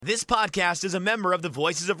This podcast is a member of the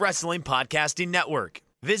Voices of Wrestling Podcasting Network.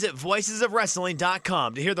 Visit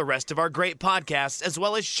voicesofwrestling.com to hear the rest of our great podcasts, as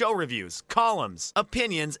well as show reviews, columns,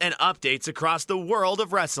 opinions, and updates across the world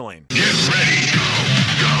of wrestling. Get ready. Go,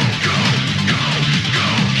 go, go, go, go,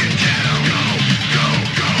 get down. Go, go,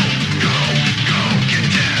 go, go, go, get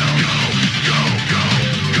down. Go, go, go,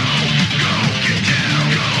 go, go, get down.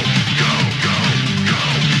 Go, go, go, go,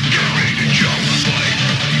 get ready to jump, fight.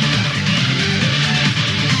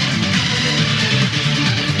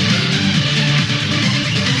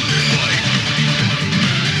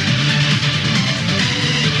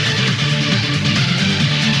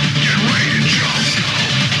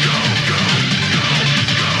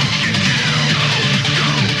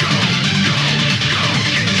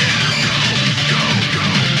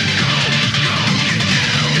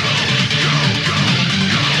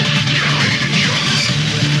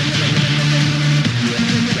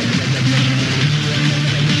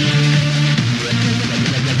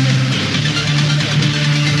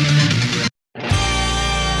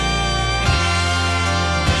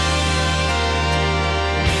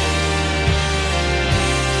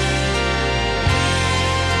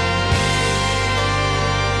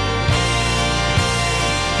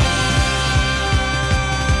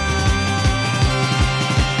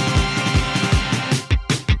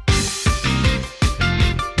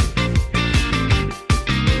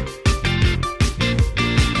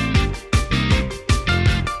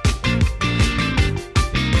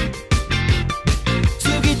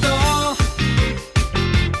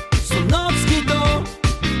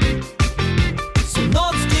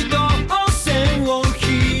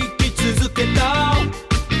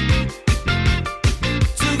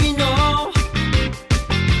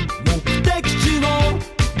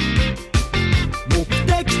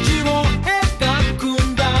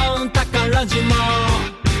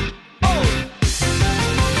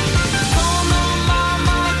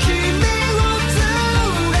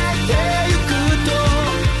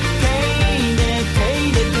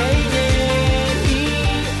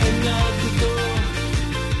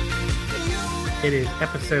 It is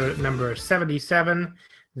episode number 77,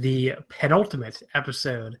 the penultimate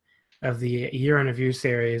episode of the Year in Review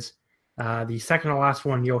series. The second to last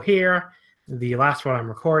one you'll hear. The last one I'm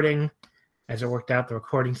recording. As it worked out, the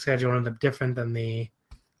recording schedule ended up different than the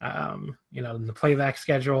playback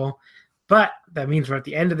schedule. But that means we're at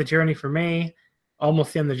the end of the journey for me,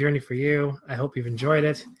 almost the end of the journey for you. I hope you've enjoyed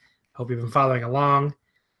it. Hope you've been following along.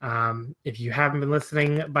 If you haven't been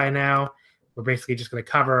listening by now, we're basically just going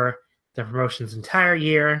to cover the promotion's entire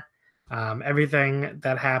year, everything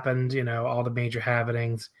that happened, all the major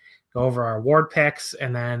happenings, go over our award picks,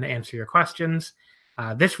 and then answer your questions.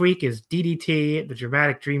 This week is DDT, the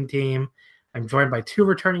Dramatic Dream Team. I'm joined by two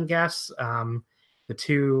returning guests, the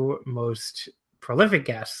two most prolific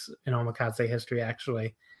guests in Omakase history,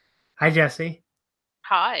 actually. Hi, Jesse.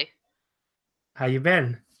 Hi. How you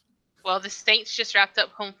been? Well, the Saints just wrapped up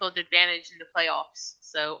home field advantage in the playoffs,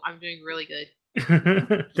 so I'm doing really good.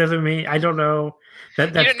 Doesn't mean I don't know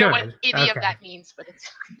that's you don't know good. What any of that means, but it's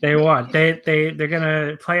they won. They're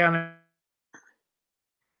gonna play on it.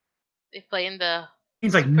 They play in the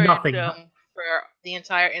seems like nothing for the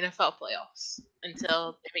entire NFL playoffs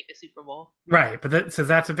until they make the Super Bowl. Right, but so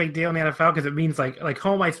that's a big deal in the NFL because it means like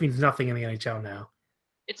home ice means nothing in the NHL now.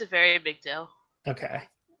 It's a very big deal. Okay,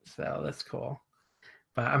 so that's cool.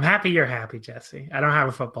 But I'm happy you're happy, Jesse. I don't have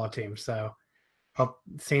a football team, so hope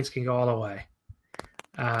Saints can go all the way.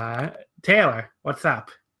 Taylor, what's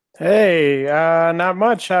up? Hey, not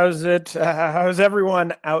much. How's it? How's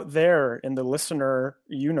everyone out there in the listener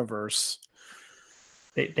universe?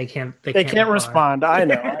 They can't respond. I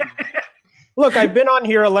know. Look, I've been on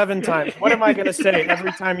here 11 times. What am I going to say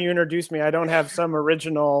every time you introduce me? I don't have some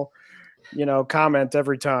original, comment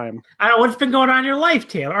every time. I don't know what's been going on in your life,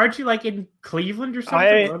 Taylor. Aren't you like in Cleveland or something?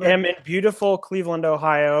 I am in beautiful Cleveland,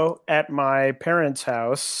 Ohio, at my parents'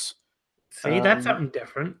 house. See, that's something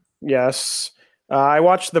different. Yes. I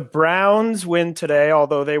watched the Browns win today,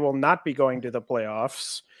 although they will not be going to the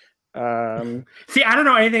playoffs. See, I don't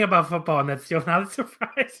know anything about football, and that's still not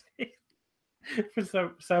surprising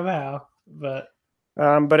for somehow. But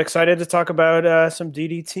excited to talk about some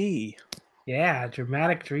DDT. Yeah,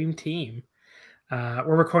 Dramatic Dream Team.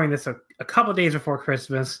 We're recording this a couple days before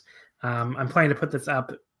Christmas. I'm planning to put this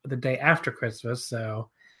up the day after Christmas, so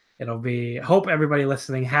it'll be. Hope everybody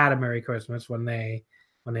listening had a Merry Christmas when they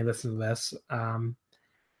listen to this. Of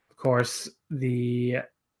course, the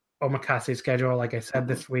Omakase schedule, like I said,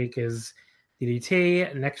 this week is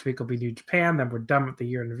DDT. Next week will be New Japan. Then we're done with the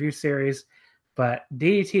Year in Review series. But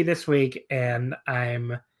DDT this week, and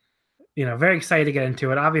I'm very excited to get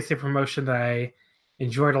into it. Obviously, a promotion that I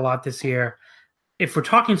Enjoyed a lot this year. If we're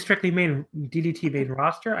talking strictly main DDT main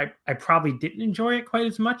roster, I probably didn't enjoy it quite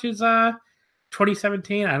as much as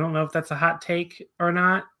 2017. I don't know if that's a hot take or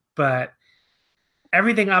not, but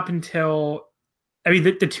everything up until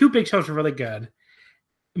the two big shows were really good.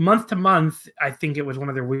 Month to month, I think it was one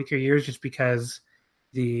of their weaker years just because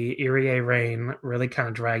the Irie reign really kind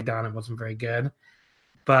of dragged on and wasn't very good.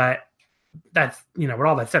 But that's, with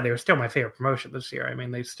all that said, they were still my favorite promotion this year. I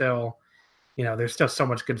mean, they still, there's still so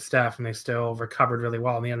much good stuff, and they still recovered really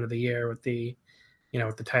well in the end of the year with the,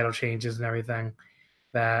 with the title changes and everything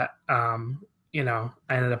that, I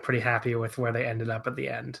ended up pretty happy with where they ended up at the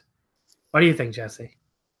end. What do you think, Jesse?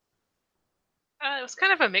 It was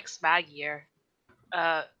kind of a mixed bag year.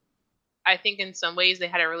 I think in some ways they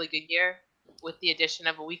had a really good year with the addition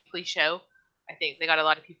of a weekly show. I think they got a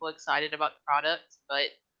lot of people excited about the product, but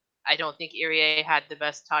I don't think Irie had the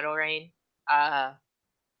best title reign.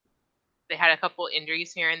 They had a couple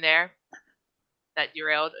injuries here and there that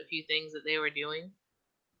derailed a few things that they were doing.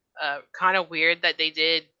 Kind of weird that they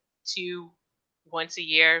did 2 once a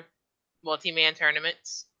year multi-man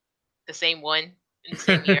tournaments, the same one in the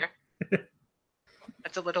same year.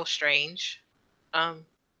 That's a little strange. I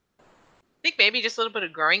think maybe just a little bit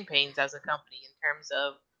of growing pains as a company in terms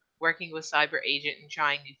of working with Cyber Agent and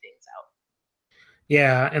trying new things out.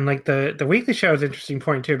 Yeah, and like the weekly show is an interesting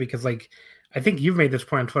point too, because like I think you've made this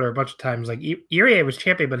point on Twitter a bunch of times. Like Irie was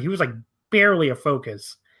champion, but he was like barely a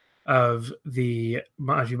focus of the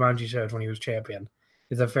Manji shows when he was champion.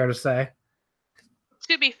 Is that fair to say?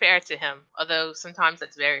 To be fair to him, although sometimes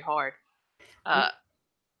that's very hard.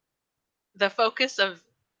 The focus of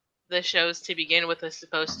the shows to begin with was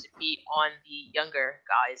supposed to be on the younger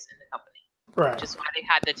guys in the company. Right. Which is why they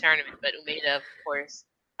had the tournament. But Umeda, of course,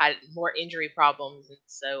 had more injury problems, and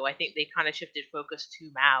so I think they kind of shifted focus to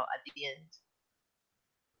Mao at the end.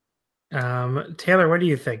 Taylor, what do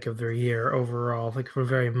you think of their year overall, like from a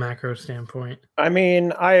very macro standpoint? I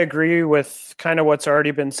mean, I agree with kind of what's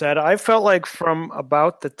already been said. I felt like from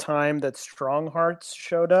about the time that Strong Hearts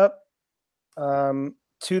showed up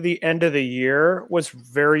to the end of the year was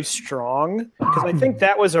very strong, because I think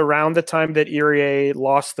that was around the time that Irie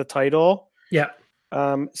lost the title. Yeah.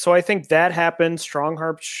 So I think that happened. Strong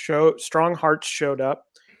Hearts showed up,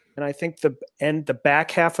 and I think the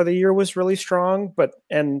back half of the year was really strong.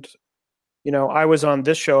 I was on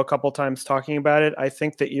this show a couple times talking about it. I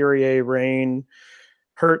think the Irie reign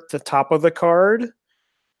hurt the top of the card.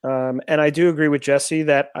 And I do agree with Jesse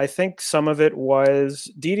that I think some of it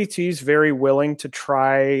was DDT's very willing to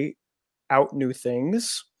try out new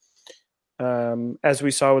things. As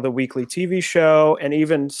we saw with a weekly TV show, and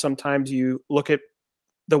even sometimes you look at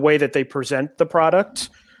the way that they present the product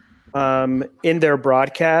in their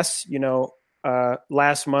broadcasts.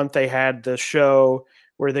 Last month they had the show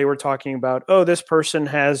where they were talking about, this person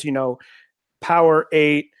has, power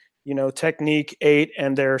 8, technique 8,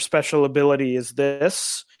 and their special ability is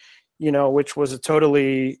this, which was a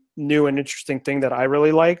totally new and interesting thing that I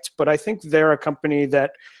really liked. But I think they're a company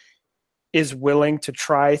that is willing to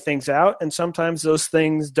try things out, and sometimes those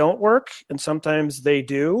things don't work, and sometimes they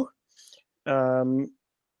do.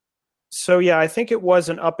 So yeah, I think it was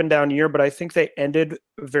an up and down year, but I think they ended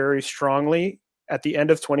very strongly at the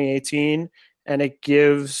end of 2018, and it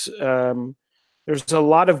gives there's a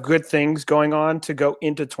lot of good things going on to go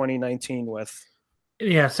into 2019 with.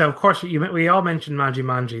 Yeah, so of course we all mentioned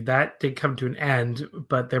Manji. That did come to an end,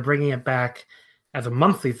 but they're bringing it back as a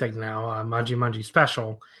monthly thing now, Manji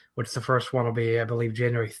Special, which the first one will be, I believe,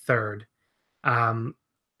 January 3rd.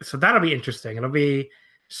 So that'll be interesting. It'll be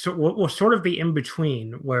we'll sort of be in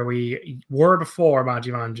between where we were before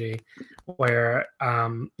Manji, where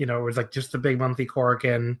it was like just the big monthly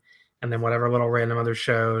Korakuen, and then whatever little random other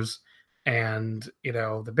shows, and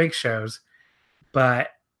the big shows. But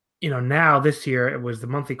now this year it was the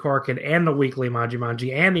monthly Korakuen and the weekly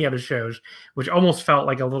Manji and the other shows, which almost felt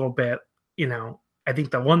like a little bit. I think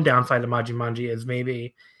the one downside of Manji is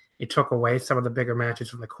maybe it took away some of the bigger matches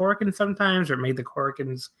from the Korakuen sometimes, or it made the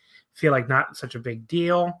Korakuens feel like not such a big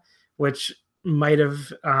deal, which might have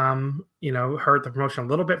hurt the promotion a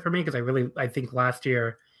little bit for me, because I think last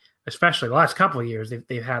year, especially the last couple of years,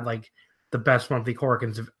 they've had like the best monthly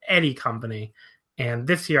Korakuens of any company, and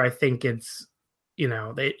this year I think it's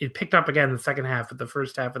it picked up again in the second half, but the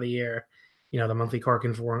first half of the year, the monthly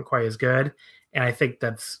Korakuens weren't quite as good, and I think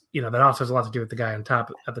that's that also has a lot to do with the guy on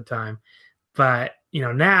top at the time. But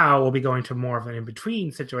now we'll be going to more of an in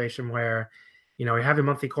between situation where you have your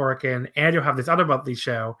monthly Korakuen and you'll have this other monthly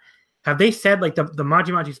show. Have they said like the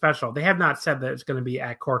Manji Special? They have not said that it's going to be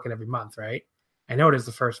at Korakuen every month, right? I know it is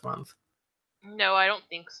the first month. No, I don't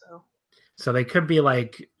think so. So they could be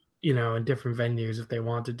like in different venues if they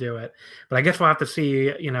want to do it. But I guess we'll have to see,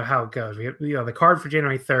 how it goes. The card for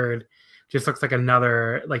January 3rd just looks like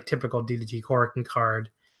another like typical DDT Korakuen card.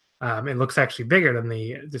 It looks actually bigger than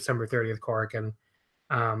the December 30th Korakuen.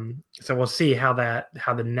 So we'll see how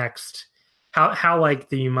the next like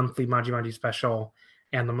the monthly Maji Maji special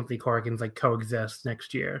and the monthly Korakuens like coexist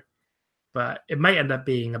next year. But it might end up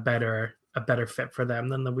being a better fit for them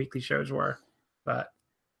than the weekly shows were. But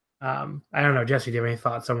I don't know, Jesse, do you have any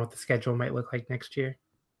thoughts on what the schedule might look like next year?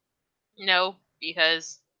 No,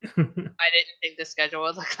 because I didn't think the schedule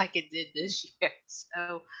would look like it did this year.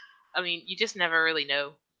 So, I mean, you just never really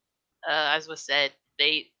know. As was said,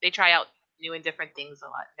 they try out new and different things a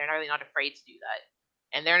lot. They're not really not afraid to do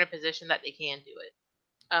that, and they're in a position that they can do it.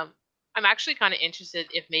 I'm actually kind of interested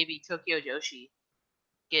if maybe Tokyo Joshi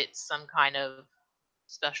gets some kind of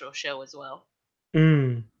special show as well.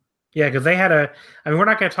 Yeah, because they had we're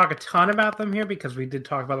not going to talk a ton about them here because we did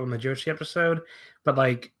talk about them in the Joshi episode, but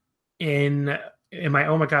like in my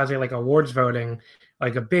Omikaze like awards voting,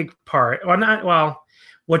 like a big part,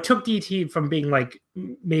 what took DT from being like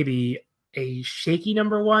maybe a shaky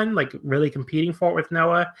number one, like really competing for it with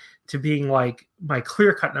Noah, to being like my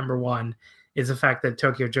clear-cut number one is the fact that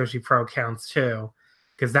Tokyo Joshi Pro counts too,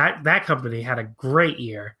 because that company had a great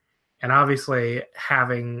year, and obviously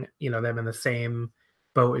having them in the same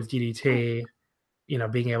boat as DDT,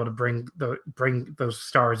 being able to bring those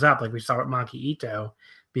stars up, like we saw with Maki Ito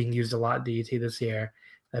being used a lot at DDT this year,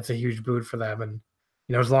 that's a huge boot for them, and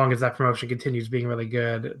as long as that promotion continues being really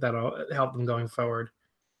good, that'll help them going forward.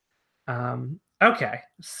 Okay,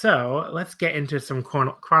 so let's get into some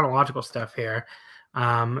chronological stuff here.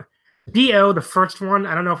 DO, the first one,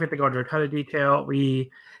 I don't know if we have to go into a ton of detail.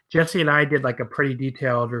 Jesse and I did like a pretty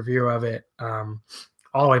detailed review of it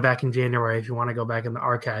all the way back in January. If you want to go back in the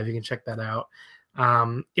archive, you can check that out.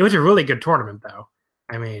 It was a really good tournament, though.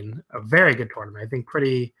 I mean, a very good tournament. I think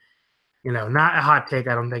pretty, not a hot take,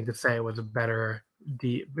 I don't think, to say it was a better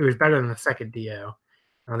it was better than the second DO.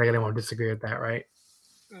 I don't think anyone would disagree with that, right?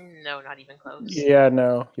 No, not even close. Yeah,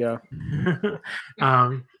 no, yeah.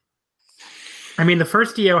 I mean, the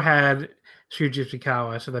first DO had Shuji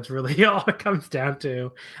Ishikawa, so that's really all it comes down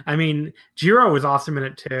to. I mean, Jiro was awesome in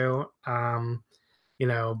it too.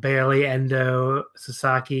 Bailey, Endo,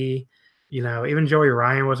 Sasaki, even Joey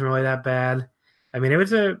Ryan wasn't really that bad. I mean, it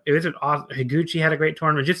was an awesome. Higuchi had a great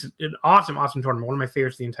tournament, just an awesome tournament. One of my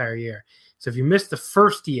favorites the entire year. So if you missed the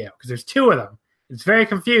first DO, because there's two of them, it's very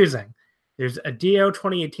confusing. There's a DO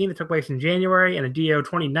 2018 that took place in January and a DO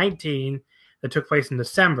 2019 that took place in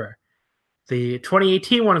December. The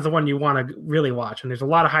 2018 one is the one you want to really watch, and there's a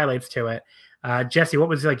lot of highlights to it. Jesse, what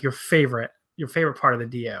was like your favorite part of the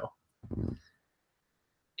DO?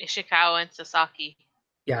 Ishikawa and Sasaki.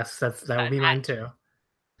 Yes, that would be mine too.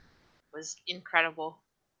 Was incredible.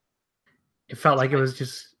 It felt like it was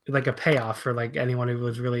just like a payoff for like anyone who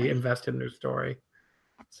was really invested in their story.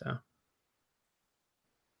 So,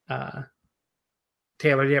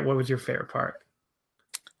 Taylor, what was your favorite part?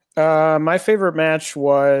 My favorite match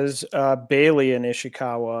was Bailey and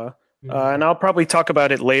Ishikawa. And I'll probably talk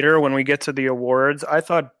about it later when we get to the awards. I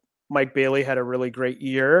thought Mike Bailey had a really great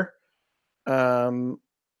year. And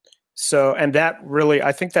that really,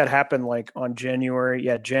 I think that happened like on January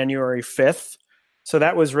 5th. So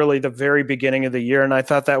that was really the very beginning of the year. And I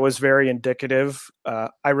thought that was very indicative.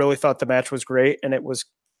 I really thought the match was great, and it was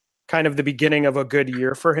kind of the beginning of a good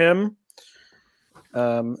year for him.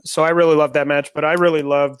 So I really loved that match, but I really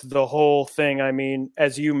loved the whole thing. I mean,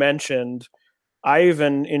 as you mentioned, I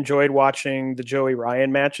even enjoyed watching the Joey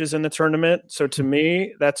Ryan matches in the tournament. So to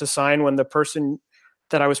me, that's a sign when the person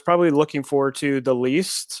that I was probably looking forward to the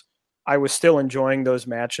least, I was still enjoying those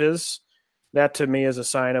matches. That to me is a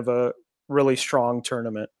sign of a really strong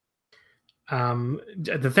tournament.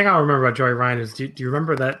 The thing I remember about Joey Ryan is, do you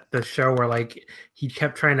remember the show where like he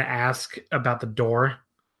kept trying to ask about the door?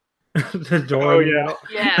 The door. Oh yeah.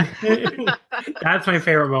 Yeah. That's my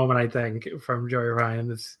favorite moment, I think, from Joey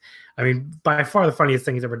Ryan. By far the funniest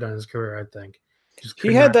thing he's ever done in his career, I think.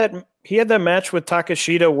 He had that match with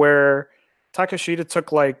Takeshita where Takeshita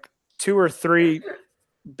took like 2 or 3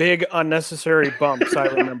 big unnecessary bumps. I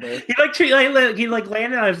remember. he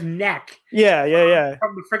landed on his neck. Yeah.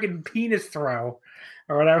 From the freaking penis throw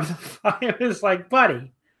or whatever the fuck. It was like,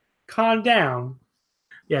 buddy, calm down.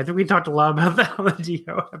 Yeah, I think we talked a lot about that on the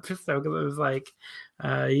DO episode because it was like,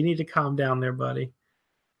 you need to calm down there, buddy.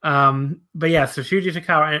 But yeah, so Shuji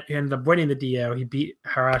Ishikawa ended up winning the DO. He beat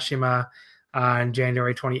Harashima on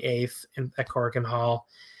January 28th at Korakuen Hall.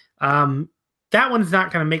 That one's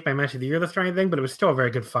not going to make my match of the year list or anything, but it was still a very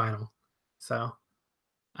good final. So,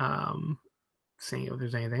 seeing if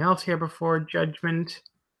there's anything else here before Judgment.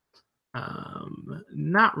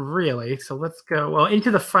 Not really. So let's go. Well,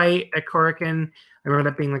 Into the Fight at Korakuen. I remember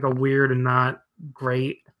that being like a weird and not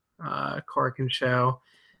great Korakuen show.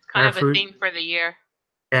 It's kind of a Marufuji- theme for the year.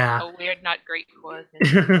 Yeah. A weird, not great one.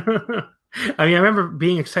 I mean, I remember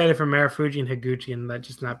being excited for Marufuji and Higuchi and that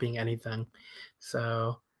just not being anything.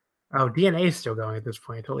 So, DNA is still going at this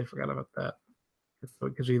point. I totally forgot about that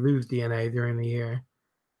because we lose DNA during the year.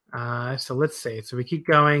 So let's see. So we keep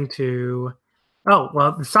going to. Oh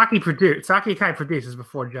well, the Saki Akai produces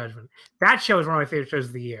Before Judgment. That show is one of my favorite shows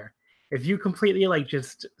of the year. If you completely like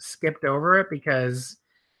just skipped over it because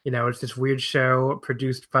it's this weird show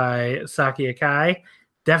produced by Saki Akai,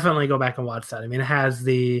 definitely go back and watch that. I mean, it has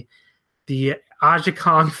the Aja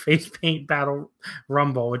Kong face paint battle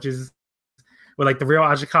rumble, which is with like the real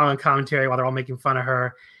Aja Kong commentary while they're all making fun of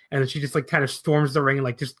her, and then she just like kind of storms the ring and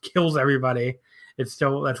like just kills everybody. That's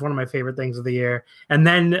one of my favorite things of the year. And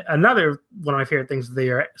then another one of my favorite things of the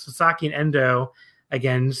year, Sasaki and Endo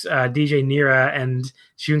against DJ Nira and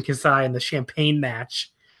Shun Kasai in the champagne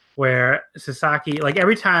match, where Sasaki, like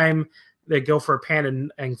every time they go for a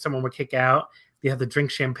pan and someone would kick out, they have to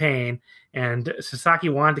drink champagne. And Sasaki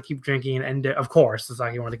wanted to keep drinking, and Endo, of course,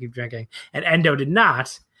 Sasaki wanted to keep drinking, and Endo did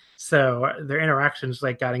not. So their interactions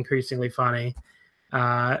like got increasingly funny.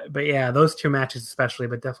 But yeah, those two matches especially,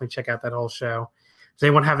 but definitely check out that whole show. Does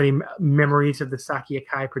anyone have any memories of the Saki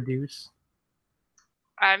Akai produce?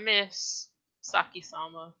 I miss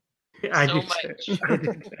Saki-sama I so do much. too. I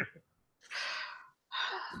do too.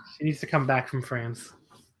 She needs to come back from France.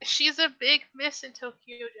 She's a big miss in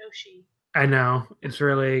Tokyo Joshi. I know. It's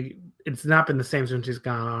not been the same since she's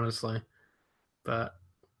gone, honestly. But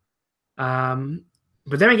then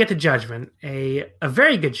we get to Judgment, a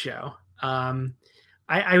very good show.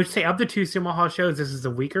 I would say of the two Sumo Hall shows, this is the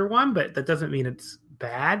weaker one, but that doesn't mean it's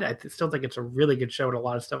bad. I still think it's a really good show with a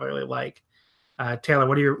lot of stuff I really like. Taylor,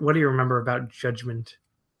 what do you remember about Judgment?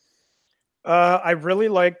 I really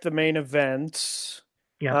liked the main event.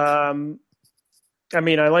 Yeah. I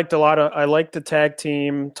mean, I liked the tag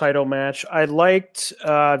team title match. I liked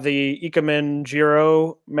the Ikemen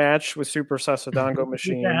Jiro match with Super Sasadango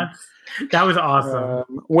Machine. That was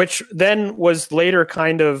awesome. Which then was later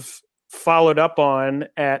kind of followed up on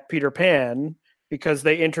at Peter Pan because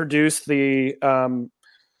they introduced the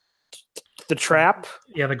trap.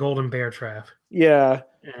 Yeah, the Golden Bear trap. Yeah.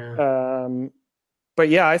 Yeah. But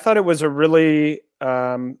yeah, I thought it was a really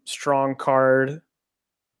strong card.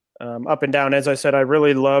 Up and down. As I said, I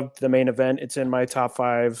really loved the main event. It's in my top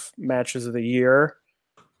 5 matches of the year.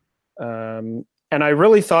 And I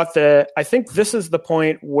really thought I think this is the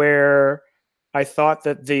point where I thought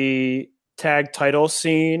that the tag title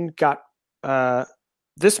scene got,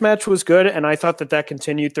 this match was good. And I thought that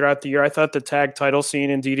continued throughout the year. I thought the tag title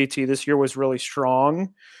scene in DDT this year was really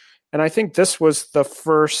strong. And I think this was the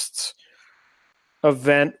first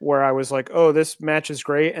event where I was like, oh, this match is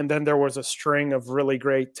great. And then there was a string of really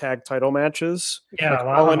great tag title matches. Yeah,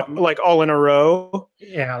 all in a row.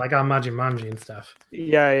 Yeah, like on Manji and stuff.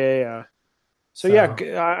 Yeah. So yeah,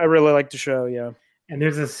 I really like the show, yeah. And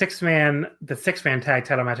there's the six man tag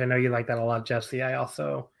title match. I know you like that a lot, Jesse. I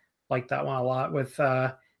also like that one a lot with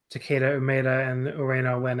Takeda Umeda and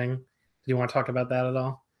Ueno winning. Do you want to talk about that at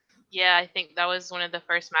all? Yeah, I think that was one of the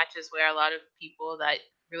first matches where a lot of people that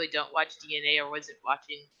really don't watch DNA or wasn't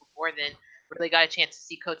watching before then really got a chance to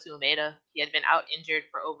see Kotsu Umeda. He had been out injured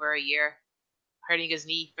for over a year, hurting his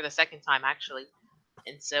knee for the second time actually.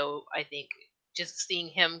 And so I think just seeing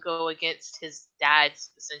him go against his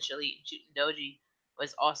dad's essentially Juten Doji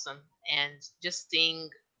was awesome. And just seeing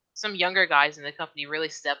some younger guys in the company really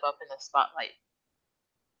step up in the spotlight.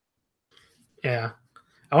 Yeah.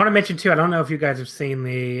 I want to mention too, I don't know if you guys have seen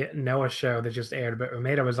the Noah show that just aired, but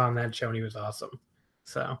Umeda was on that show and he was awesome.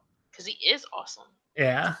 So, because he is awesome.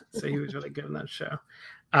 Yeah, so he was really good in that show.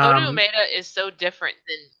 Kota Umeda is so different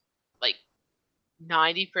than like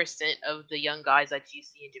 90% of the young guys that you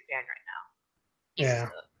see in Japan right now. He's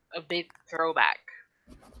a big throwback.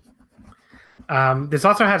 This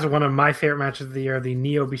also has one of my favorite matches of the year, the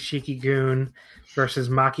Neo Bishiki-gun versus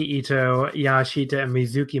Maki Ito, Yamashita, and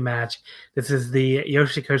Mizuki match. This is the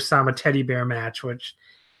Yoshiko-sama teddy bear match, which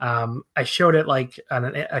I showed it like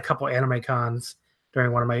on a couple anime cons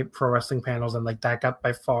during one of my pro wrestling panels, and like that got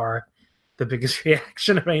by far the biggest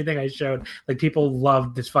reaction of anything I showed. Like people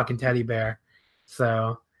loved this fucking teddy bear.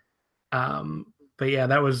 So, but yeah,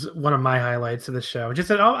 that was one of my highlights of the show. Just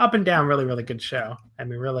an up and down, really, really good show. I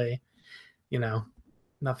mean, really,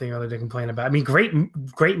 nothing really to complain about. I mean, great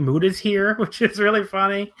mood is here, which is really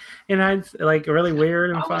funny. It's like really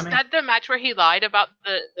weird and funny. Was that the match where he lied about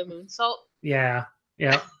the moonsault? Yeah.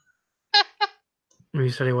 He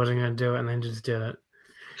said he wasn't going to do it and then just did it.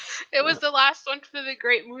 It was the last one for the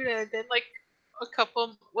Great Muta, and then like a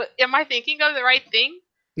couple. What am I thinking of the right thing?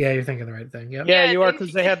 Yeah, you're thinking the right thing. Yep. Yeah, Yeah, you are, then-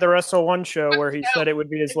 because they had the Wrestle One show where he No. said it would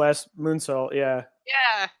be his last moonsault. Yeah.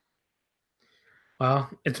 Yeah, Well,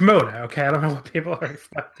 it's Moda, okay? I don't know what people are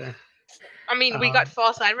expecting. I mean, we got Um,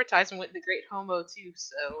 false advertising with the Great Homo too,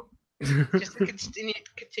 so just a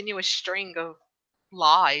continuous string of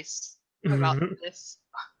lies about this.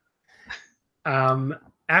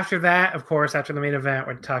 After that, of course, after the main event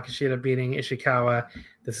with Takeshita beating Ishikawa,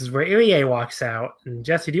 this is where Irie walks out. And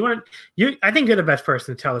Jesse, do you want to? I think you're the best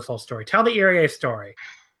person to tell this whole story. Tell the Irie story.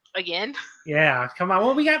 Again, Yeah, come on.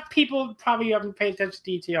 Well, we got people probably who haven't paid attention to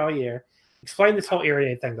detail all year. Explain this whole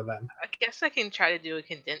Irie thing to them. I guess I can try to do a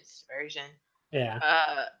condensed version. Yeah.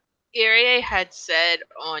 Irie had said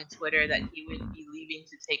on Twitter that he would be leaving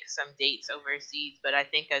to take some dates overseas, but I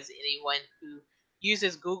think as anyone who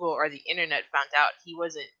uses Google or the internet found out, he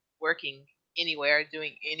wasn't working anywhere,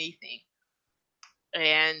 doing anything.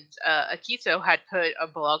 And Akito had put a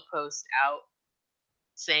blog post out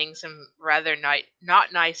saying some rather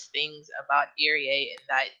not nice things about Irie, and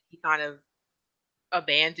that he kind of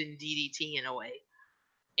abandoned DDT in a way.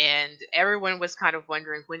 And everyone was kind of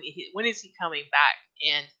wondering when is he coming back?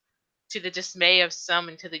 And to the dismay of some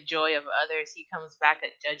and to the joy of others, he comes back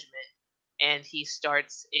at Judgment, and he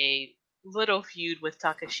starts a little feud with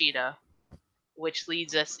Takeshita, which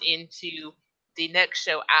leads us into the next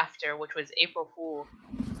show after, which was April Fool,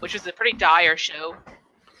 which was a pretty dire show.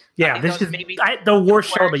 Yeah, think this that was is maybe the worst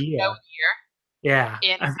show of Worst the year. show Yeah.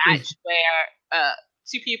 in a match where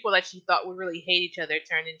two people that you thought would really hate each other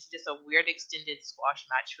turned into just a weird extended squash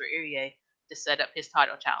match for Irie to set up his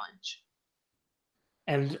title challenge.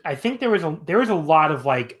 And I think there was a lot of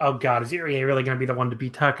like, oh god, is Irie really going to be the one to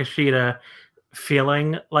beat Takeshita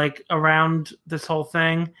feeling like around this whole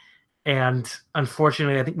thing? And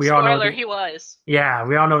unfortunately, I think we all know. Spoiler, he was. Yeah,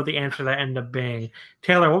 we all know what the answer to that ended up being.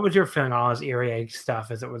 Taylor, what was your feeling on all this Irie stuff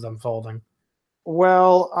as it was unfolding?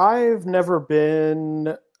 Well, I've never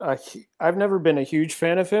been a huge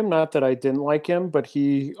fan of him. Not that I didn't like him, but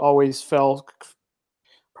he always fell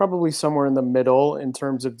probably somewhere in the middle in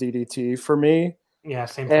terms of DDT for me. Yeah,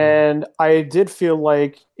 same thing. And I did feel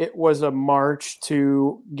like it was a march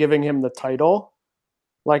to giving him the title.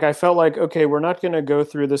 Like, I felt like, okay, we're not going to go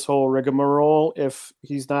through this whole rigmarole if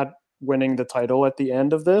he's not winning the title at the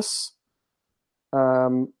end of this.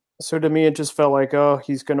 So to me, it just felt like, oh,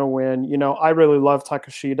 he's going to win. You know, I really love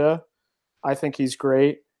Takeshita. I think he's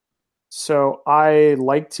great. So I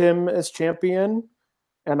liked him as champion,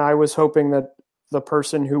 and I was hoping that the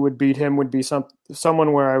person who would beat him would be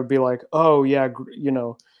someone where I would be like, oh, yeah, you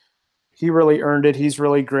know, he really earned it. He's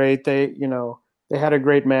really great. They had a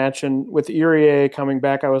great match. And with Irie coming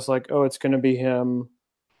back, I was like, oh, it's going to be him.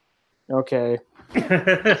 Okay.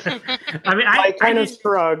 I mean, I kind of didn't-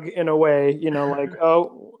 shrug in a way, you know, like,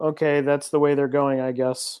 oh, okay, that's the way they're going, I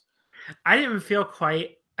guess. I didn't feel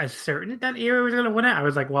quite as certain that Irie was going to win it. I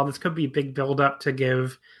was like, well, this could be a big build up to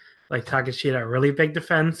give like Takeshita a really big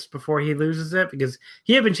defense before he loses it, because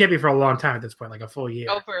he had been champion for a long time at this point, like a full year.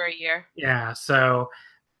 Over a year. Yeah, so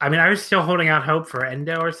I mean, I was still holding out hope for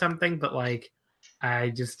Endo or something, but like,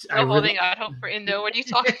 Holding out hope for Indo. What are you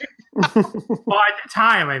talking? well, at the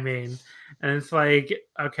time, I mean, and it's like,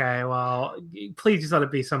 okay, well, please just let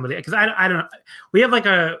it be somebody, because I don't. We have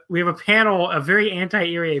a panel, a very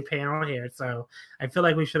anti-Irie panel here, so I feel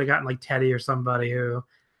like we should have gotten like Teddy or somebody who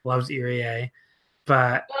loves Irie,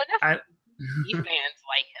 but Well, enough E fans like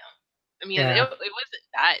him. I mean, Yeah. it wasn't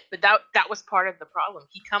that, but that was part of the problem.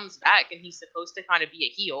 He comes back and he's supposed to kind of be a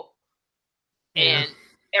heel, Yeah. and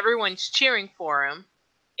everyone's cheering for him,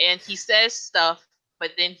 and he says stuff,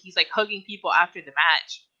 but then he's like hugging people after the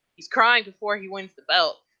match. He's crying before he wins the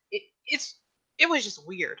belt. It was just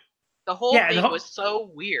weird. The whole Yeah, thing was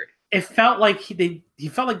so weird. it felt like he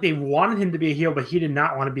felt like they wanted him to be a heel, but he did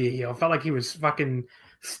not want to be a heel. It felt like he was fucking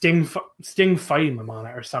Sting fighting them on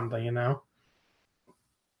it or something, you know.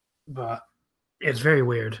 But it's very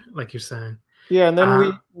weird, like you're saying. Yeah, and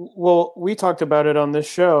then we talked about it on this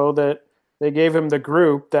show that they gave him the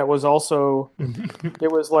group that was also,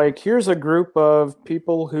 it was like, here's a group of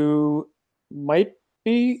people who might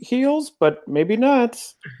be heels, but maybe not.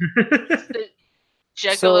 The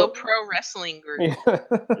Juggalo So- Pro Wrestling Group.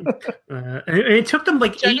 Yeah. And it took them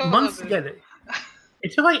like 8 Juggalo months to Group. get it.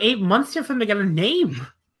 It took like 8 months for them to get a name.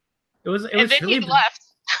 It was And then really he left.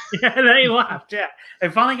 Yeah, and then he left. Yeah, they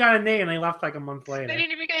finally got a name, and they left like a month They later.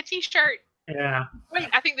 didn't even get a T-shirt. Yeah, Wait,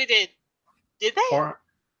 I think they did. Did they? or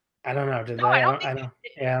I don't know. Did No, they? I don't think they did.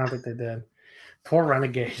 Yeah, I don't think they did. Poor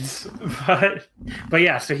renegades. But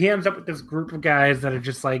yeah, so he ends up with this group of guys that are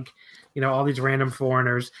just like, you know, all these random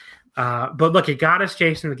foreigners. But look, it got us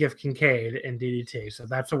Jason the Gift Kincaid in DDT, so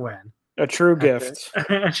that's a win. A true gift.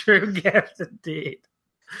 A true gift indeed.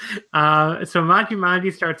 So Maji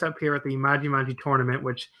Maji starts up here at the Maji Maji tournament,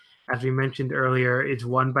 which, as we mentioned earlier, is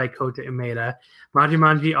won by Kota Umeda. Maji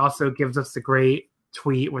Maji also gives us the great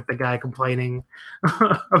tweet with the guy complaining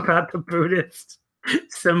about the Buddhist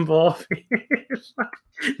symbol.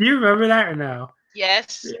 Do you remember that or no?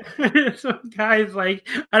 Yes. Some guy's like,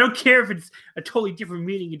 I don't care if it's a totally different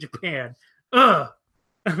meaning in Japan. Ugh.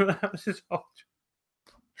 That was just all.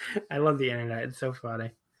 I love the internet. It's so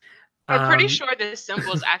funny. I'm pretty sure the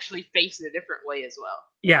symbols actually face a different way as well.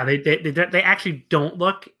 Yeah, they actually don't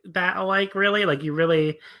look that alike, really. Like, you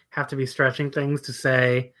really have to be stretching things to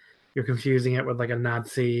say you're confusing it with like a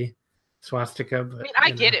Nazi swastika. But, I mean,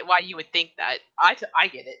 I get it why you would think that. I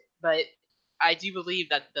get it, but I do believe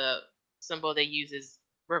that the symbol they use is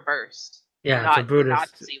reversed. Yeah, not it's a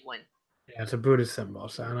Buddhist. Nazi one. Yeah, it's a Buddhist symbol.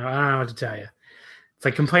 So I don't know what to tell you. It's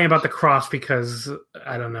like complaining about the cross because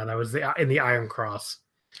I don't know. That was in the Iron Cross.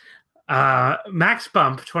 Max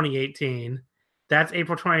Bump 2018. That's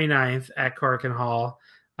April 29th at Korakuen Hall.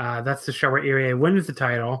 That's the show where Irie wins the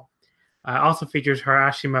title. Also features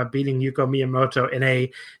Harashima beating Yuko Miyamoto in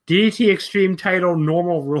a DDT Extreme title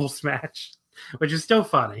normal rules match, which is still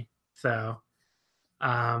funny. So,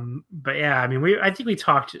 but yeah, I mean, I think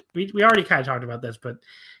we already kind of talked about this, but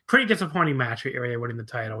pretty disappointing match for Irie winning the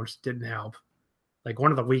title, which didn't help. Like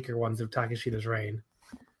one of the weaker ones of Takeshida's reign.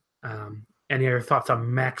 Any other thoughts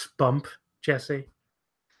on Max Bump, Jesse?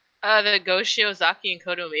 The Go Shiozaki and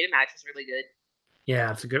Koto Umeda match is really good.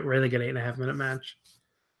 Yeah, it's a really good 8.5-minute match.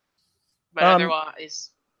 But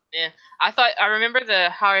otherwise, yeah. I remember the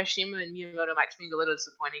Harashima and Miyamoto match being a little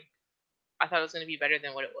disappointing. I thought it was going to be better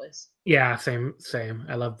than what it was. Yeah, same.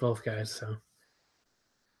 I love both guys, so.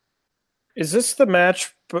 Is this the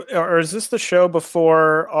match, or is this the show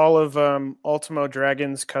before all of Ultimo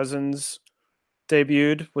Dragon's cousins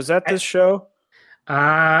debuted? Was that this show?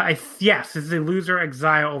 Yes, it's the loser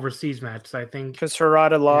exile overseas match. So I think because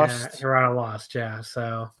Harada lost. Yeah, Harada lost. Yeah,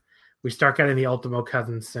 so we start getting the Ultimo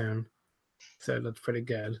cousins soon. So that's pretty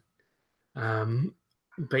good.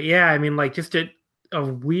 But yeah, I mean, like just a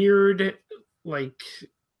weird, like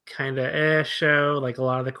kind of show. Like a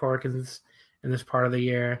lot of the Korakuens in this part of the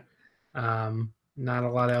year. Not a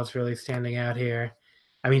lot else really standing out here.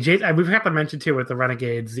 I mean, we forgot to mention too with the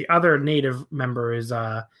Renegades, the other native member is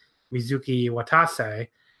Mizuki Watase,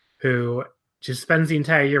 who just spends the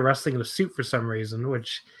entire year wrestling in a suit for some reason,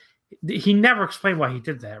 which he never explained why he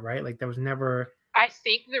did that, right? Like, there was never... I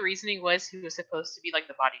think the reasoning was he was supposed to be like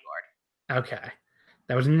the bodyguard. Okay.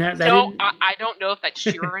 That was never... So, I don't know if that's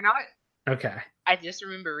true or not. Okay. I just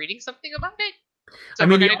remember reading something about it. I So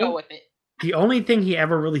mean, we're going to go with it. The only thing he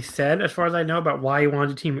ever really said, as far as I know, about why he wanted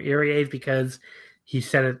to team Irie is because he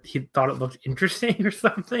said he thought it looked interesting or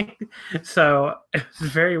something. So it was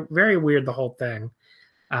very, very weird, the whole thing.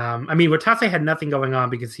 I mean, Watase had nothing going on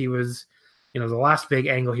because he was, the last big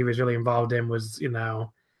angle he was really involved in was,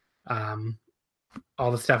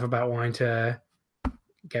 all the stuff about wanting to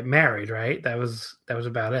get married, right? That was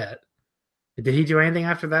about it. Did he do anything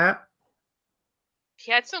after that?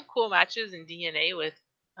 He had some cool matches in DNA with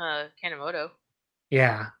Kanemoto.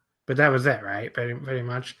 Yeah, but that was it, right? Pretty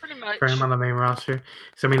much. Pretty much. For him on the main roster.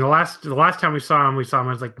 So I mean, the last time we saw him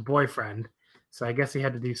as like the boyfriend. So I guess he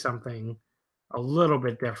had to do something a little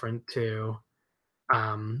bit different to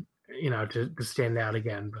stand out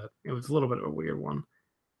again. But it was a little bit of a weird one.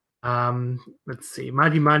 Let's see.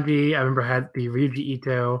 Maji Maji, I remember, had the Ryuji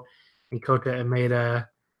Ito and Kota Umeda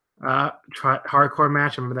hardcore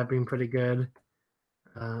match. I remember that being pretty good.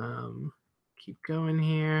 Keep going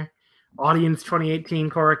here. Audience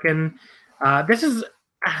 2018 Korakuen. This is,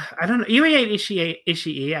 I don't know, Irie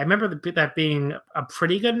Ishii. I remember that being a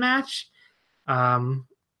pretty good match,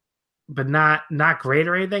 but not great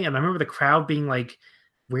or anything. And I remember the crowd being like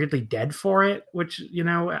weirdly dead for it, which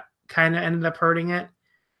kind of ended up hurting it.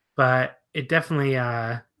 But it definitely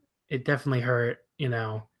hurt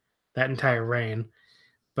that entire reign.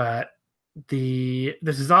 But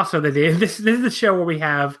this is also this is the show where we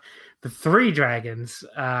have the three dragons,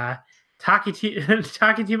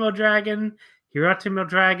 Taketimo Dragon, Hirotimo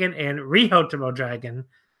Dragon, and Rihotimo Dragon.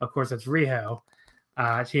 Of course, it's Riho,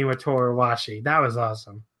 team with Toru Washi. That was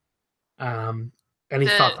awesome. Any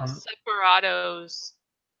thoughts on Separado's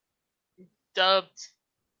dubbed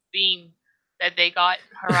theme that they got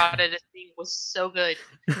Harada to sing was so good.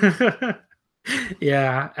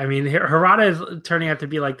 Yeah, I mean, Harada is turning out to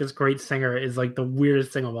be like this great singer. Is like the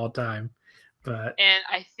weirdest thing of all time. And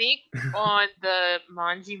I think on the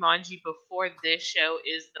Manji Manji before this show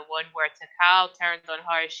is the one where Takao turns on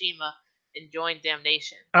Harashima and joined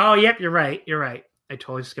Damnation. Oh, yep, you're right. You're right. I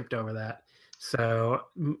totally skipped over that. So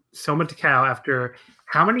Soma Takao, after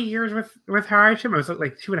how many years with Harashima? It was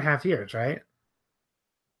like 2.5 years, right?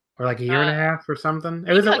 Or like a year and a half or something.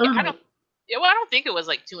 It was. I don't think it was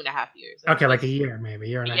like 2.5 years. Okay, like a year, maybe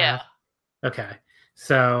year and a half. Okay,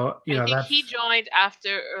 so I think that's, he joined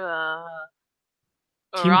after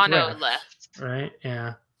Team Urano Drift, left. right?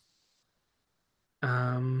 Yeah.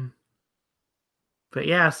 But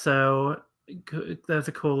yeah, so that's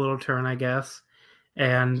a cool little turn, I guess.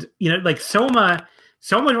 And like Soma's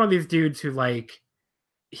one of these dudes who like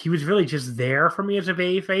he was really just there for me as a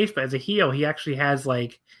babyface, but as a heel, he actually has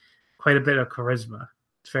like quite a bit of charisma.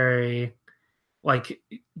 It's very like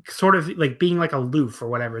sort of like being like aloof or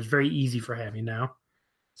whatever. It's very easy for him,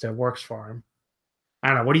 so it works for him. I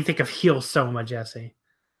don't know. What do you think of heel Soma, Jesse?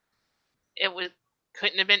 It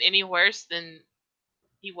couldn't have been any worse than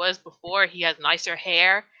he was before. He has nicer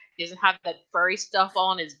hair. He doesn't have that furry stuff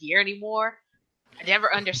on his gear anymore. I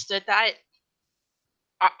never understood that.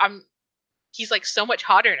 He's like so much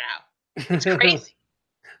hotter now. It's crazy.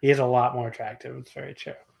 He is a lot more attractive. It's very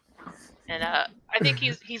true. And I think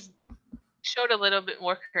he's showed a little bit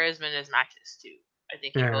more charisma in his matches too. I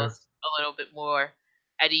think he goes a little bit more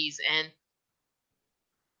at ease. And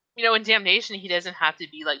in Damnation, he doesn't have to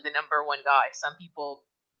be like the number one guy. Some people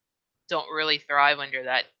don't really thrive under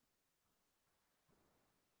that.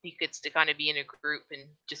 He gets to kind of be in a group and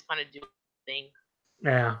just kind of do a thing.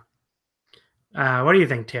 Yeah. What do you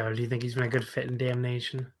think, Taylor? Do you think he's been a good fit in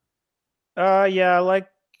Damnation? Yeah, like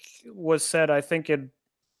was said, I think it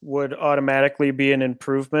would automatically be an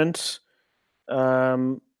improvement.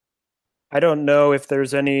 I don't know if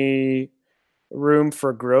there's any room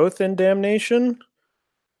for growth in Damnation.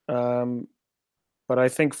 But I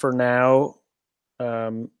think for now, I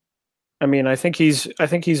think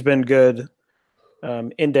he's been good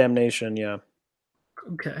in Damnation, yeah.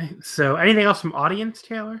 Okay. So anything else from audience,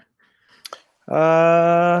 Taylor?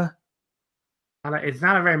 It's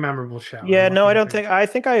not a very memorable show. Yeah, no, I don't think. I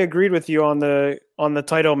think I agreed with you on the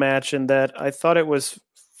title match in that I thought it was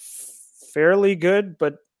fairly good,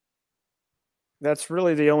 but that's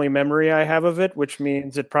really the only memory I have of it, which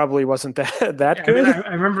means it probably wasn't that good.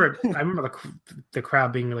 I remember the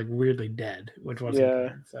crowd being like weirdly dead, which wasn't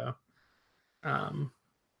good. So,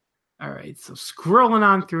 all right. So scrolling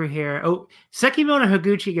on through here. Oh, Sekimoto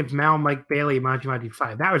Higuchi against Mal Mike Bailey, Maji Maji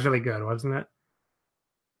 5. That was really good, wasn't it?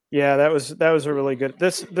 Yeah, that was a really good.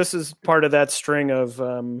 This is part of that string of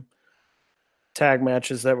tag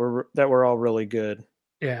matches that were all really good.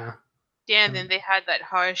 Yeah. Yeah, and then they had that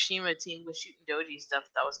Harashima team with shooting doji stuff.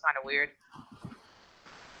 That was kind of weird.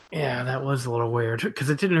 Yeah, that was a little weird because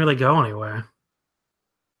it didn't really go anywhere.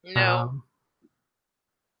 No.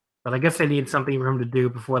 But I guess they need something for him to do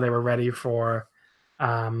before they were ready for,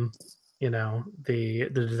 the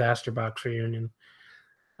Disaster Box reunion.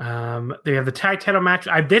 They have the tag title match.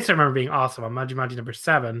 This I remember being awesome on Maji Maji number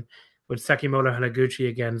 7 with Sekimoto Hanaguchi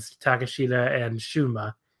against Takashita and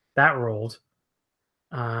Shuma. That rolled.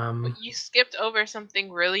 You skipped over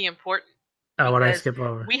something really important. Oh, what did I skip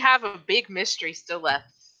over? We have a big mystery still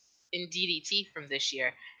left in DDT from this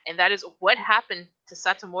year, and that is what happened to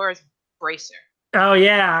Satomura's bracer. Oh,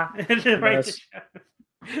 yeah.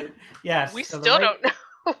 Yes. We still don't know.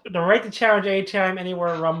 The right to challenge anytime,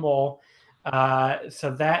 anywhere, Rumble.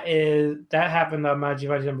 So that happened on Maji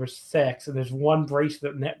Maji number 6, and there's one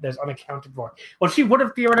bracelet that's unaccounted for. Well, she would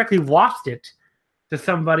have theoretically lost it to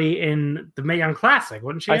somebody in the Mae Young Classic,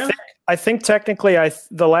 wouldn't she? I think technically,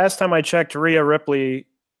 the last time I checked, Rhea Ripley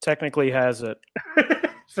technically has it.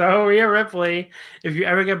 So Rhea Ripley, if you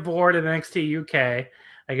ever get bored in NXT UK,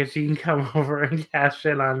 I guess you can come over and cash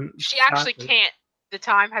in on. She actually can't. The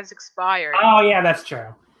time has expired. Oh yeah, that's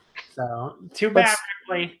true. So too bad,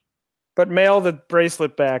 Ripley. But mail the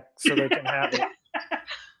bracelet back so they can have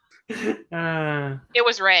it. It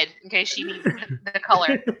was red, in case she needs the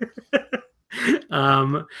color.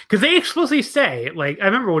 Because they explicitly say, like, I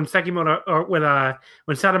remember when Sekimoto or when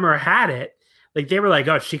Satomura had it, like they were like,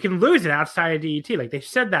 "Oh, she can lose it outside of DET." Like they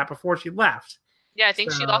said that before she left. Yeah, I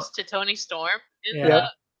think she lost to Toni Storm in the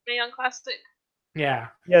Mae Young Classic. Yeah,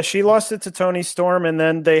 she lost it to Toni Storm, and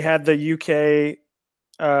then they had the UK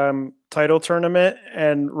title tournament,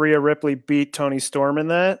 and Rhea Ripley beat Toni Storm in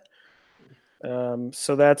that.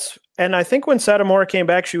 So that's, and I think when Satomura came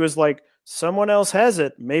back, she was like, "Someone else has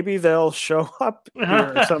it. Maybe they'll show up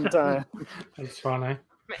here sometime." That's funny.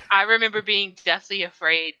 I remember being deathly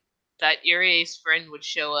afraid that Irie's friend would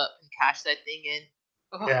show up and cash that thing in.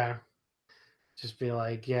 Oh. Yeah. Just be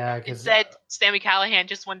like, yeah. Instead, Sami Callihan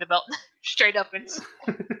just won the belt straight up. And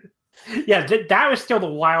yeah, that was still the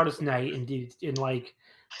wildest night in like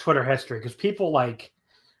Twitter history because people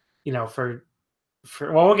for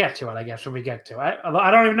well, we'll get to it, I guess, when we get to it.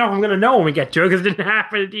 I don't even know if I'm going to know when we get to it because it didn't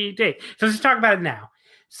happen at DDT. So let's just talk about it now.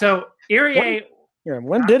 So Irie,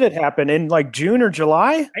 when did it happen? In like June or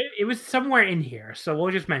July? it was somewhere in here. So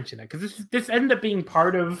we'll just mention it because this ended up being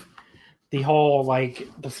part of the whole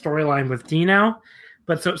the storyline with Dino.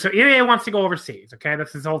 But so Irie wants to go overseas. Okay,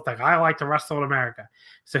 that's his whole thing. I like to wrestle in America.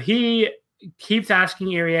 So he keeps asking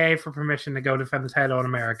Irie for permission to go defend the title in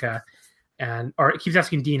America, or keeps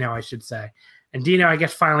asking Dino, I should say. And Dino, I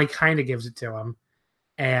guess, finally kind of gives it to him.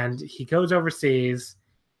 And he goes overseas.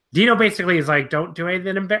 Dino basically is like, don't do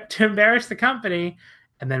anything to embarrass the company.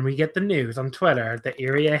 And then we get the news on Twitter that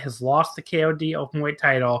Irie has lost the KOD Openweight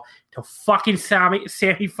title to fucking Sammy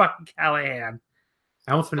fucking Callahan.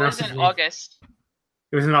 I almost pronounced it in August.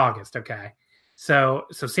 It was in August, okay. So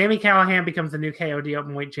Sammy Callahan becomes the new KOD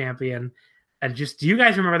Openweight champion. And do you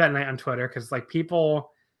guys remember that night on Twitter? Because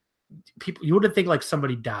people, you would have think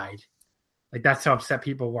somebody died. That's how upset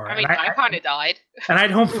people were. I mean, I kind of died. And I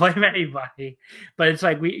don't blame anybody. But it's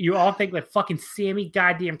you all think that fucking Sammy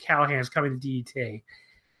goddamn Callahan is coming to DDT.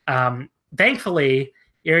 Thankfully,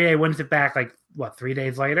 Irie wins it back 3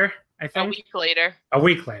 days later, I think? A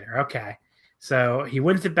week later, okay. So he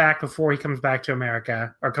wins it back before he comes back to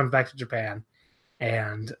America, or comes back to Japan.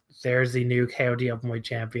 And there's the new KOD Openweight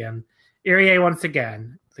champion. Irie, once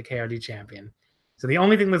again, the KOD champion. So the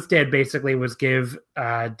only thing this did basically was give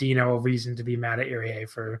Dino a reason to be mad at Irie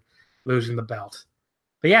for losing the belt.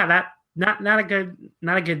 But yeah, that not a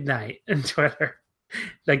good night in Twitter.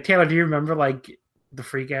 Taylor, do you remember the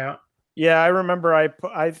freak out? Yeah, I remember.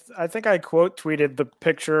 I think I quote tweeted the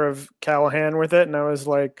picture of Callahan with it, and I was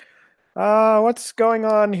like, what's going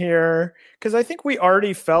on here? Because I think we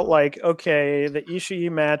already felt okay, the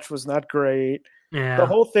Ishii match was not great. Yeah. The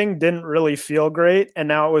whole thing didn't really feel great, and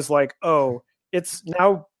now it was it's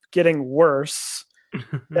now getting worse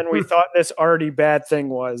than we thought this already bad thing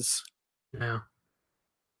was. Yeah.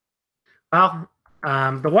 Well,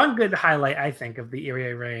 the one good highlight, I think, of the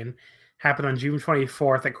Irie reign happened on June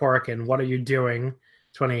 24th at Korakuen. What Are You Doing?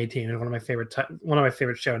 2018 is one of my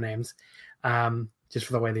favorite show names. Just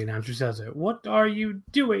for the way the announcer says it. What are you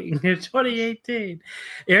doing in 2018?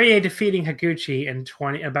 Irie defeating Higuchi in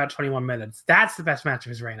about 21 minutes. That's the best match of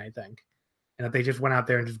his reign, I think. And that they just went out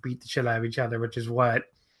there and just beat the shit out of each other, which is what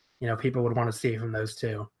people would want to see from those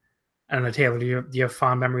two. I don't know, Taylor, do you have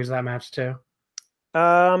fond memories of that match too?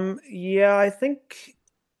 Yeah, I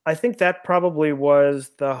think that probably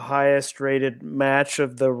was the highest rated match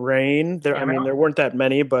of the reign. There weren't that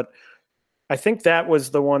many, but I think that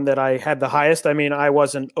was the one that I had the highest. I mean, I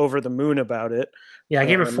wasn't over the moon about it. Yeah, I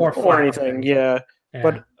gave it 4 or anything. Yeah,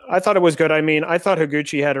 but I thought it was good. I mean, I thought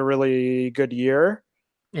Higuchi had a really good year.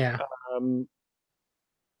 Yeah.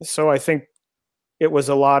 So I think it was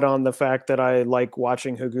a lot on the fact that I like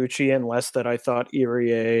watching Higuchi and less that I thought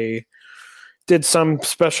Irie did some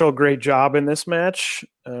special great job in this match.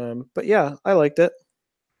 But yeah, I liked it.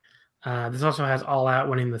 This also has All Out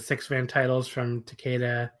winning the 6-man titles from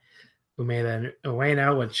Takeda, Umeda, and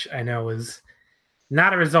Ueno, which I know was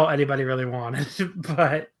not a result anybody really wanted,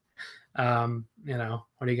 but what are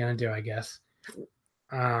you going to do, I guess.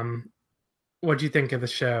 What do you think of the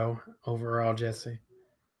show overall, Jesse?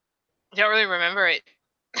 I don't really remember it.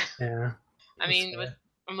 Yeah. I mean,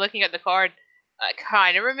 I'm looking at the card. I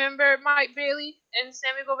kind of remember Mike Bailey and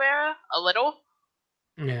Sammy Guevara a little.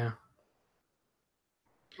 Yeah.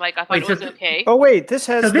 I thought it was okay. Oh wait, this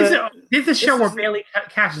has. So this is the show where Bailey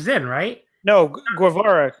cashes in, right? No,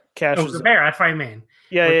 Guevara cashes. Oh, Guevara. That's what I mean.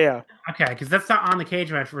 Yeah. Okay, because that's not on the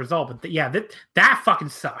cage match result, but that fucking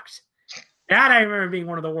sucked. That I remember being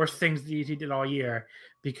one of the worst things DDT did all year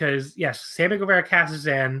because yes, Sammy Guevara cashes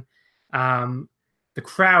in. The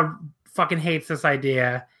crowd fucking hates this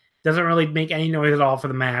idea. Doesn't really make any noise at all for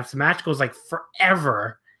the match. The match goes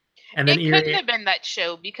forever, and then it couldn't have been that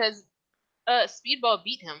show because Speedball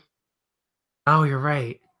beat him. Oh, you're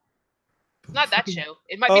right. It's not that show.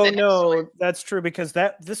 It might be the next one. That's true because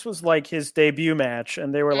this was his debut match,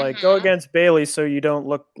 and they were like, "Go against Bailey so you don't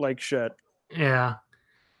look like shit." Yeah.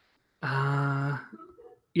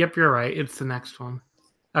 Yep, you're right. It's the next one.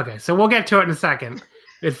 Okay, so we'll get to it in a second.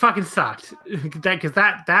 It fucking sucked because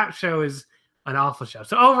that show is an awful show.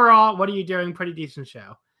 So overall, What Are You Doing? Pretty decent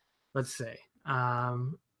show. Let's see.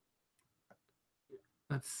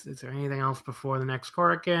 Is there anything else before the next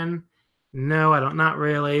Korakuen? No, I don't. Not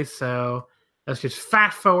really. So let's just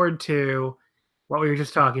fast forward to what we were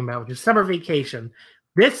just talking about, which is Summer Vacation.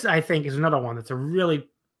 This, I think, is another one that's a really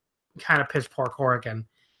kind of piss poor Korakuen.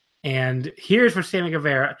 And here's where Sammy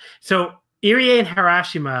Guevara. So Irie and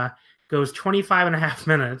Harashima goes 25 and a half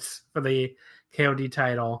minutes for the KOD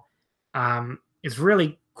title is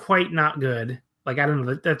really quite not good. Like, I don't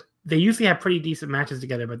know, that they usually have pretty decent matches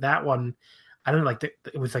together, but that one, I don't know, like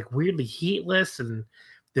it was like weirdly heatless, and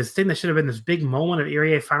this thing that should have been this big moment of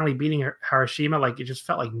Irie finally beating Harashima, like it just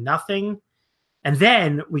felt like nothing. And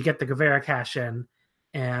then we get the Guevara cash in,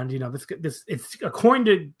 and this it's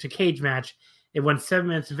according to Cage Match, it went 7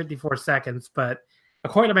 minutes and 54 seconds, but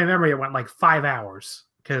according to my memory, it went like 5 hours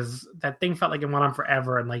because that thing felt like it went on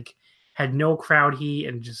forever and like had no crowd heat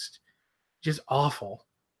and just awful.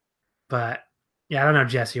 But yeah, I don't know,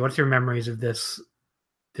 Jesse, what's your memories of this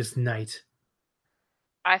night?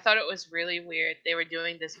 I thought it was really weird. They were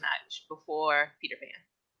doing this match before Peter Pan.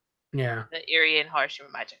 Yeah. The Irie and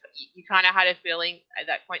Harashima match. You kind of had a feeling at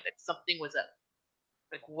that point that something was up.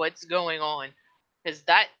 Like, what's going on? Because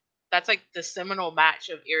that's like the seminal match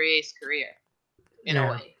of Irie's career, in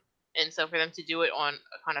a way. And so for them to do it on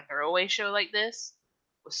a kind of throwaway show like this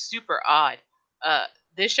was super odd.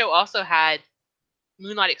 This show also had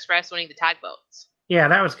Moonlight Express winning the tag belts. Yeah,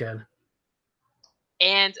 that was good.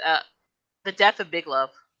 And the death of Big Love.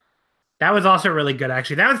 That was also really good,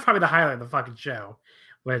 actually. That was probably the highlight of the fucking show,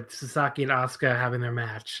 with Sasaki and Asuka having their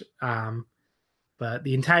match. But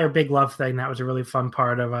the entire Big Love thing, that was a really fun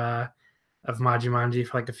part of Maji Manji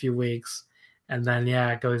for like a few weeks. And then, yeah,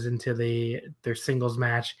 it goes into their singles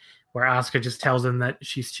match where Asuka just tells him that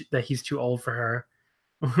he's too old for her.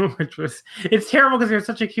 It's terrible because they're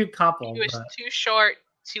such a cute couple. He was too short,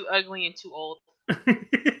 too ugly, and too old.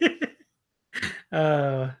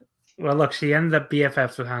 Well, look, she ended up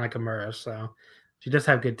BFFs with Hana Kimura, so she does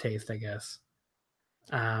have good taste, I guess.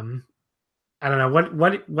 I don't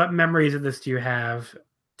know what memories of this do you have,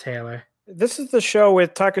 Taylor? This is the show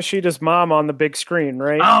with Takashida's mom on the big screen,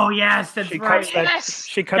 right? Oh yes, that's she right.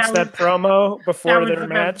 Cuts that promo before their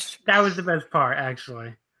match. That was the best part,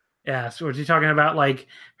 actually. Yeah, so was she talking about like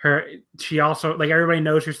her? She also, like, everybody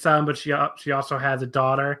knows her son, but she also has a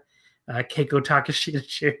daughter, Keiko Takashita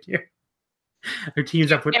Jr. Her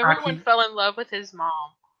team's up with everyone fell in love with his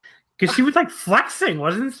mom because she was like flexing,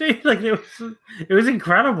 wasn't she? Like it was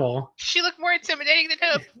incredible. She looked more intimidating than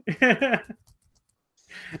him.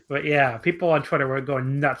 But yeah, people on Twitter were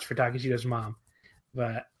going nuts for Takashida's mom.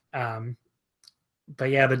 But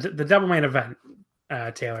yeah, the double main event,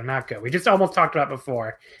 Taylor, not good. We just almost talked about it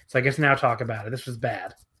before, so I guess now talk about it. This was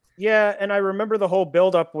bad. Yeah, and I remember the whole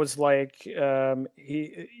buildup was like Irie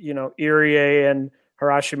and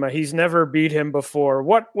Harashima, he's never beat him before.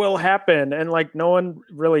 What will happen? And like no one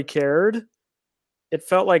really cared. It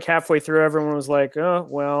felt like halfway through everyone was like, oh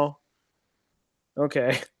well,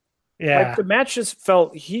 okay. Yeah. Like the match just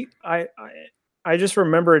felt I just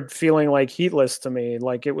remember it feeling like heatless to me.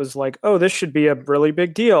 Like it was like, oh, this should be a really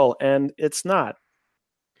big deal, and it's not.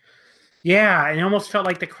 Yeah, and it almost felt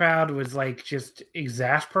like the crowd was like just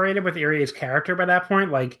exasperated with Irie's character by that point.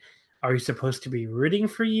 Like, are you supposed to be rooting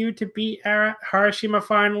for you to beat Harashima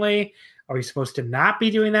finally? Are you supposed to not be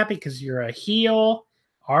doing that because you're a heel?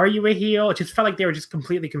 Are you a heel? It just felt like they were just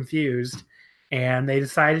completely confused, and they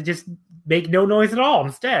decided to just make no noise at all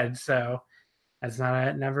instead. So that's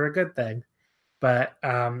never a good thing. But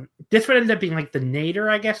this would end up being like the nadir,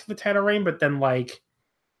 I guess, of the title reign. But then, like,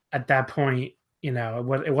 at that point, it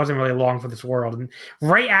wasn't really long for this world. And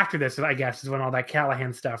right after this, I guess, is when all that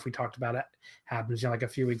Callahan stuff we talked about happens, like a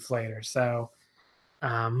few weeks later. So,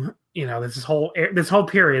 this whole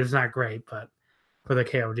period is not great, but for the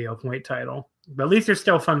KOD Openweight title. But at least there's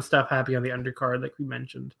still fun stuff happening on the undercard, like we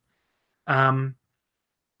mentioned.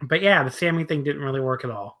 But yeah, the Sammy thing didn't really work at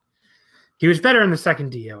all. He was better in the second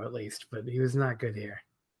Dio, at least, but he was not good here.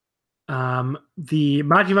 The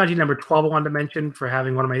Maji Maji number 12 I wanted to mention for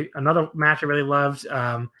having another match I really loved,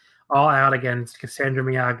 All Out against Cassandra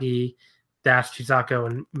Miyagi, Dash Chizako,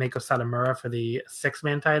 and Meiko Satomura for the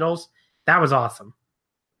 6-man titles. That was awesome.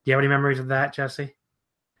 Do you have any memories of that, Jesse?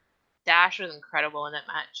 Dash was incredible in that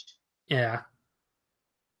match. Yeah.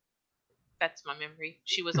 That's my memory.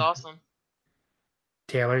 She was awesome.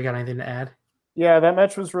 Taylor, you got anything to add? Yeah, that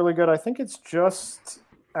match was really good. I think it's just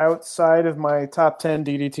outside of my top 10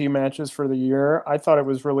 DDT matches for the year. I thought it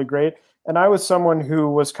was really great. And I was someone who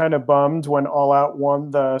was kind of bummed when All Out won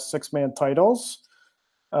the 6-man titles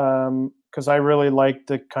because I really liked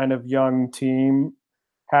the kind of young team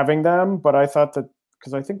having them. But I thought that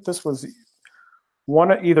because I think this was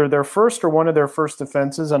either their first or one of their first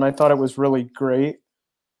defenses, and I thought it was really great.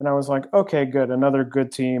 And I was like, okay, good. Another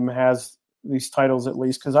good team has these titles at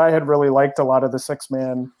least, because I had really liked a lot of the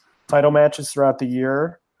 6-man title matches throughout the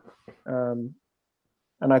year. And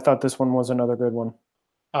I thought this one was another good one.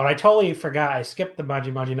 Oh, and I totally forgot. I skipped the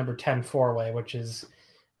Maji Maji number 10 4-way, which is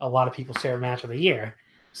a lot of people's favorite match of the year.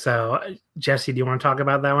 So, Jesse, do you want to talk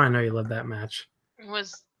about that one? I know you love that match. It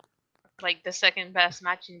was like the second best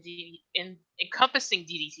match in encompassing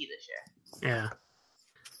DDT this year. Yeah.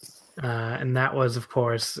 And that was, of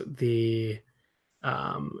course, it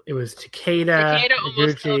was Takeda, Takeda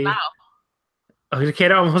almost killed Higuchi. Mao. Oh,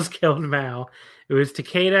 Takeda almost killed Mao. It was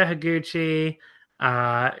Takeda, Higuchi,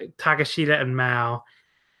 Takashita, and Mao.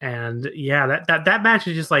 And yeah, that match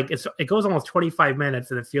is just like it goes almost 25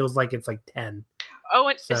 minutes, and it feels like it's like 10. Oh,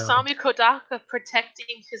 and So- Isami Kodaka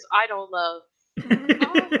protecting his idol love.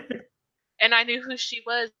 And I knew who she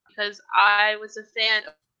was because I was a fan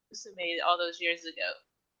of Musume all those years ago.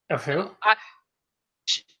 Of who?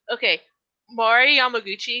 Okay, Mari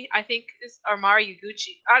Yamaguchi, I think, or Mari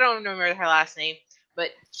Yaguchi. I don't remember her last name, but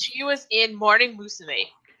she was in Morning Musume.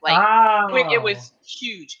 Like, when it was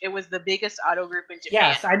huge. It was the biggest idol group in Japan.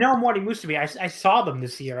 Yes, I know Morty Musume. I saw them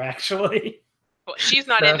this year, actually. But she's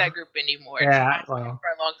not in that group anymore. Yeah, She's been well. for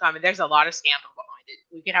a long time, and there's a lot of scandal behind it.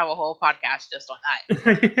 We could have a whole podcast just on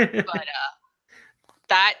that. But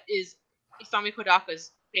that is Isami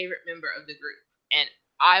Kodaka's favorite member of the group, and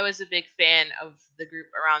I was a big fan of the group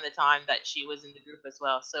around the time that she was in the group as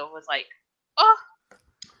well. So it was like, oh,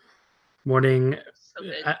 Morning. so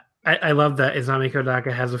good. I love that Izami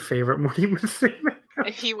Kodaka has a favorite Morning Musume.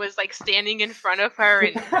 And he was like standing in front of her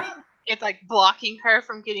and it's like blocking her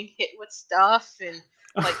from getting hit with stuff and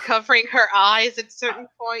like covering her eyes at certain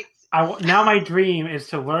points. Now my dream is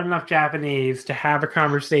to learn enough Japanese to have a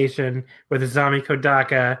conversation with Izami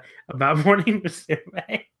Kodaka about Morning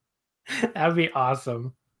Musume. That would be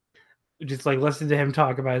awesome. Just like listen to him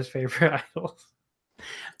talk about his favorite idols.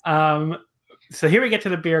 So here we get to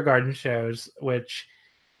the Beer Garden shows, which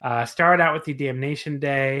started out with the Damnation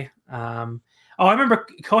Day. I remember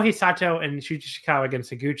Kohei Sato and Shuji Ishikawa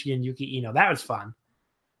against Higuchi and Yuki Ino. That was fun.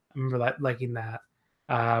 I remember liking that.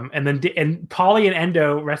 And Paulie and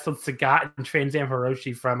Endo wrestled Sagat and Trans Am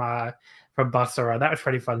Hiroshi from Basara. That was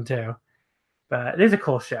pretty fun too. But it is a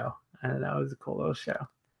cool show. That was a cool little show.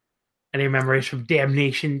 Any memories from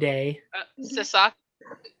Damnation Day? Sasaki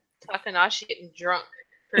Takanashi getting drunk,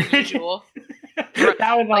 per usual.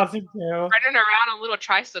 That was Like, awesome too. Running around on little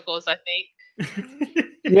tricycles, I think.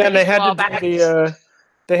 Yeah, and they had Well, to do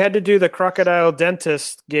they had to do the crocodile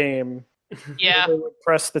dentist game. Yeah. They would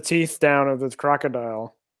press the teeth down of the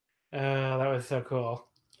crocodile. That was so cool.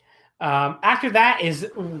 After that is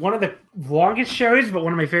one of the longest shows, but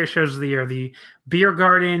one of my favorite shows of the year, the Beer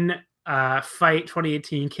Garden Fight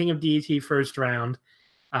 2018 King of DDT first round.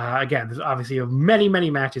 Again, there's obviously many, many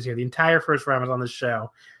matches here. The entire first round was on this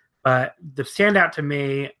show. But the standout to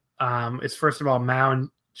me is, first of all, Mao and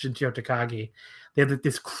Shinjiro Takagi. They had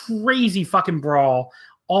this crazy fucking brawl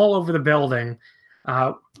all over the building.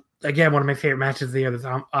 Again, one of my favorite matches of the year. That's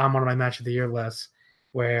on one of my match of the year lists,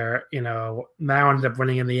 where Mao ended up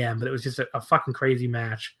winning in the end, but it was just a fucking crazy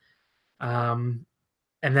match. And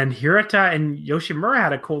then Hirata and Yoshimura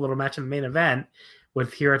had a cool little match in the main event,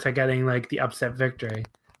 with Hirata getting like the upset victory.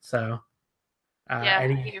 So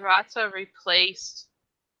Hirata replaced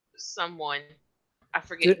someone. I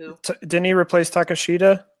forget who. Didn't he replace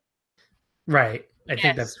Takashita? Right. I think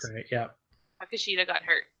Yes. that's right. Yep. Takashita got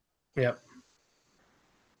hurt. Yep.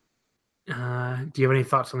 Do you have any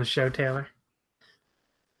thoughts on the show, Taylor?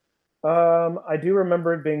 I do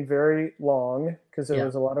remember it being very long because there Yeah.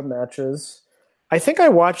 was a lot of matches. I think I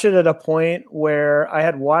watched it at a point where I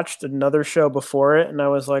had watched another show before it, and I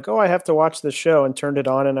was like, "Oh, I have to watch this show," and turned it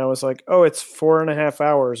on, and I was like, "Oh, it's 4.5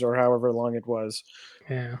 hours or however long it was."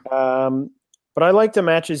 Yeah. But I liked the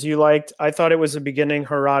matches you liked. I thought it was the beginning.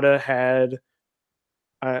 Harada had,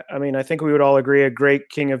 I mean, I think we would all agree, a great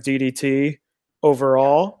King of DDT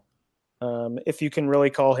overall. If you can really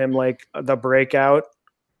call him like the breakout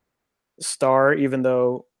star, even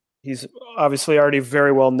though he's obviously already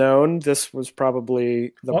very well known, this was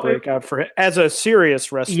probably the breakout for him as a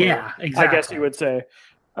serious wrestler. Yeah, exactly. I guess you would say.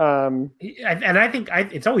 And I think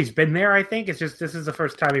it's always been there. I think it's just this is the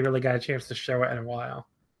first time he really got a chance to show it in a while.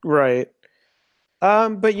 Right.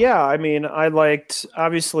 But yeah, I mean, I liked,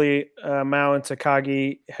 obviously, Mao and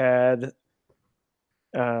Takagi had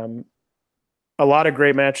a lot of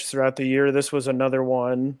great matches throughout the year. This was another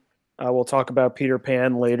one. We'll talk about Peter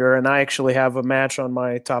Pan later. And I actually have a match on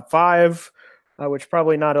my top 5, which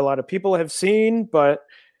probably not a lot of people have seen, but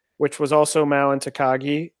which was also Mao and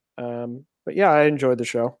Takagi. But yeah, I enjoyed the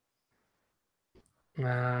show.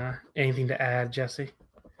 Anything to add, Jesse?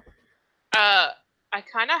 I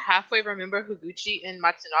kind of halfway remember Higuchi and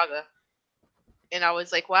Matsunaga, and I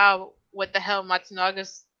was like, "Wow, what the hell?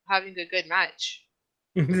 Matsunaga's having a good match."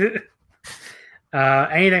 Anything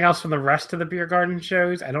else from the rest of the Beer Garden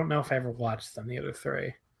shows? I don't know if I ever watched them, the other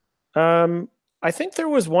 3. I think there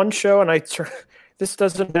was one show, and this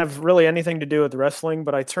doesn't have really anything to do with wrestling,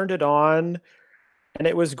 but I turned it on, and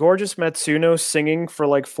it was Gorgeous Matsuno singing for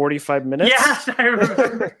like 45 minutes. Yes, I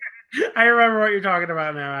remember. I remember what you're talking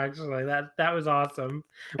about now. Actually, that was awesome.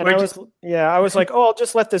 And I was like, oh, I'll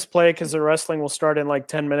just let this play because the wrestling will start in like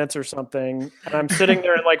 10 minutes or something. And I'm sitting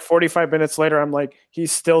there, and like 45 minutes later, I'm like,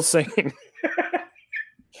 he's still singing.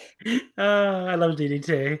 I love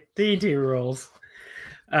DDT. DDT rules.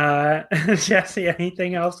 Jesse,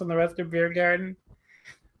 anything else on the rest of Beer Garden?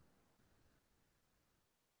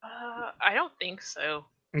 I don't think so.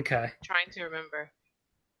 Okay. Trying to remember.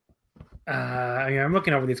 I'm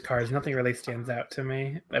looking over these cards. Nothing really stands out to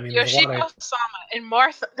me. I mean, there's a lot Yoshiko of... Sama and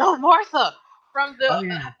Martha. No, Martha from the Oh,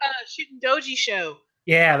 yeah. Shooting Doji show.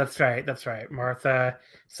 Yeah, that's right. Martha,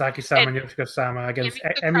 Saki-sama, And and Yoshiko-sama against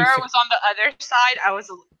Emi Sakura was on the other side. I was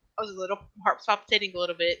a little heart palpitating a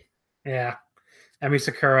little bit. Yeah. Emi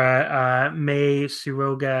Sakura, Mei,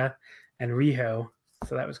 Suruga, and Riho.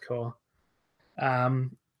 So that was cool.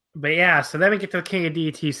 But yeah, so then we get to the King of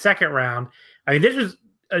DT second round. I mean, this was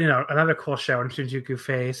another cool show in Shinjuku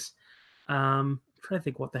Face. I'm trying to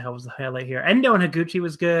think what the hell was the highlight here. Endo and Higuchi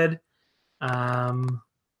was good. God,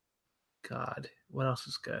 what else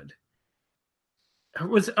was good?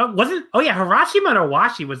 Hirashima and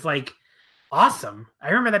Owashi was like awesome. I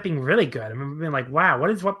remember that being really good. I remember being like, wow, what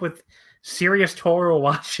is up with Serious Toru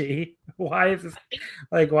Owashi? Why is this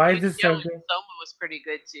so good? Soma was pretty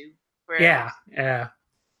good too. Yeah.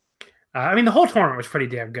 I mean, the whole tournament was pretty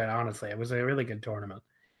damn good, honestly. It was a really good tournament.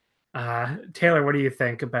 Taylor, what do you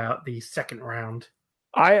think about the second round?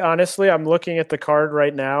 I'm looking at the card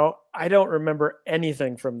right now. I don't remember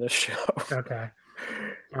anything from this show. Okay.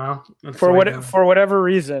 Well, for whatever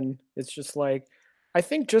reason, it's just like, I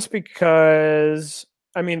think just because,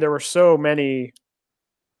 I mean, there were so many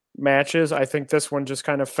matches, I think this one just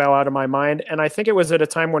kind of fell out of my mind. And I think it was at a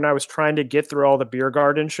time when I was trying to get through all the Beer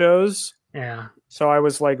Garden shows. Yeah. So I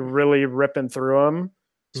was like really ripping through them.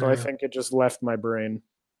 So Yeah. I think it just left my brain.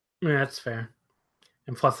 Yeah, that's fair.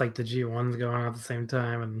 And plus, like, the G1's going on at the same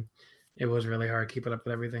time, and it was really hard keeping up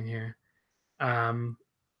with everything here. I remember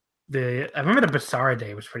the Basara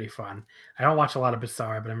Day was pretty fun. I don't watch a lot of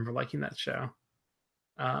Basara, but I remember liking that show.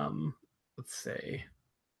 Let's see.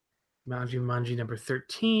 Manji number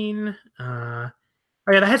 13. That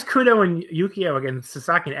has Kudo and Yukio against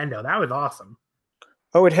Sasaki and Endo. That was awesome.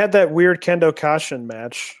 Oh, it had that weird Kendo Kashin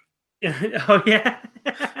match. Oh yeah.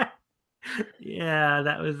 Yeah,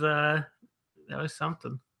 that was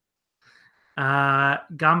something.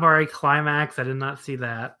 Gambari Climax, I did not see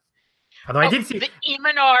that. Although I did see the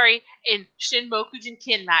Imanari and Shin Mokujin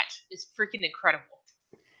Kin match is freaking incredible.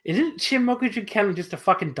 Isn't Shin Mokujin Ken just a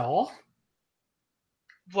fucking doll?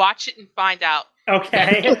 Watch it and find out.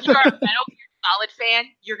 Okay. If you're a Metal Gear Solid fan,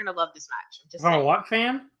 you're gonna love this match. I'm just Oh, saying. what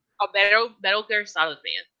fan? A Metal Gear Solid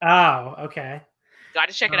fan. Oh, okay. Got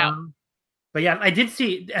to check it out. But yeah, I did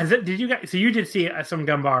see. Did you guys? So you did see some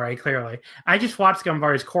Gambari, clearly. I just watched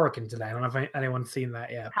Gambari's Korakuen today. I don't know if anyone's seen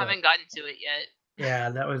that yet. Haven't gotten to it yet. Yeah,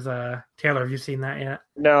 that was Taylor. Have you seen that yet?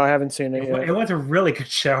 No, I haven't seen it yet. It was a really good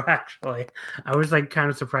show, actually. I was like kind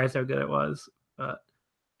of surprised how good it was, but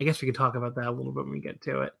I guess we could talk about that a little bit when we get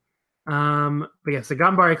to it. But yes, the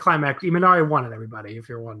Gambari Climax. Imanari won it, everybody. If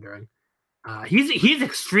you're wondering, he's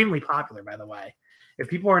extremely popular, by the way. If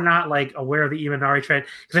people are not like aware of the Imanari trend,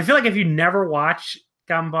 because I feel like if you never watch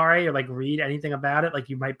Gambari or like read anything about it, like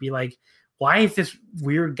you might be like, why is this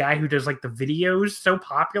weird guy who does like the videos so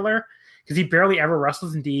popular? Because he barely ever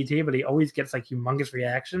wrestles in DET, but he always gets like humongous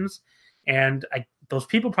reactions. And those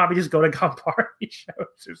people probably just go to Gambari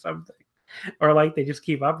shows or something, or like they just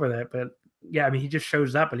keep up with it. But yeah, I mean, he just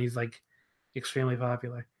shows up and he's like extremely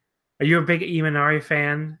popular. Are you a big Imanari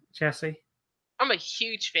fan, Jesse? I'm a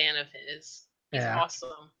huge fan of his. He's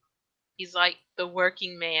awesome. He's like the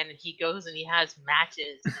working man, and he goes and he has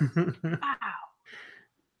matches. Wow.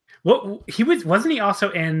 What wasn't he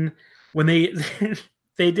also in when they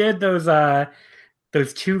they did those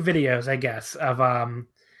two videos, I guess, of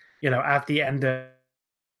at the end of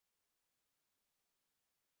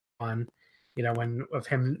one, when of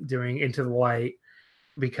him doing Into the Light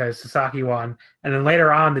because Sasaki won, and then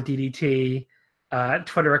later on the DDT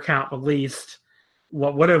Twitter account released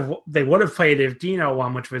what they would have played if Dino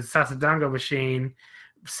won, which was Sasadango Machine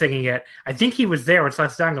singing it. I think he was there with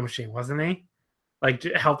Sasadango Machine, wasn't he? Like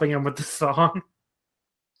helping him with the song.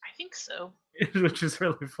 I think so. Which is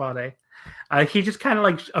really funny. He just kind of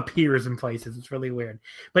like appears in places. It's really weird.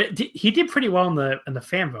 But he did pretty well in the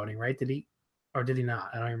fan voting, right? Did he, or did he not?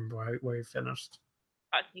 I don't remember where he finished.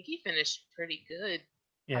 I think he finished pretty good.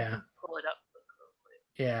 Yeah. I can pull it up real quick.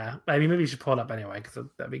 Yeah. I mean, maybe you should pull it up anyway because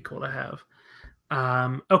that'd be cool to have.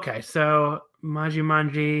 Okay, so Maji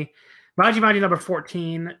number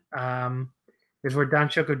 14 is where Don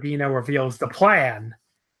Chocodino reveals the plan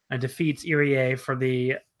and defeats Irie for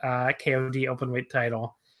the KOD openweight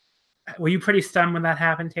title. Were you pretty stunned when that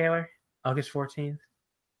happened, Taylor? August 14th?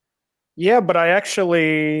 Yeah, but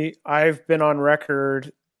I've been on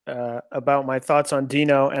record about my thoughts on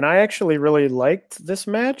Dino, and I actually really liked this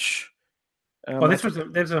match. Well, this was a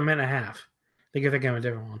minute and a half. I think you're thinking of a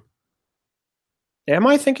different one. Am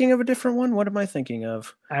I thinking of a different one? What am I thinking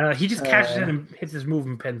of? I don't know. He just catches it and hits his move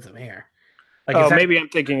and pins him here. Maybe I'm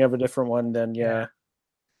thinking of a different one then, yeah.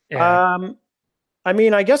 Yeah. I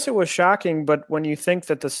mean, I guess it was shocking, but when you think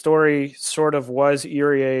that the story sort of was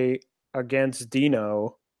Irie against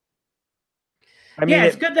Dino, I mean,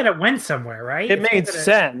 it's good that it went somewhere, right? It made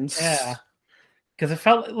sense. Yeah. Because it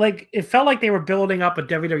felt like they were building up a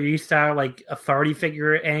WWE style like authority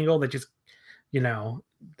figure angle that just,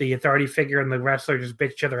 the authority figure and the wrestler just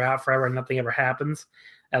bitch each other out forever and nothing ever happens.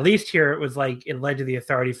 At least here it was like it led to the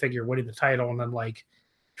authority figure winning the title and then like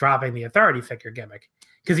dropping the authority figure gimmick.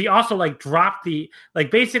 Because he also like dropped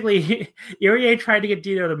basically Irie tried to get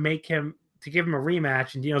Dino to give him a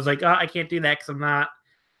rematch, and Dino's like, oh, I can't do that because I'm not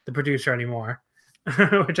the producer anymore,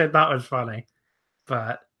 which I thought was funny.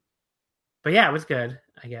 But yeah, it was good,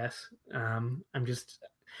 I guess.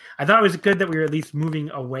 I thought it was good that we were at least moving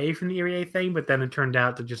away from the Irie thing, but then it turned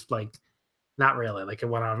out to just like not really. Like it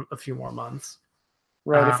went on a few more months.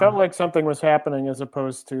 Right. It felt like something was happening as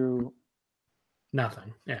opposed to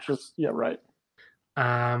nothing. Yeah. Right.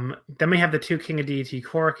 Then we have the two King of DDT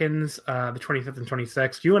Korakuens, the 25th and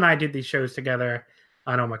 26th. You and I did these shows together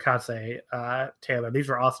on Omakase, Taylor. These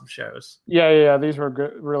were awesome shows. Yeah. These were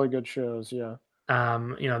good, really good shows. Yeah.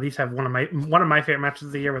 These have one of my favorite matches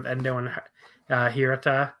of the year with Endo and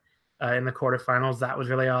Hirata in the quarterfinals. That was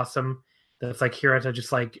really awesome. That's like Hirata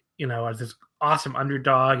just like, as this awesome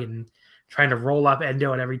underdog and trying to roll up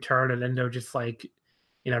Endo at every turn, and Endo just like,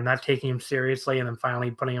 not taking him seriously and then finally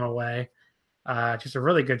putting him away. Just a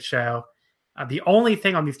really good show. The only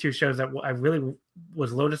thing on these two shows that I really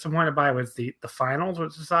was a little disappointed by was the finals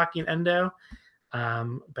with Sasaki and Endo.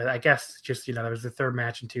 But I guess just, there was the third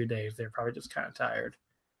match in 2 days. They're probably just kind of tired.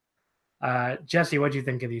 Jesse, what do you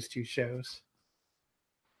think of these two shows?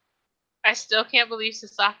 I still can't believe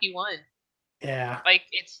Sasaki won. Yeah. Like,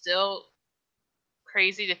 it's still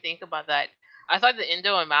crazy to think about that. I thought the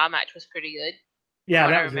Endo and Mao match was pretty good. Yeah,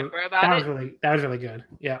 that was really good.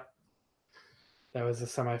 Yeah. That was the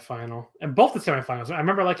semifinal. And both the semifinals. I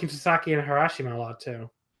remember liking Sasaki and Harashima a lot too.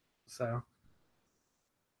 So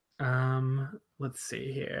let's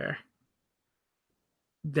see here.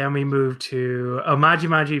 Then we move to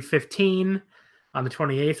Maji 15 on the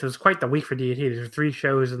 28th. So it was quite the week for DDT. There were 3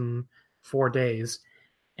 shows in 4 days.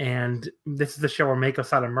 And this is the show where Meiko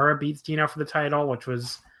Satomura beats Dino for the title, which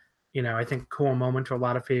was, I think a cool moment to a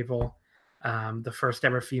lot of people. The first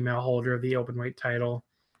ever female holder of the openweight title.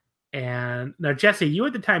 And now, Jesse, you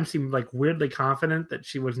at the time seemed like weirdly confident that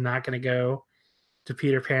she was not going to go to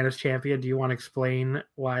Peter Pan as champion. Do you want to explain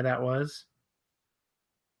why that was?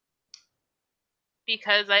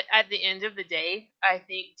 Because at the end of the day, I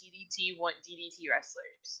think DDT want DDT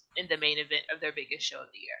wrestlers in the main event of their biggest show of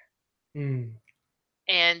the year.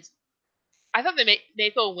 And I thought the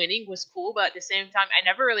Meiko winning was cool, but at the same time, I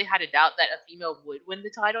never really had a doubt that a female would win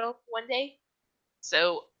the title one day.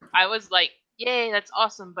 So I was like, yay, that's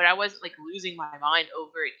awesome, but I wasn't like losing my mind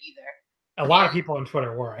over it either. A lot of people on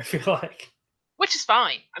Twitter were, I feel like. Which is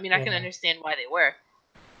fine. I mean, I can understand why they were.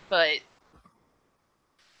 But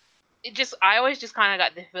I always just kind of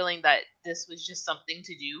got the feeling that this was just something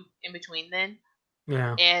to do in between then.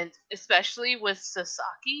 Yeah. And especially with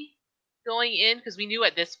Sasaki going in, because we knew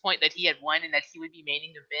at this point that he had won and that he would be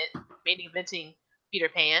main eventing Peter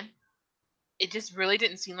Pan. It just really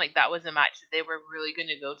didn't seem like that was a match that they were really going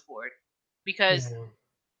to go toward. Because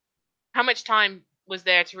how much time was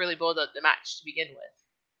there to really build up the match to begin with?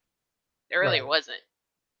 There really wasn't.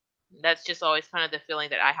 That's just always kind of the feeling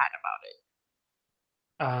that I had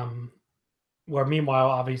about it. Where meanwhile,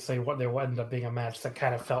 obviously, what there ended up being a match that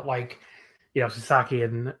kind of felt like, Sasaki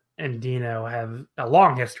and Dino have a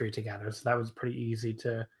long history together, so that was pretty easy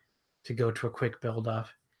to go to a quick build up.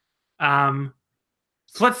 So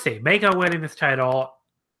let's see, Meiko winning this title.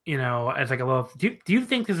 As like a little. Do you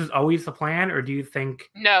think this was always the plan, or do you think?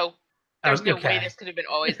 No, there's no way this could have been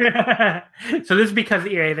always. So this is because the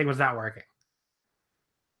EA thing was not working.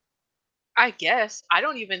 I guess I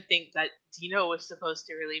don't even think that Dino was supposed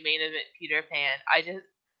to really main event Peter Pan.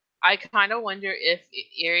 I kind of wonder if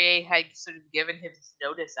EA had sort of given him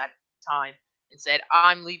notice at the time and said,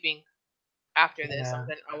 "I'm leaving after this.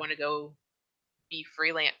 I want to go be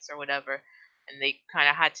freelance or whatever." and they kind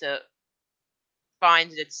of had to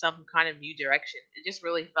find it some kind of new direction. It just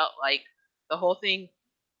really felt like the whole thing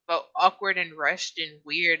felt awkward and rushed and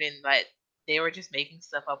weird, and that they were just making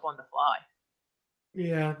stuff up on the fly.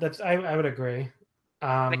 Yeah, I would agree.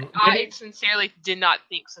 Like I sincerely did not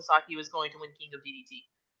think Sasaki was going to win King of DDT.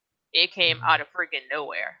 It came out of friggin'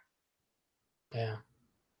 nowhere. Yeah.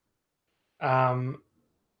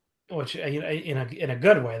 Which in a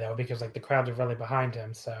good way though, because like the crowds are really behind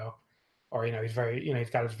him. So, or he's very he's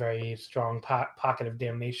got his very strong pocket of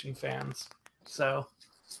Damnation fans. So,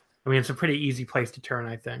 I mean, it's a pretty easy place to turn,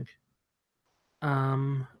 I think.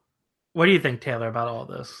 What do you think, Taylor, about all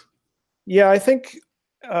this? Yeah, I think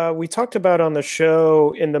we talked about on the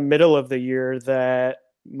show in the middle of the year that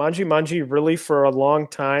Manji really for a long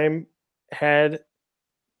time had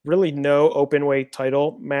really no open weight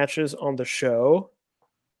title matches on the show.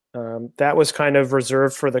 That was kind of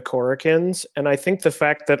reserved for the Korikins. And I think the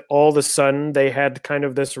fact that all of a sudden they had kind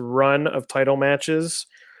of this run of title matches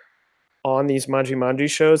on these Manji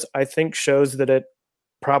shows, I think shows that it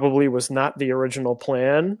probably was not the original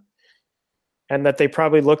plan. And that they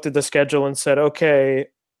probably looked at the schedule and said, okay,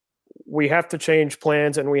 we have to change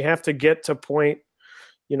plans and we have to get to point,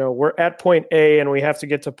 we're at point A and we have to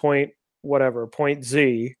get to point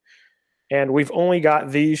Z. And we've only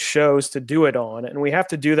got these shows to do it on. And we have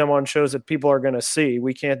to do them on shows that people are going to see.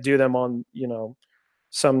 We can't do them on,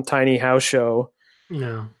 some tiny house show.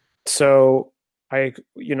 No. So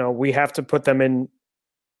we have to put them in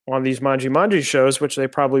on these Manji shows, which they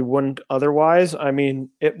probably wouldn't otherwise. I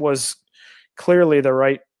mean, it was clearly the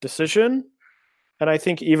right decision. And I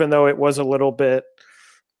think even though it was a little bit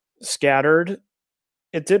scattered,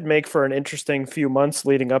 it did make for an interesting few months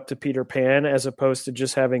leading up to Peter Pan, as opposed to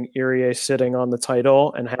just having Irie sitting on the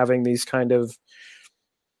title and having these kind of,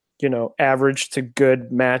 average to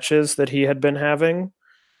good matches that he had been having.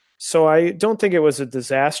 So I don't think it was a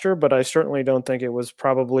disaster, but I certainly don't think it was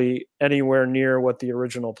probably anywhere near what the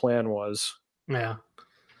original plan was. Yeah.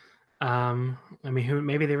 I mean,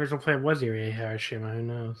 maybe the original plan was Irie Harashima. Who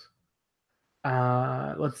knows?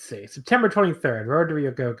 Let's see. September 23rd, Road to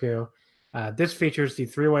Ryogoku. This features the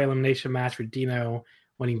three-way elimination match with Dino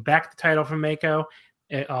winning back the title from Mako.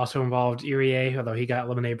 It also involved Irie, although he got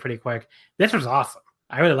eliminated pretty quick. This was awesome.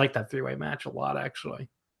 I really liked that three-way match a lot, actually.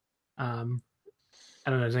 I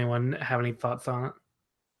don't know. Does anyone have any thoughts on it?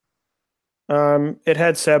 It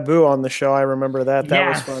had Sabu on the show. I remember that. That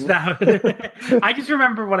was fun. I just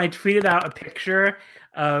remember when I tweeted out a picture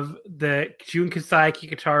of the Jun Kasai,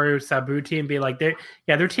 Kikutaru, Sabu team being like,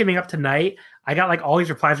 they're teaming up tonight. I got like all these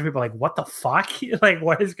replies from people like, what the fuck? Like,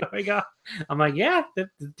 what is going on? I'm like, yeah, the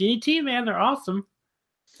DDT, man, they're awesome.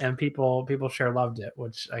 And people sure loved it,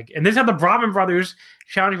 and this had the Brahman brothers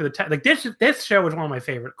shouting for the title. Like this show was one of my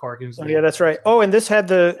favorite Korkins. Oh, yeah, that's right. Oh, and this had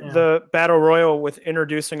the battle royal with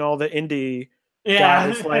introducing all the indie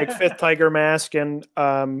guys like Fifth Tiger Mask and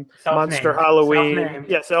Monster Halloween. Self-named.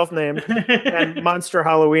 Yeah, self-named. And Monster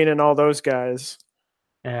Halloween and all those guys.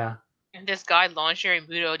 Yeah. And this guy, Launcher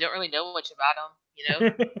Muto, don't really know much about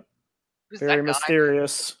him, Who's Very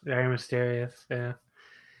mysterious. Very mysterious, yeah.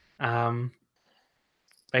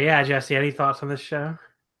 But yeah, Jesse, any thoughts on this show?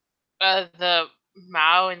 The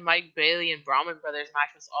Mao and Mike Bailey and Brahman Brothers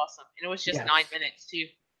match was awesome. And it was just 9 minutes, too.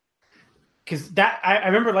 Because I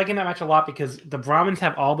remember liking that match a lot because the Brahmins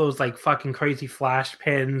have all those like fucking crazy flash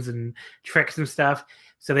pins and tricks and stuff.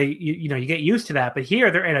 So they you get used to that. But here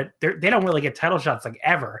they don't really get title shots like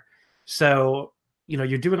ever. So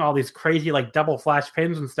you're doing all these crazy like double flash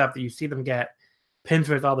pins and stuff that you see them get pins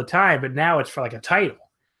with all the time. But now it's for like a title.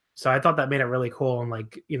 So I thought that made it really cool and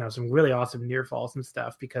like some really awesome near falls and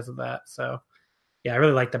stuff because of that. So yeah, I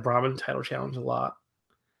really like the Brahmin title challenge a lot.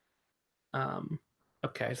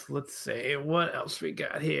 Okay, so let's see what else we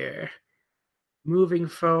got here. Moving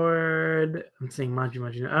forward, I'm seeing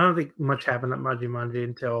Manji. I don't think much happened at Manji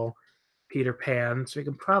until Peter Pan, so we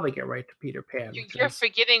can probably get right to Peter Pan. You're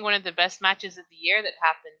forgetting one of the best matches of the year that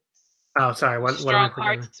happened. Oh, sorry. Strong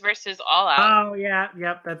Hearts versus All Out. Oh yeah,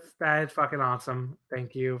 yep. That is fucking awesome.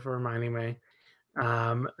 Thank you for reminding me.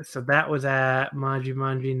 So that was at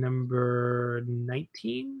Manji number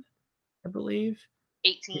 19, I believe.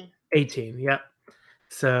 18. Yep.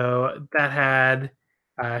 So that had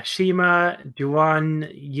Shima,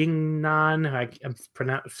 Duan, Yingnan. I'm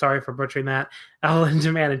sorry for butchering that. Ellen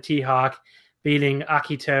Jaman and T-Hawk beating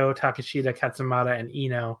Akito, Takeshita, Katsumata, and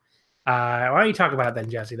Ino. Why don't you talk about that,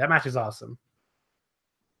 Jesse? That match is awesome.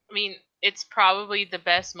 I mean, it's probably the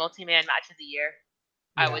best multi-man match of the year,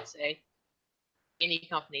 I would say. Any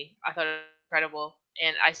company. I thought it was incredible.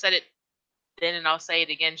 And I said it then and I'll say it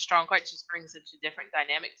again. Strong Hearts just brings such a different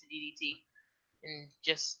dynamic to DDT. And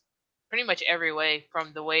just pretty much every way,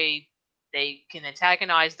 from the way they can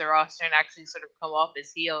antagonize the roster and actually sort of come off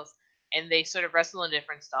as heels, and they sort of wrestle in a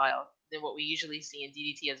different style than what we usually see in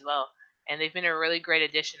DDT as well. And they've been a really great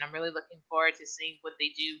addition. I'm really looking forward to seeing what they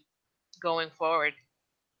do going forward.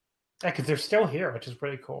 Yeah, because they're still here, which is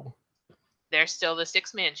pretty cool. They're still the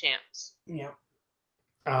six-man champs. Yeah.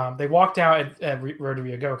 They walked out at Road to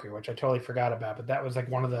Ryogoku, which I totally forgot about. But that was like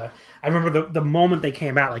one of the. I remember the moment they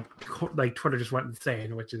came out, like Twitter just went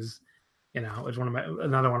insane, which is, it was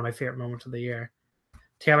another one of my favorite moments of the year.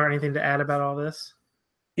 Taylor, anything to add about all this?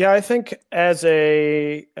 Yeah, I think as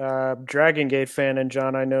a Dragon Gate fan, and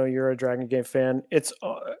John, I know you're a Dragon Gate fan.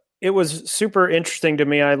 It was super interesting to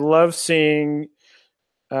me. I love seeing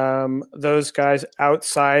those guys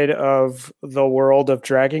outside of the world of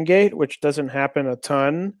Dragon Gate, which doesn't happen a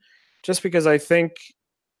ton, just because I think,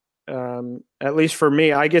 at least for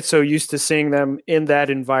me, I get so used to seeing them in that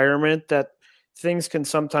environment that things can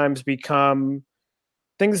sometimes become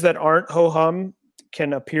things that aren't ho-hum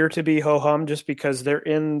can appear to be ho-hum just because they're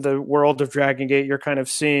in the world of Dragon Gate. You're kind of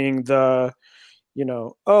seeing the,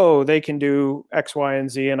 they can do X, Y, and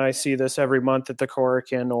Z, and I see this every month at the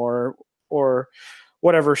Korakuen or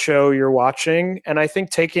whatever show you're watching. And I think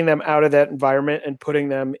taking them out of that environment and putting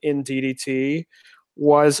them in DDT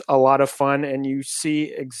was a lot of fun. And you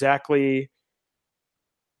see exactly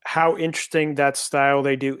how interesting that style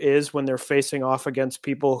they do is when they're facing off against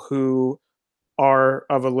people who are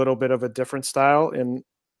of a little bit of a different style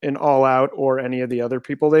in All Out or any of the other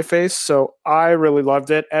people they face. So I really loved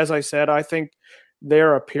it. As I said, I think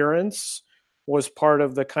their appearance was part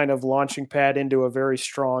of the kind of launching pad into a very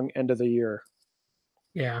strong end of the year.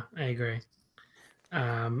 Yeah, I agree.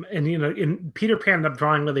 And Peter Pan ended up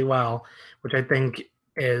drawing really well, which I think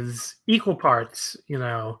is equal parts.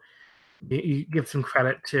 You give some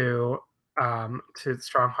credit to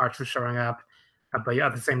Strong Hearts for showing up, but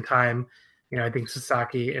at the same time, I think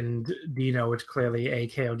Sasaki and Dino, which clearly a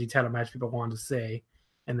KOD title match people wanted to see,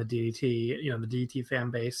 and the DDT, the DDT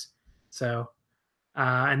fan base. So,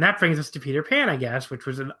 and that brings us to Peter Pan, I guess, which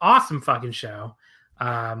was an awesome fucking show.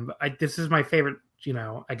 This is my favorite.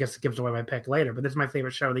 I guess it gives away my pick later, but this is my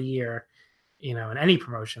favorite show of the year, in any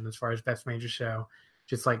promotion as far as best major show.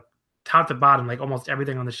 Just like top to bottom, like almost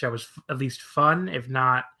everything on the show was at least fun, if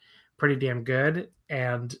not pretty damn good.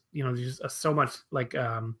 And, there's just so much like,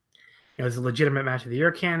 it's a legitimate match of the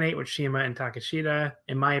year candidate with Shima and Takeshita,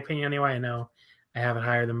 in my opinion anyway. I know I have it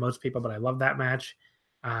higher than most people, but I love that match.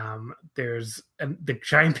 There's the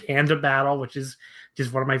giant panda battle, which is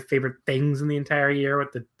just one of my favorite things in the entire year,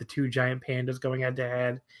 with the two giant pandas going head to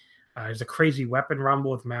head. There's a crazy weapon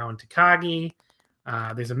rumble with Mao and Takagi.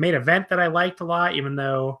 There's a main event that I liked a lot, even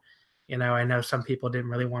though, I know some people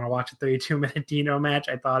didn't really want to watch a 32-minute Dino match.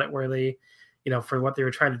 I thought it really, for what they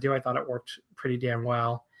were trying to do, I thought it worked pretty damn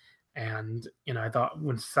well. And, I thought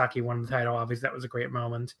when Sasaki won the title, obviously that was a great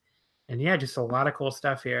moment. And yeah, just a lot of cool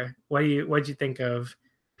stuff here. What did you think of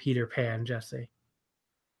Peter Pan, Jesse?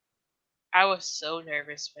 I was so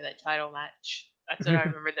nervous for that title match. That's what I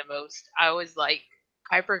remember the most. I was like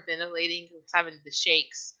hyperventilating, having the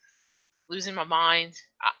shakes, losing my mind.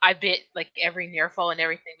 I bit like every near fall and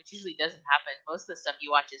everything, which usually doesn't happen. Most of the stuff you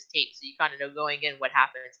watch is taped, so you kind of know going in what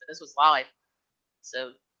happens. But this was live,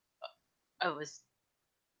 so I was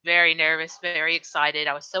very nervous, very excited.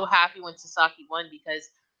 I was so happy when Sasaki won because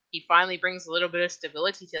he finally brings a little bit of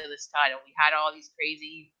stability to this title. We had all these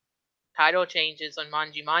crazy title changes on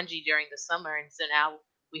Manji Manji during the summer, and so now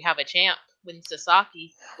we have a champ with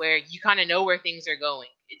Sasaki where you kind of know where things are going.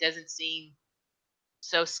 It doesn't seem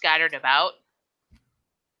so scattered about,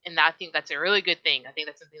 and I think that's a really good thing. I think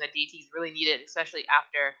that's something that DT's really needed, especially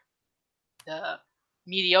after the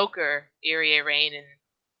mediocre Irie reign and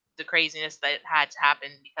the craziness that had to happen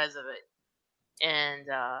because of it. And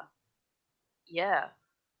yeah,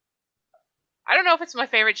 I don't know if it's my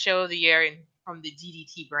favorite show of the year from the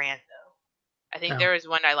DDT brand, though. I think there was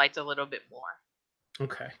one I liked a little bit more.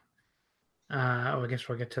 Okay. I guess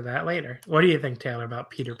we'll get to that later. What do you think, Taylor, about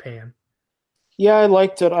Peter Pan? Yeah, I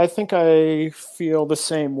liked it. I think I feel the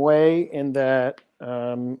same way in that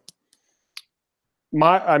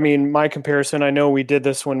my comparison, I know we did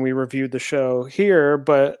this when we reviewed the show here,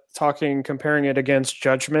 but comparing it against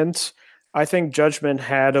Judgment, I think Judgment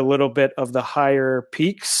had a little bit of the higher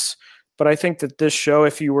peaks, but I think that this show,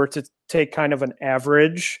 if you were to take kind of an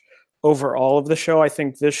average over all of the show, I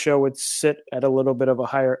think this show would sit at a little bit of a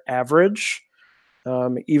higher average,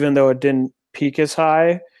 even though it didn't peak as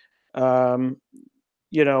high.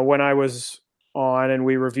 When I was on and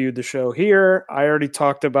we reviewed the show here, I already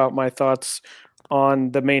talked about my thoughts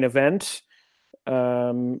on the main event,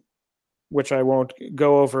 which I won't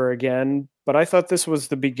go over again. but I thought this was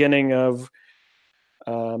the beginning of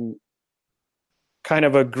kind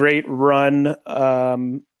of a great run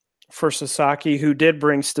for Sasaki, who did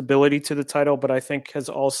bring stability to the title, but I think has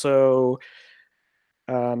also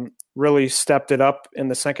really stepped it up in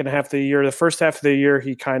the second half of the year. The first half of the year,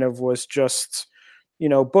 he kind of was just,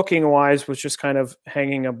 booking wise, was just kind of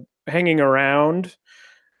hanging around.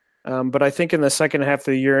 But I think in the second half of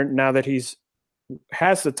the year, now that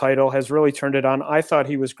has the title, has really turned it on. I thought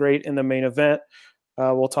he was great in the main event.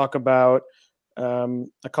 We'll talk about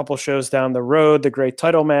a couple shows down the road, the great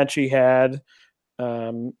title match he had.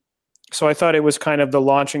 So I thought it was kind of the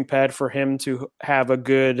launching pad for him to have a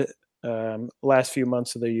good last few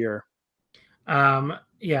months of the year.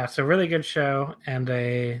 Yeah, so really good show, and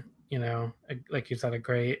like you said, a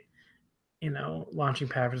great, launching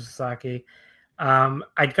pad for Sasaki.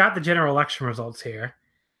 I got the general election results here.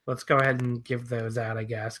 Let's go ahead and give those out, I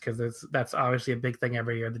guess, because that's obviously a big thing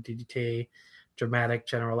every year, the DDT dramatic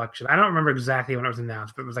general election. I don't remember exactly when it was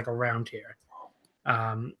announced, but it was like around here.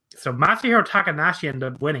 So Masahiro Takanashi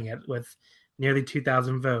ended up winning it with nearly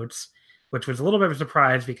 2,000 votes, which was a little bit of a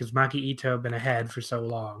surprise because Maki Ito had been ahead for so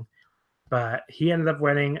long. But he ended up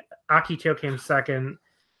winning. Akito came second,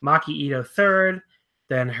 Maki Ito third,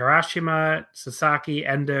 then Hirashima, Sasaki,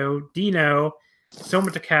 Endo, Dino,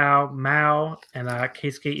 Soma Takao, Mao, and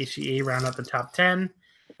Keisuke Ishii round up the top 10.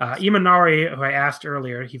 Imanari, who I asked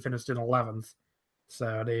earlier, he finished in 11th.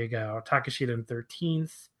 So there you go. Takashita in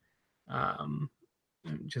 13th.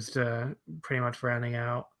 Just pretty much rounding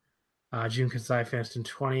out. Jun Kasai finished in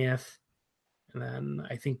 20th. And then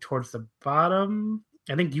I think towards the bottom,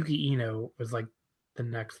 I think Yuki Ino was like the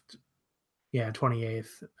next,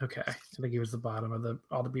 28th. Okay. I think he was the bottom of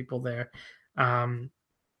all the people there.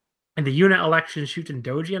 In the unit election, Shuten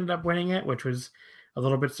Doji ended up winning it, which was a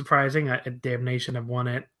little bit surprising. Damnation have won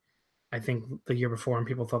it, I think, the year before, and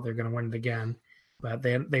people thought they were going to win it again. But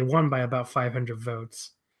they won by about 500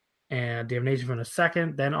 votes. And Damnation won a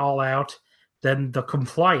second, then All Out, then the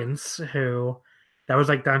Compliance, that was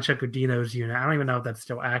like Danshoku Dino's unit. I don't even know if that's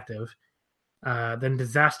still active. Then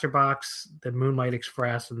Disaster Box, then Moonlight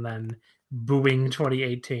Express, and then Booing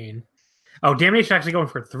 2018. Oh, Damnation actually going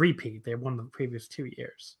for a three-peat. They won the previous 2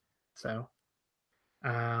 years. So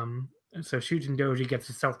Shuten Doji gets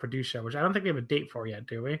a self-produced show, which I don't think we have a date for yet,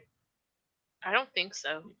 do we? I don't think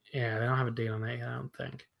so. Yeah, they don't have a date on that yet, I don't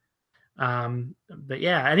think. But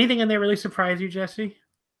yeah, anything in there really surprise you, Jesse?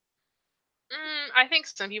 I think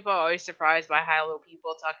some people are always surprised by how low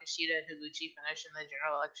people Takashita and Higuchi finish in the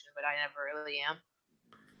general election, but I never really am.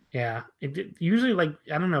 Yeah, usually, like,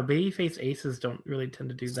 I don't know, babyface aces don't really tend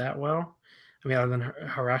to do that well. I mean, other than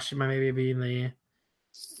Harashima maybe being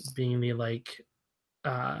the like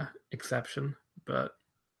exception, but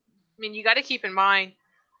I mean, you got to keep in mind,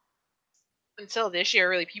 until this year,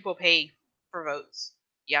 really, people pay for votes.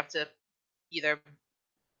 You have to either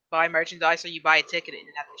buy merchandise or you buy a ticket and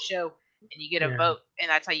at the show, and you get a vote, and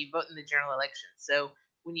that's how you vote in the general election. So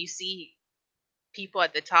when you see people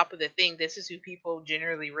at the top of the thing, this is who people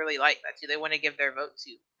generally really like. That's who they want to give their vote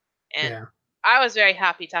to. And I was very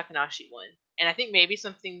happy Takanashi won. And I think maybe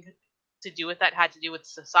something to do with that had to do with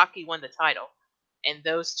Sasaki won the title. And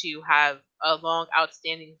those two have a long,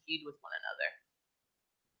 outstanding feud with one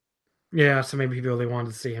another. Yeah, so maybe people really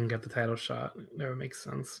wanted to see him get the title shot. That would make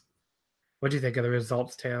sense. What do you think of the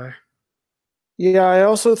results, Taylor? Yeah, I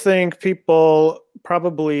also think people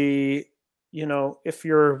probably, if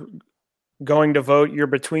you're going to vote, you're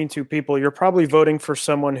between two people, you're probably voting for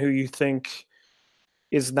someone who you think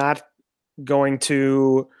is not going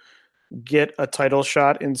to get a title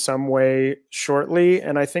shot in some way shortly.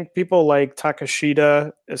 And I think people like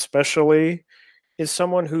Takashita especially is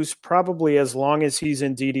someone who's probably, as long as he's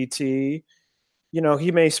in DDT,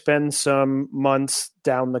 he may spend some months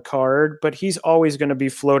down the card, but he's always going to be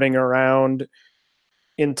floating around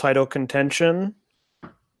in title contention.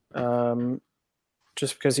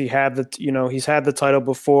 Just because he's had the title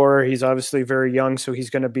before. He's obviously very young, so he's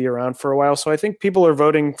going to be around for a while. So I think people are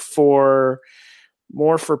voting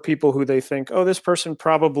more for people who they think, oh, this person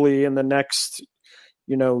probably in the next,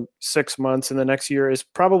 6 months, in the next year, is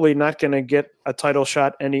probably not going to get a title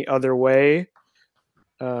shot any other way.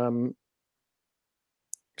 And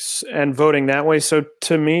voting that way. So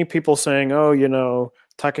to me, people saying, oh,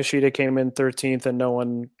 Takashita came in 13th and no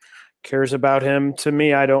one cares about him. To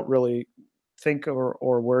me, I don't really think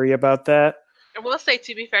or worry about that. And well, let's say,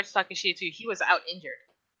 to be fair to Takashita too, he was out injured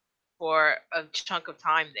for a chunk of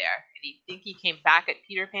time there, and he came back at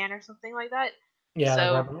Peter Pan or something like that. Yeah,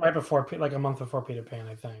 so, right before, like a month before Peter Pan,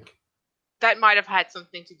 I think. That might have had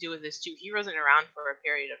something to do with this too. He wasn't around for a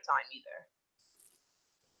period of time either.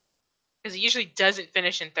 Because he usually doesn't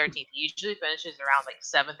finish in 13th. He usually finishes around like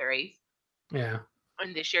 7th or 8th. Yeah.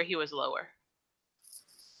 And this year he was lower.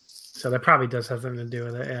 So that probably does have something to do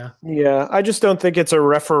with it. Yeah. Yeah, I just don't think it's a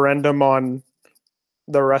referendum on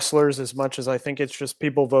the wrestlers as much as I think it's just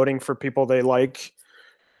people voting for people they like,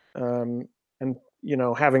 and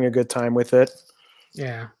having a good time with it.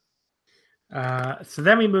 Yeah. So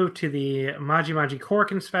then we move to the Maji Maji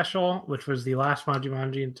Korakuen special, which was the last Maji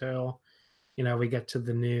Maji until we get to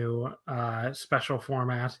the new special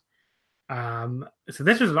format. So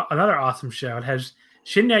this was another awesome show. It has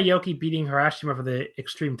Shinya Aoki beating Harashima for the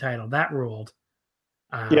Extreme title. That ruled.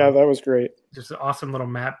 Yeah, that was great. Just an awesome little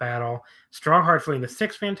mat battle. Strong Heart winning the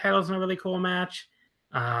 6-man titles in a really cool match.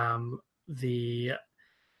 The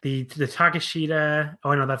Takeshita.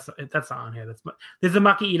 Oh no, that's not on here. There's the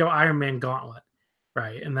Maki Ito Iron Man Gauntlet,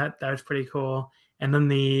 right? And that was pretty cool. And then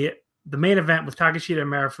the main event was Takeshita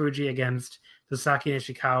and Marufuji against Sasaki and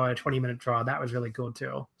Ishikawa, a 20-minute draw. That was really cool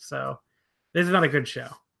too. So this is another good show.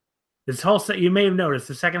 This whole set, you may have noticed,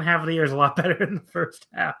 the second half of the year is a lot better than the first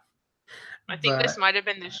half. I think this might have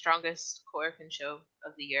been the strongest Korakuen show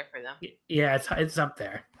of the year for them. Yeah, it's up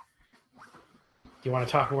there. Do you want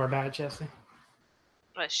to talk more about it, Jesse?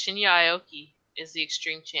 Shinya Aoki is the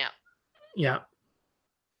Extreme Champ. Yeah.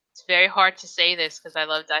 It's very hard to say this because I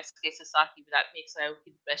love Daisuke Sasaki, but that makes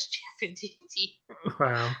Aoki the best champ in DDT.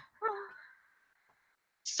 Wow.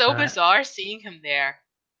 So bizarre seeing him there.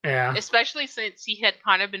 Yeah. Especially since he had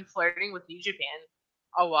kind of been flirting with New Japan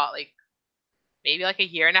a while, maybe like a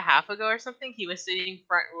year and a half ago or something. He was sitting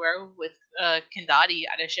front row with Kendati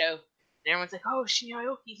at a show. And everyone's like, oh, Shinya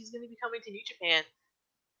Aoki, he's going to be coming to New Japan.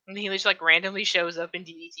 And he just randomly shows up in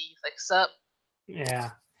DDT. He's like, sup? Yeah.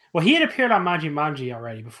 Well, he had appeared on Maji Maji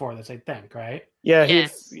already before this, I think, right? Yeah,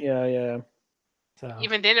 yes. Yeah. So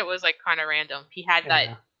even then, it was kind of random. He had that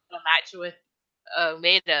match with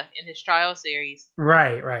Maeda in his trial series.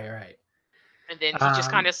 Right. And then he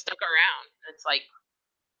just kind of stuck around. It's like,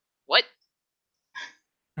 what?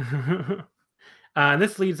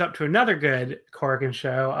 This leads up to another good Korakuen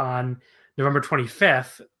show on November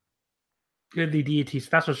 25th. Good, the DDT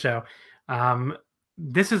special show.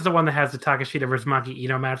 This is the one that has the Takeshita versus Maki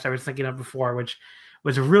Ito match I was thinking of before, which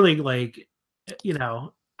was really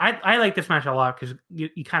I like this match a lot because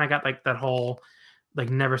you kind of got that whole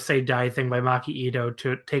never say die thing by Maki Ito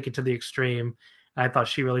to take it to the extreme. And I thought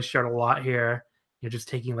she really showed a lot here. Just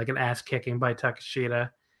taking an ass kicking by Takeshita.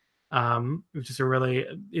 It was just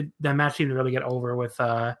that match seemed to really get over with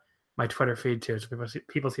my Twitter feed too. So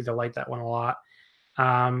people seem to like that one a lot.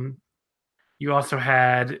 You also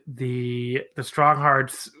had the Strong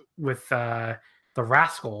Hearts with the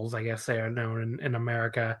Rascals, I guess they are known in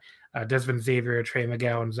America. Desmond Xavier, Trey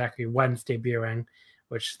Miguel, and Zachary Wentz debuting,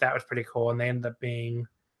 which that was pretty cool. And they ended up being,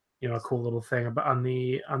 a cool little thing on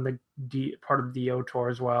the part of the DO tour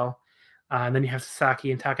as well. And then you have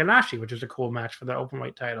Sasaki and Takanashi, which is a cool match for the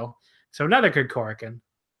openweight title. So another good Korakuen.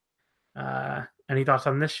 Any thoughts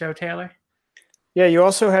on this show, Taylor? Yeah, you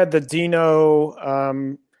also had the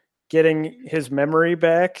Dino getting his memory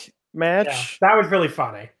back match. Yeah, that was really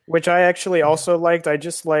funny. Which I actually also liked. I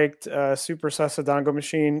just liked Super Sasadango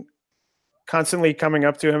Machine constantly coming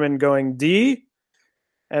up to him and going D,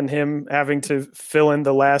 and him having to fill in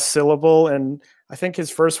the last syllable. And I think his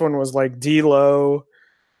first one was D-Lo,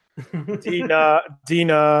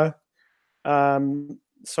 Dina.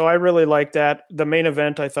 So I really liked that. The main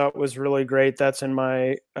event I thought was really great. That's in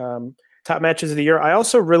my top matches of the year. I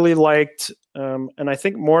also really liked, and I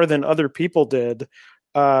think more than other people did,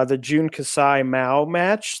 the Jun Kasai Mao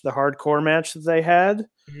match, the hardcore match that they had,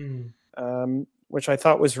 which I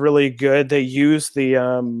thought was really good. They used the,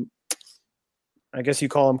 I guess you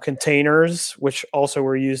call them containers, which also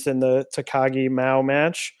were used in the Takagi Mao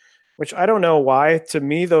match, which I don't know why. To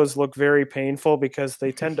me, those look very painful because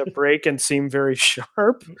they tend to break and seem very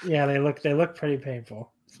sharp. Yeah, they look pretty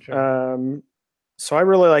painful. It's true. So I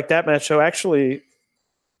really like that match. So actually,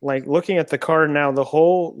 looking at the card now, the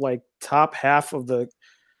whole top half of the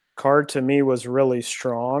card to me was really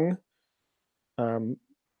strong.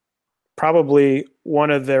 Probably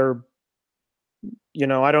one of their,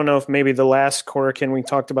 I don't know if maybe the last Korakuen we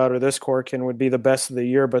talked about or this Korakuen would be the best of the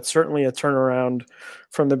year, but certainly a turnaround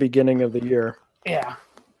from the beginning of the year. Yeah.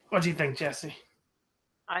 What do you think, Jesse?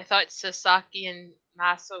 I thought Sasaki and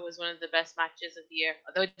Masa was one of the best matches of the year,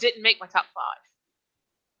 although it didn't make my top 5.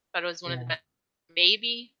 But it was one of the best.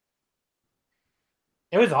 Maybe.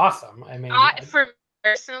 It was awesome. I mean, for me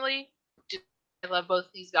personally, I love both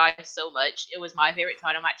these guys so much. It was my favorite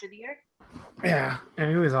title match of the year. Yeah,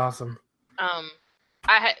 and it was awesome. I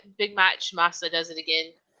had big match. Masa does it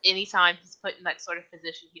again. Anytime he's put in that sort of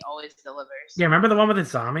position, he always delivers. Yeah, remember the one with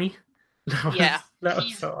Izami? Yeah, That was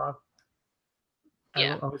he's so off. I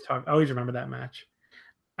yeah, will always remember that match.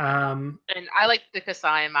 Um, and I like the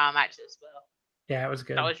Kasai and Mao match as well. yeah, it was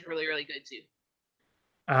That good. was really really good too.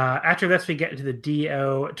 After this, we get into the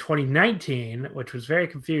DO 2019, which was very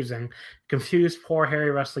confusing. Confused poor Harry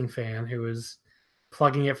wrestling fan who was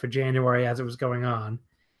plugging it for January as it was going on.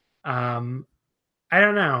 Um, I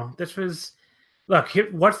don't know. This was look.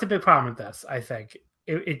 What's the big problem with this? I think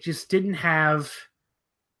it just didn't have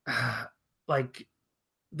like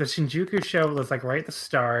the Shinjuku show was like right at the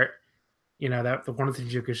start. You know that the one of the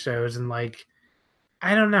Shinjuku shows, and like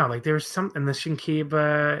I don't know, like there was something the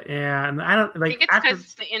Shinkiba, yeah, and I don't I like think it's after, because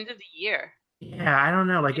it's the end of the year. yeah, I don't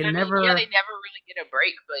know, like You it know what I mean? Yeah, never, they never really get a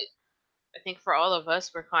break, but I think for all of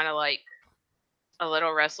us, we're kind of like a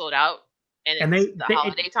little wrestled out, and and it's the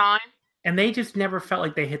holiday time. and they just never felt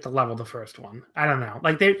like they hit the level of the first one. I don't know,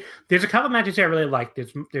 like there's a couple matches I really like.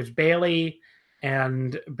 There's Bailey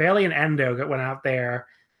and Endo that went out there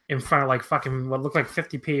in front of like fucking what looked like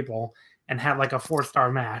 50 people and had like a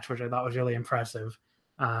 4-star match, which I thought was really impressive.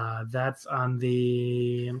 That's on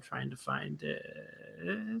the. I'm trying to find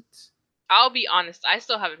it. I'll be honest, I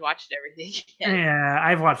still haven't watched everything yet. Yeah,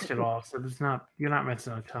 I've watched it all, so there's not you're not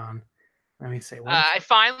missing a ton. Let me see. What I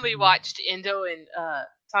finally watched Endo and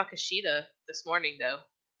Takashita this morning, though.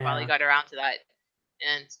 Finally yeah. got around to that,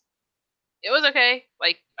 and it was okay.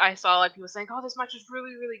 Like I saw a lot of people saying, "Oh, this match is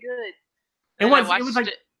really, really good." It And was. I It was watched like.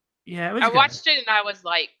 it. Yeah, it was. I Good. watched it, and I was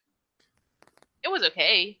like, "It was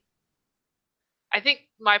okay." I think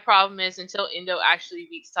my problem is until Endo actually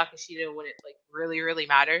beats Takashita when it like really, really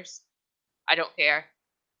matters, I don't care.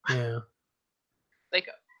 Yeah. Like,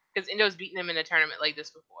 because Endo's beaten him in a tournament like this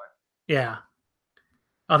before. Yeah.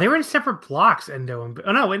 Oh, they were in separate blocks, Endo and.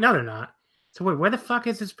 Oh no, wait, no, they're not. So wait, where the fuck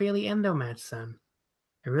is this Bailey Endo match then?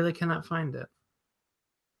 I really cannot find it.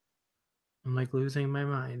 I'm like losing my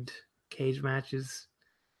mind. Cage matches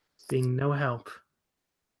being no help.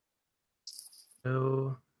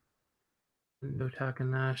 No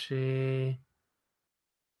Takanashi.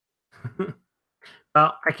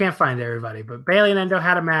 Well, I can't find everybody, but Bailey and Endo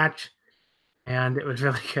had a match, and it was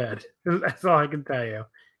really good. That's all I can tell you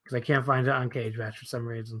because I can't find it on Cage Match for some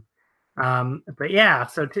reason. But yeah,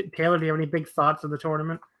 so Taylor, do you have any big thoughts of the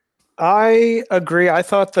tournament? I agree. I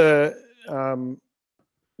thought the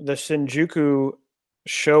Shinjuku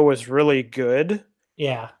show was really good.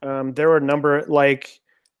 Yeah. There were a number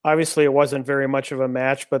obviously it wasn't very much of a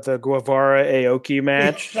match, but the Guevara Aoki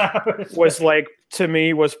match was like to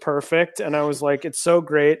me was perfect, and I was like, it's so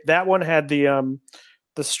great. That one had the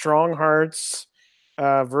Strong Hearts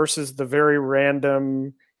versus the very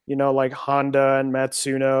random, like Honda and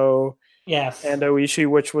Matsuno Yes. and Oishi,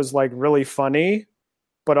 which was like really funny,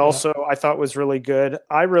 but also I thought was really good.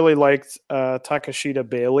 I really liked Takashita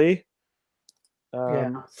Bailey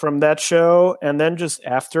from that show, and then just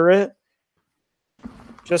after it,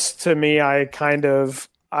 just to me, I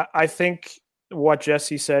think what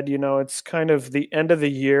Jesse said, it's kind of the end of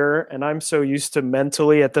the year, and I'm so used to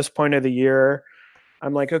mentally at this point of the year,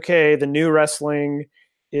 I'm like, okay, the new wrestling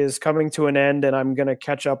is coming to an end, and I'm going to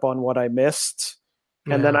catch up on what I missed.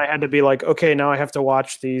 And then I had to be like, okay, now I have to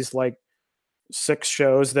watch these like 6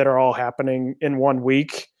 shows that are all happening in 1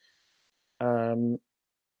 week. So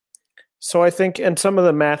I think, and some of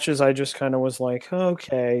the matches, I just kind of was like,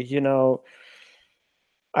 okay,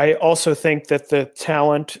 I also think that the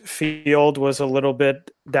talent field was a little bit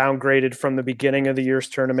downgraded from the beginning of the year's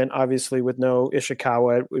tournament. Obviously, with no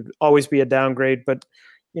Ishikawa, it would always be a downgrade. But,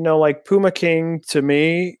 like Puma King to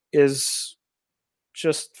me is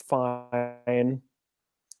just fine.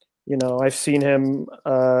 I've seen him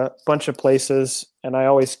a bunch of places, and I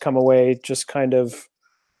always come away just kind of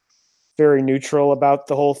very neutral about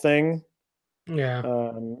the whole thing. Yeah.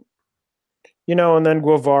 And then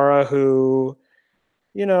Guevara, who,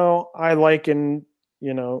 I like in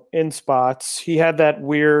spots. He had that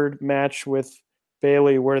weird match with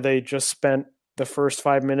Bailey where they just spent the first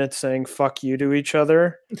 5 minutes saying "fuck you" to each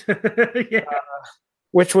other, Yeah.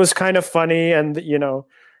 Which was kind of funny. And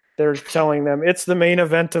they're telling them it's the main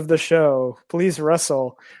event of the show. Please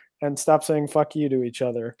wrestle and stop saying "fuck you" to each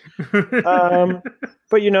other.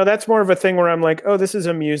 But that's more of a thing where I'm like, oh, this is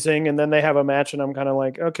amusing, and then they have a match, and I'm kind of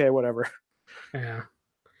like, okay, whatever. Yeah.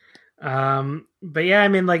 But yeah, I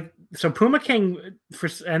mean, like, so Puma King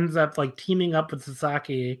ends up like teaming up with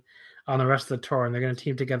Sasaki on the rest of the tour, and they're going to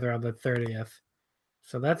team together on the 30th.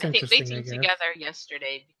 So that's I think interesting. they teamed together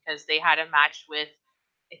yesterday because they had a match with,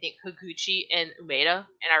 I think, Higuchi and Umeda,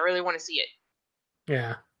 and I really want to see it.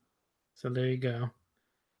 Yeah. So there you go.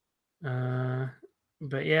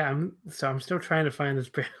 But yeah, I'm still trying to find this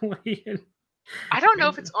Bailey I don't know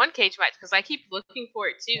if it's on Cage Match because I keep looking for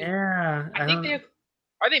it too. Yeah, I think don't-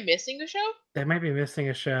 are they missing a show? they might be missing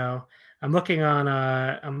a show. I'm looking on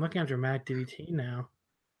Dramatic DVT now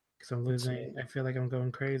because I'm losing. I feel like I'm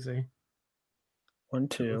going crazy. 1,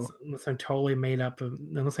 2. Unless I'm totally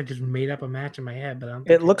unless I just made up a match in my head, but I don't It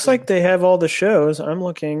think I looks did. like they have all the shows. I'm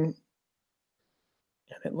looking,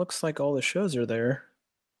 and it looks like all the shows are there.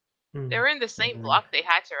 They're in the same Mhm. block. They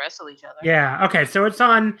had to wrestle each other. Yeah. Okay. So it's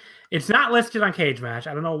on. It's not listed on Cage Match.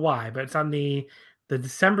 I don't know why, but it's on the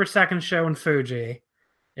December 2nd show in Fuji.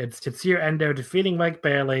 It's Tetsuya Endo defeating Mike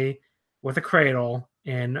Bailey with a cradle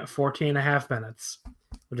in 14 and a half minutes,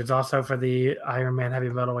 which is also for the Iron Man Heavy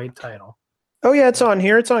Middleweight title. Oh yeah, it's on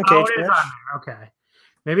here. It's on Cage it is Match. on there. Okay.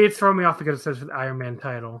 Maybe it's throwing me off because it says for the Iron Man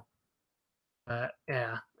title.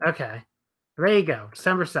 Yeah. Okay. There you go.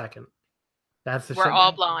 December 2nd. That's the We're show.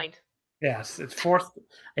 all blind. Yes, it's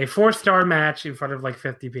a 4-star match in front of like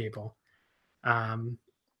 50 people.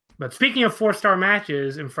 But speaking of 4-star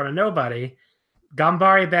matches in front of nobody,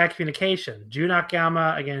 Gambari Bad Communication, Jun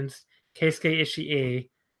Akiyama against Keisuke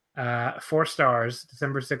Ishii, 4 stars,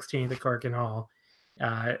 December 16th at Corkin Hall.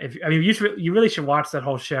 You really should watch that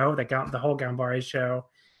whole show. The whole Gambari show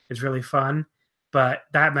is really fun, but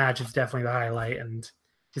that match is definitely the highlight, and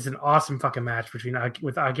it's an awesome fucking match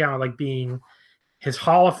with Akiyama like being his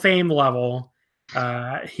Hall of Fame level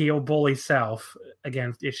heel bully self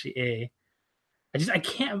against Ishii. I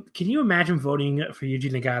can't. Can you imagine voting for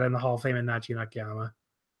Yuji Nagata in the Hall of Fame and not Jun Akiyama?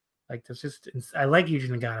 Like that's just. I like Yuji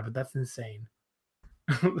Nagata, but that's insane.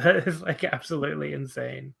 That is like absolutely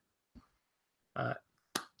insane.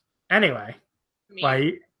 Anyway, I mean,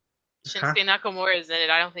 why? Shinsuke Nakamura is in it.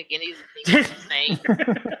 I don't think any of the things he's saying.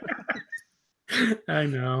 I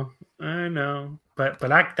know, but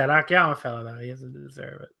that Akiyama fellow though, he doesn't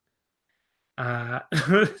deserve it.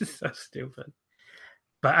 So stupid.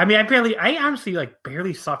 But I mean, I honestly like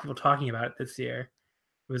barely saw people talking about it this year.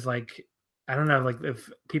 It was like, I don't know, like if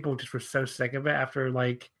people just were so sick of it after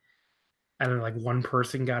like, I don't know, like one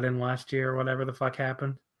person got in last year or whatever the fuck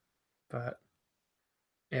happened. But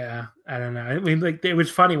yeah, I don't know. I mean, like it was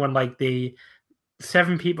funny when like the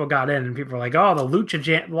 7 people got in and people were like, oh, the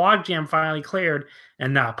log jam finally cleared,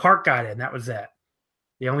 and Park got in. That was it.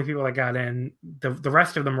 The only people that got in, the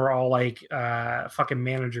rest of them were all like fucking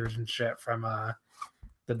managers and shit from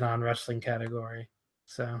the non-wrestling category.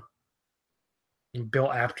 So and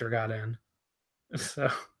Bill Apter got in. So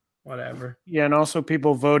whatever. Yeah, and also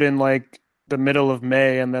people vote in like the middle of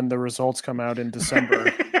May, and then the results come out in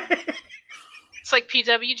December. It's like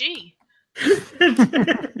PWG.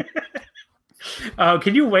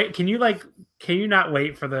 Can you wait? Can you not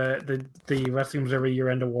wait for the Wrestling Observer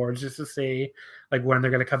year-end awards just to see like when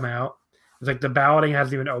they're going to come out? It's like the balloting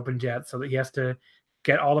hasn't even opened yet, so that he has to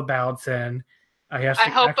get all the ballots in. I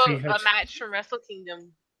hope a match from Wrestle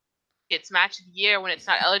Kingdom gets match of the year when it's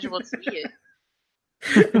not eligible to be it.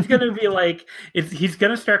 It's gonna be like he's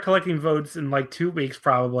gonna start collecting votes in like 2 weeks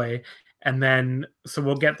probably, and then so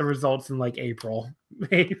we'll get the results in like April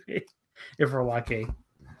maybe if we're lucky.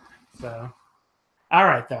 So, all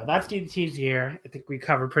right though, that's DDT's year. I think we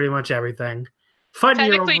covered pretty much everything. Fun year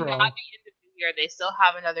Technically, overall. not the end of the year. They still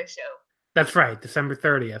have another show. That's right, December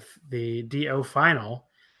 30th, the DO final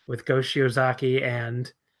with Go Shiozaki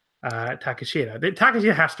and Takeshita.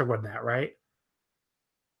 Takeshita has to win that, right?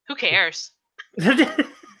 Who cares?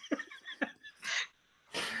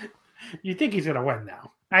 You think he's gonna win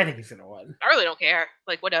now? I think he's gonna win. I really don't care.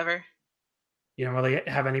 Like, whatever. You don't really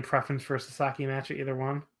have any preference for a Sasaki match at either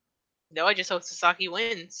one? No, I just hope Sasaki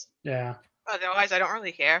wins. Yeah. Otherwise, I don't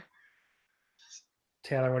really care.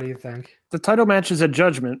 Taylor, what do you think? The title match is a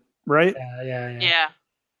Judgment, right? Yeah. Yeah.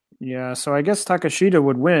 Yeah, so I guess Takeshita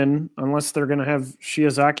would win unless they're going to have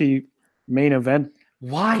Shiozaki main event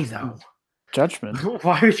Why though? Judgment.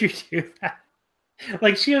 Why would you do that?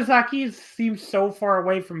 Like Shiozaki seems so far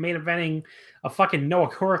away from main eventing a fucking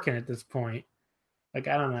Noah Korakuen at this point. Like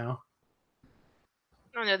I don't know.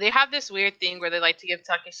 I don't know. They have this weird thing where they like to give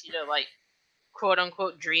Takeshita like quote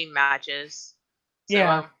unquote dream matches. So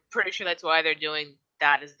Yeah. I'm pretty sure that's why they're doing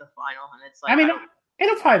that as the final. And it's like I mean, don't-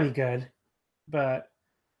 it'll probably be good, but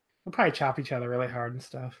we'll probably chop each other really hard and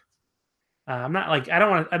stuff. I'm not like I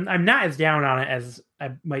don't want to. I'm not as down on it as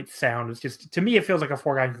I might sound. It's just to me, it feels like a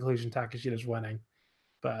foregone conclusion. Takeshita's winning,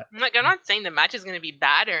 but I'm not saying the match is going to be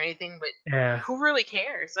bad or anything, but yeah, who really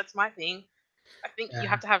cares? That's my thing. I think Yeah. you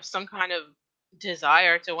have to have some kind of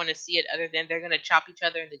desire to want to see it, other than they're going to chop each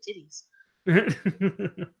other in the titties.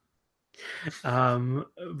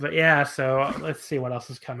 but yeah. So let's see what else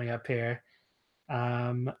is coming up here.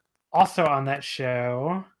 Also on that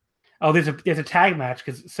show, there's a tag match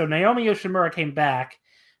because Naomi Yoshimura came back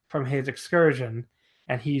from his excursion,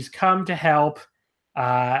 and he's come to help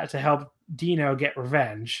Dino get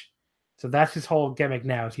revenge. So that's his whole gimmick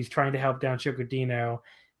now. Is he's trying to help Dainshoku Dino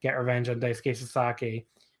get revenge on Daisuke Sasaki,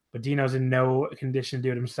 but Dino's in no condition to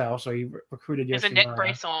do it himself, so he recruited There's a Yoshimura. neck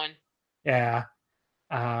brace on. Yeah.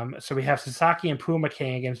 So we have Sasaki and Puma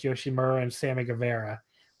King against Yoshimura and Sammy Guevara.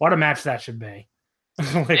 What a match that should be!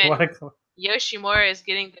 Yoshimura is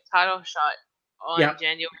getting the title shot on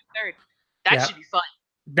January 3rd. That should be fun.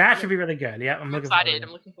 That should be really good. Yeah, I'm excited.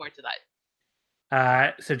 I'm looking forward to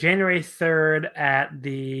that. So January 3rd at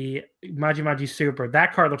the Maji Maji Super.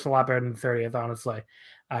 That card looks a lot better than the 30th, honestly.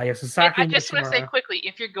 Sasaki. I just want to say quickly,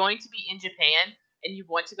 if you're going to be in Japan and you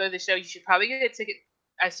want to go to the show, you should probably get a ticket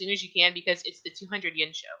as soon as you can because it's the 200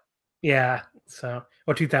 yen show. Yeah. So,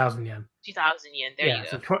 or 2,000 yen. 2,000 yen. There you go.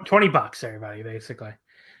 So $20, everybody, basically.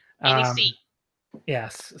 Any seat.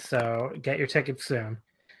 Yes. So get your tickets soon.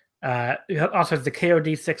 It also has the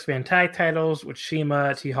KOD 6-man tag titles with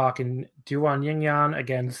Shima, T-Hawk, and Duan Yingyan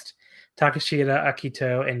against Takeshita,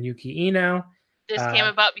 Akito, and Yuki Ino. This came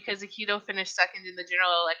about because Akito finished second in the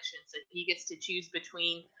general election, so he gets to choose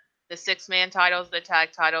between the 6-man titles, the tag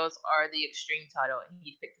titles, or the extreme title, and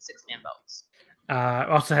he picked the 6-man belts.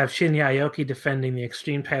 Also have Shinya Aoki defending the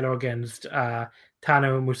extreme title against Tano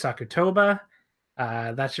Musaku Toba.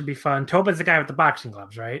 That should be fun. Toba's the guy with the boxing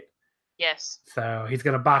gloves, right? Yes. So he's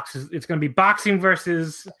gonna box. It's gonna be boxing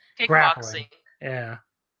versus grappling. Yeah.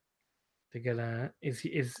 They're gonna is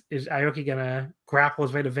Aoki gonna grapple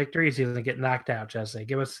his way to victory? Is he gonna get knocked out, Jesse?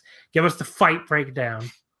 Give us the fight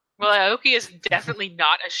breakdown. Well, Aoki is definitely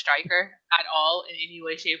not a striker at all in any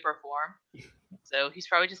way, shape, or form. So he's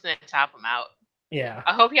probably just gonna tap him out. Yeah.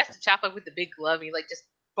 I hope he has to tap up with the big glove. He just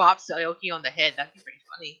bops Aoki on the head. That'd be pretty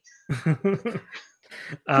funny.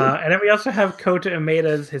 And then we also have Kota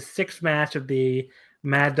Umeda's his 6th match of the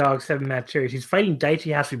Mad Dog 7-match series. He's fighting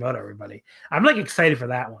Daichi Hashimoto, everybody. I'm excited for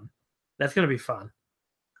that one. That's going to be fun.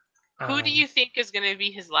 Who do you think is going to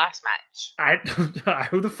be his last match?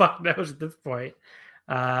 Who the fuck knows at this point?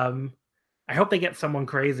 I hope they get someone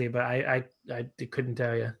crazy, but I couldn't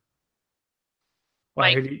tell you.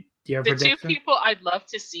 Do you have a prediction? 2 people I'd love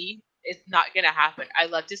to see, it's not going to happen.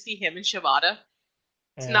 I'd love to see him and Shibata.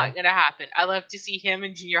 It's not going to happen. I love to see him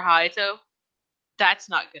and Junior Hayato. That's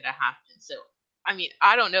not going to happen. So, I mean,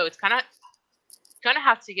 I don't know. It's kind of going to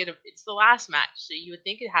have to get it's the last match, so you would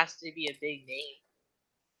think it has to be a big name.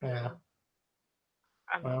 Yeah.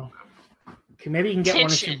 Well, maybe you can get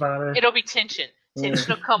tension. one of Shibata. It'll be tension.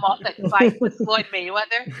 Tension will come off that fight with Floyd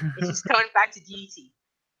Mayweather. And he's coming back to DDT.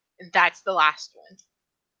 And that's the last one.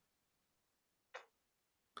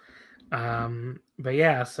 But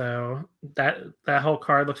yeah, so that whole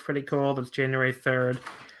card looks pretty cool. That's January 3rd.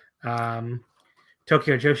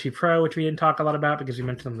 Tokyo Joshi Pro, which we didn't talk a lot about because we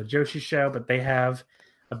mentioned on the Joshi show, but they have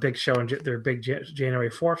a big show in their big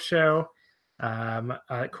January 4th show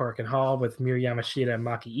at Korakuen Hall with Miyu Yamashita and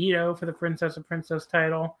Maki Ito for the Princess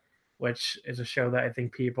title, which is a show that I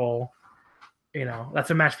think people,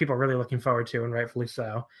 that's a match people are really looking forward to, and rightfully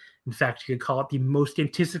so. In fact, you could call it the most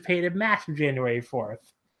anticipated match of January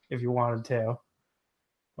 4th if you wanted to.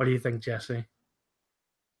 What do you think, Jesse?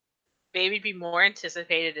 Maybe be more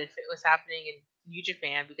anticipated if it was happening in New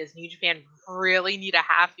Japan, because New Japan really need a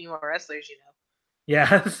half female wrestlers,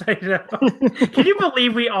 Yes, I know. Can you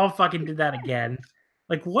believe we all fucking did that again?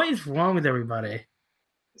 What is wrong with everybody?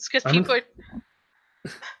 It's because people are...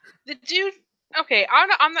 The dude... Okay,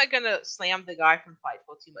 I'm not going to slam the guy from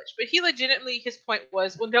Fightful too much, but he legitimately, his point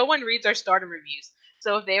was, well, no one reads our Stardom reviews,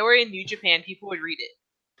 so if they were in New Japan, people would read it.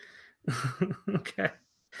 Okay.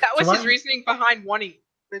 That was his reasoning behind wanting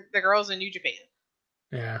the girls in New Japan.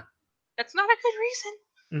 Yeah. That's not a good reason.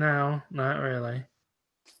 No, not really.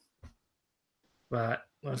 But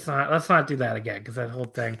let's not do that again, because that whole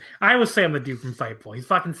thing. I will say I'm the dude from Fightful. He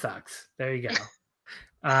fucking sucks. There you go.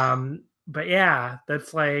 But yeah,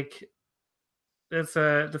 that's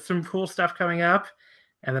there's some cool stuff coming up,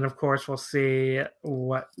 and then of course we'll see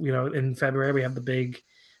what in February we have the big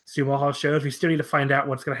Sumo Hall shows. We still need to find out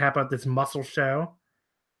what's going to happen at this Muscle show.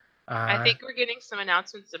 I think we're getting some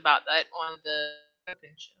announcements about that on the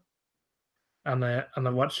show. On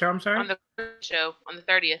the what show? I'm sorry. On the show on the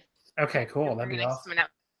 30th. Okay, cool. That'd be awesome.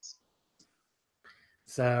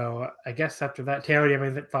 So I guess after that, Taylor, do you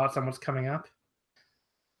have any thoughts on what's coming up?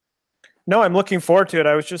 No, I'm looking forward to it.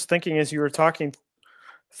 I was just thinking as you were talking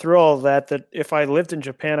through all of that if I lived in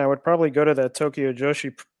Japan, I would probably go to that Tokyo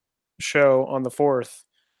Joshi show on the 4th.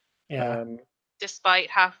 Yeah. Despite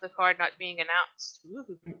half the card not being announced.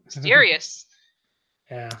 Ooh, mysterious.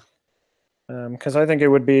 Yeah. Because I think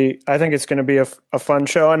it's going to be a fun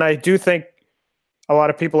show. And I do think a lot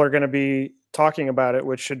of people are going to be talking about it,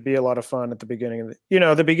 which should be a lot of fun at the beginning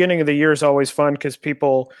of the beginning of the year is always fun because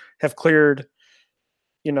people have cleared,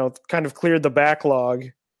 kind of cleared the backlog.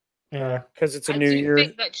 Yeah. Because it's a I new do year.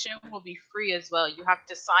 think that show will be free as well. You have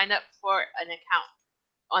to sign up for an account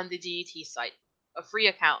on the DET site, a free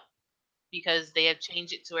account, because they have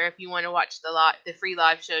changed it to where if you want to watch the free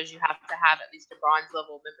live shows, you have to have at least a bronze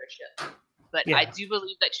level membership. But Yeah. I do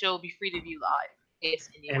believe that show will be free to view live. In case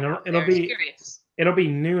anyone And out there is curious. It'll be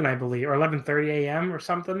noon, I believe, or 11:30 a.m. or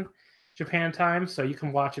something, Japan time. So you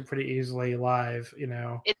can watch it pretty easily live.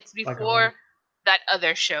 It's like before that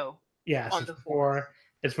other show. Yes, on it's the before.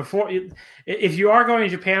 It's before. If you are going to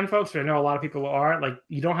Japan, folks, which I know a lot of people are, like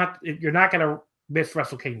you don't have. You're not going to miss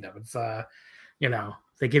Wrestle Kingdom. It's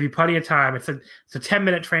they give you plenty of time. It's a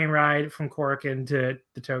 10-minute train ride from Korakuen to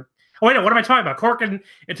Tokyo. Oh wait, no, what am I talking about? Korakuen.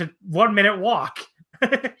 It's a 1-minute walk.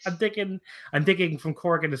 I'm thinking from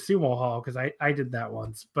Korakuen to Sumo Hall because I did that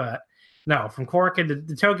once. But no, from Korakuen to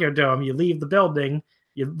the Tokyo Dome, you leave the building,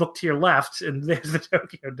 you look to your left, and there's the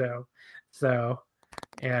Tokyo Dome. So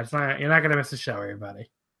yeah, you're not gonna miss the show, everybody.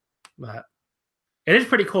 But it is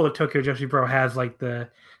pretty cool that Tokyo Joshi Pro has like the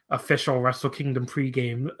official Wrestle Kingdom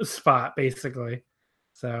pregame spot, basically.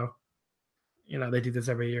 So they do this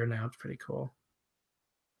every year now. It's pretty cool.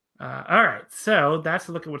 All right, so that's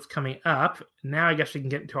a look at what's coming up. Now I guess we can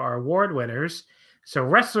get into our award winners. So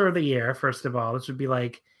Wrestler of the Year, first of all, this would be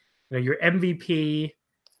like your MVP.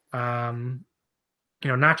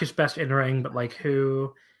 Not just best in ring, but like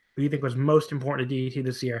who you think was most important to DDT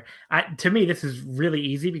this year. To me, this is really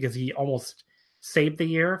easy because he almost saved the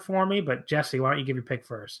year for me. But Jesse, why don't you give your pick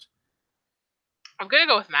first? I'm gonna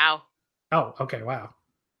go with Mao. Oh, okay, wow.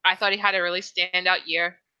 I thought he had a really standout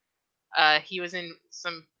year. He was in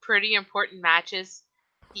some pretty important matches.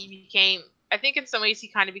 I think in some ways, he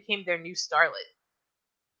kind of became their new starlet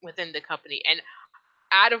within the company. And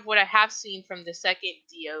out of what I have seen from the second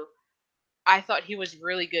Dio, I thought he was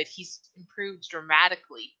really good. He's improved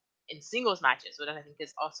dramatically in singles matches, which I think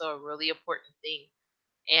is also a really important thing.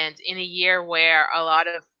 And in a year where a lot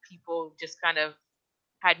of people just kind of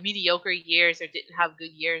had mediocre years or didn't have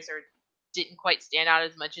good years or didn't quite stand out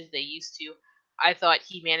as much as they used to, I thought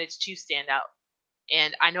he managed to stand out.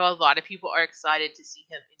 And I know a lot of people are excited to see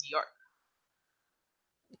him in New York.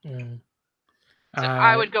 So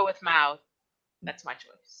I would go with Mao. That's my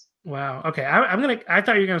choice. Wow. Okay. I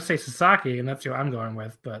thought you were gonna say Sasaki, and that's who I'm going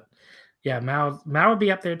with. But yeah, Mao would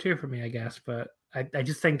be up there too for me, I guess. But I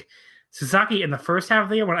just think Sasaki in the first half of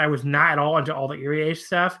the year, when I was not at all into all the Irie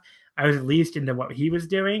stuff, I was at least into what he was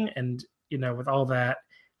doing, and with all that,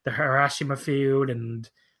 the Harashima feud, and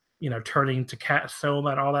turning to Kat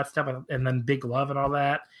Soma and all that stuff, and then Big Love and all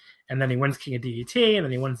that, and then he wins King of DDT, and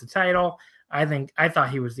then he wins the title. I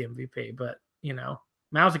thought he was the MVP, but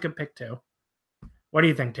Mao's a good pick too. What do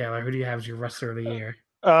you think, Taylor? Who do you have as your Wrestler of the Year?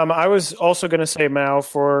 I was also going to say Mao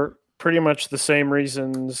for pretty much the same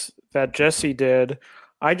reasons that Jesse did.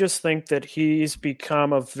 I just think that he's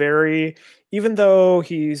become even though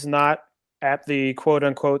he's not at the quote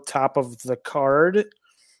unquote top of the card,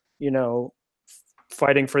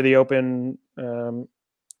 fighting for the open,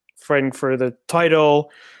 fighting for the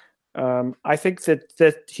title. I think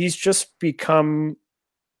that he's just become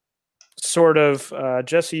sort of,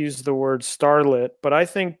 Jesse used the word starlet, but I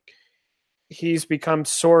think he's become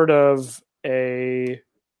sort of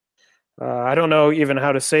I don't know even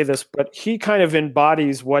how to say this, but he kind of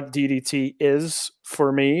embodies what DDT is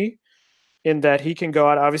for me, in that he can go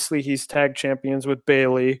out. Obviously, he's tag champions with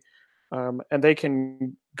Bailey, and they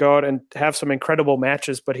can go out and have some incredible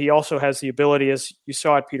matches, but he also has the ability, as you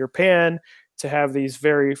saw at Peter Pan, to have these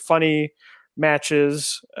very funny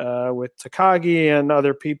matches with Takagi and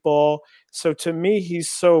other people. So to me, he's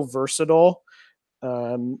so versatile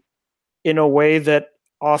in a way that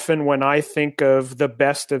often when I think of the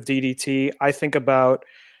best of DDT, I think about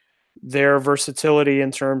their versatility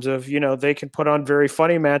in terms of, they can put on very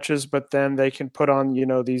funny matches, but then they can put on,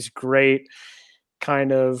 these great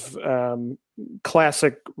kind of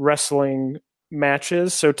classic wrestling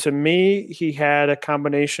matches. So to me, he had a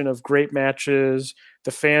combination of great matches.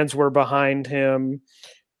 The fans were behind him.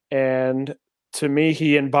 And to me,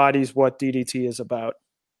 he embodies what DDT is about.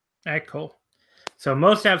 All right, cool. So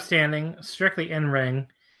most outstanding, strictly in ring.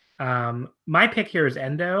 My pick here is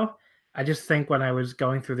Endo. I just think when I was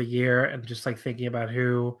going through the year and just like thinking about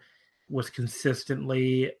who was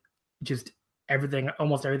consistently just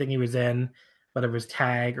almost everything he was in, whether it was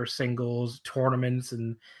tag or singles, tournaments,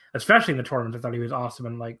 and especially in the tournaments, I thought he was awesome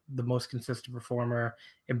and like the most consistent performer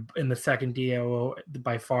in the second DO,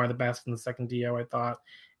 by far the best in the second DO, I thought.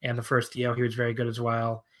 And the first DO, he was very good as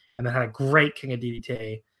well. And then had a great King of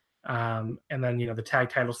DDT. And then, the tag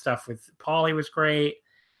title stuff with Paulie was great.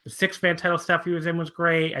 The 6-man title stuff he was in was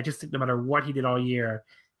great. I just think no matter what he did all year,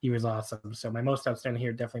 he was awesome. So my most outstanding here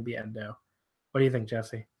would definitely be Endo. What do you think,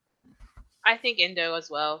 Jesse? I think Endo as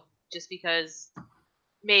well, just because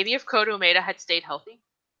maybe if Kota Umeda had stayed healthy,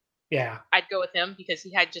 Yeah. I'd go with him because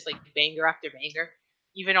he had just like banger after banger.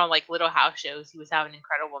 Even on like little house shows, he was having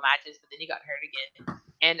incredible matches, but then he got hurt again.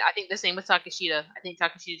 And I think the same with Takeshita. I think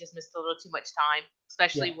Takeshita just missed a little too much time,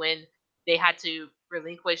 especially when they had to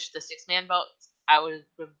relinquish the 6-man belts. I would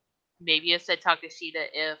maybe have said Takeshita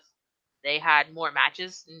if they had more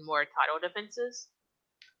matches and more title defenses.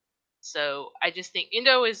 So I just think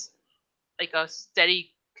Endo is like a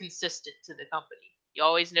steady, consistent to the company. You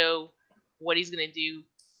always know what he's going to do.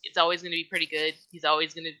 It's always going to be pretty good. He's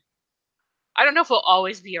always going to... I don't know if he'll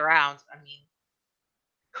always be around. I mean,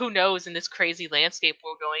 who knows in this crazy landscape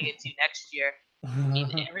we're going into next year. I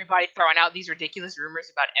mean, everybody throwing out these ridiculous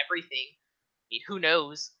rumors about everything. I mean, who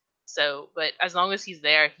knows? So, but as long as he's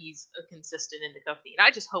there, he's a consistent in the company. And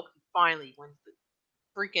I just hope he finally wins the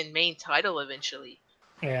freaking main title eventually.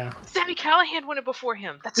 Yeah. Sami Callihan won it before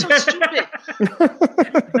him. That's so stupid.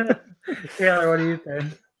 Taylor, what do you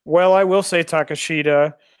think? Well, I will say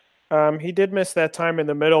Takeshita. He did miss that time in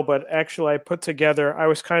the middle, but actually I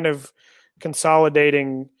was kind of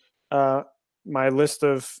consolidating my list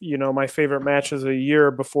of, my favorite matches of the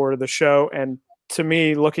year before the show. And to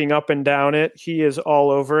me, looking up and down it, he is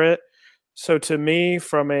all over it. So to me,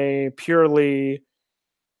 from a purely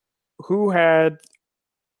who had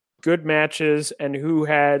good matches and who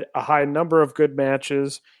had a high number of good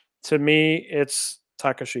matches, to me, it's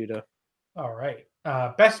Takeshita. All right.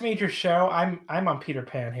 Best major show. I'm on Peter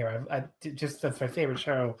Pan here. That's my favorite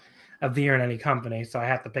show of the year in any company, so I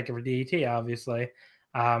have to pick it for DDT, obviously.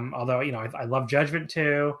 Although I love Judgment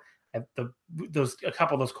too. A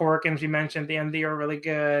couple of those Korakuens you mentioned at the end of the year are really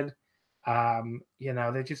good.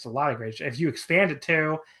 There's just a lot of great shows. If you expand it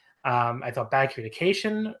too, I thought Bad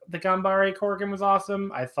Communication, the Ganbare Korakuen was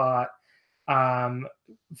awesome. I thought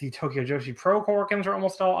the Tokyo Joshi Pro Korakuens are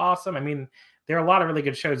almost all awesome. I mean, there are a lot of really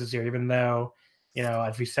good shows this year, even though,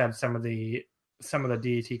 as we said, some of the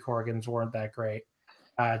DDT Korakuens weren't that great.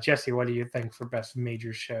 Jesse, what do you think for best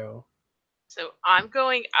major show? So I'm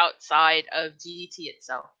going outside of DDT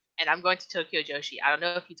itself, and I'm going to Tokyo Joshi. I don't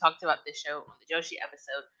know if you talked about this show on the Joshi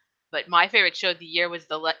episode, but my favorite show of the year was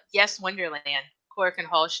the Yes Wonderland Korakuen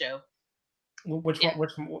Hall show. Which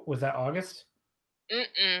one was that? August?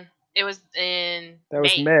 It was in That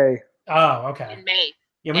was May. Oh, okay. In May.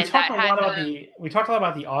 Yeah, we talked a lot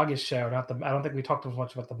about the August show. I don't think we talked as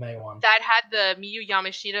much about the May one. That had the Miyu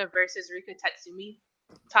Yamashita versus Rika Tatsumi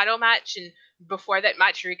title match, and before that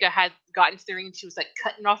match, Rika had gotten to the ring and she was like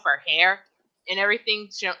cutting off her hair and everything,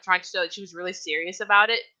 trying to show that she was really serious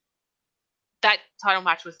about it. That title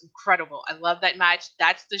match was incredible. I love that match.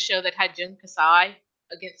 That's the show that had Jun Kasai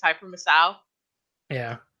against Hyper Masao.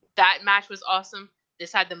 Yeah. That match was awesome.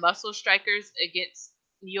 This had the Muscle Strikers against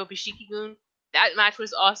Neo Bishiki-gun. That match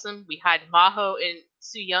was awesome. We had Maho and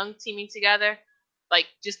Su Young teaming together. Like,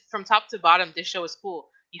 just from top to bottom, this show was cool.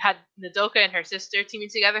 You had Nodoka and her sister teaming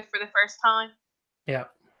together for the first time. Yeah.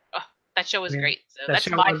 Oh, that show was great. So that's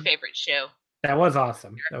my favorite show. That was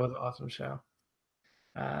awesome. That was an awesome show.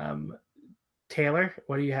 Taylor,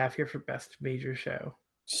 what do you have here for best major show?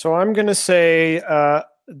 So I'm going to say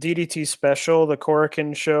DDT Special, the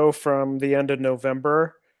Korakuen show from the end of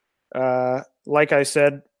November. Like I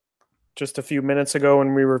said just a few minutes ago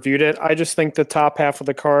when we reviewed it, I just think the top half of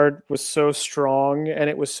the card was so strong, and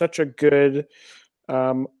it was such a good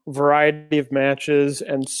variety of matches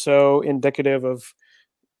and so indicative of,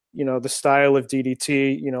 the style of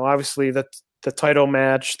DDT. Obviously the title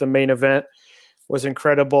match, the main event, was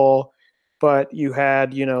incredible. But you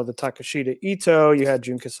had, the Takeshita Ito, you had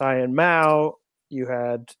Jun Kasai and Mao, you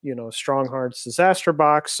had, Strong Hearts Disaster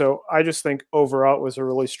Box. So I just think overall it was a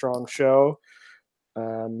really strong show.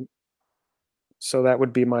 So that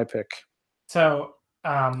would be my pick. So,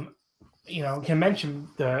 can mention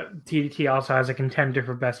the DDT also has a contender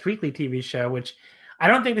for best weekly TV show, which I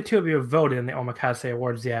don't think the two of you have voted in the Omakase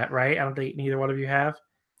Awards yet, right? I don't think neither one of you have.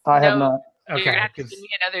 I have not. Okay, you're gonna have to give me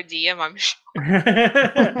another DM, I'm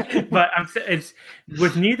sure. But it's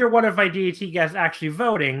with neither one of my DDT guests actually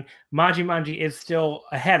voting, Maji Manji is still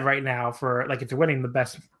ahead right now for it's winning the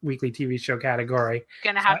best weekly TV show category.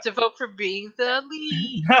 Gonna have to vote for being the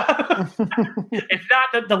lead. It's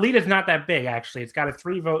not the lead is not that big actually. It's got a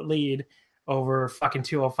 3-vote lead over fucking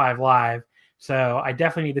 205 Live. So I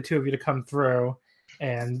definitely need the two of you to come through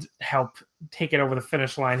and help take it over the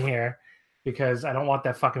finish line here, because I don't want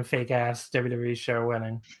that fucking fake ass WWE show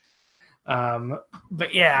winning.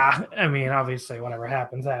 But yeah, I mean, obviously, whatever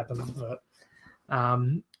happens, happens. But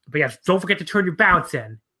yeah, don't forget to turn your ballots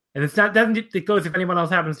in. And it's not doesn't it goes if anyone else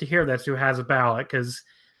happens to hear this who has a ballot because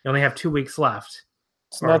you only have 2 weeks left.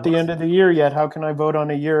 It's not the end of the year yet. How can I vote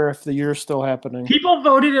on a year if the year's still happening? People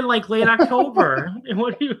voted in like late October.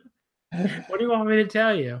 what do you want me to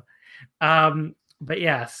tell you? But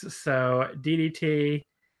yes, so DDT.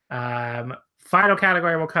 Final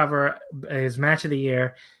category we'll cover is match of the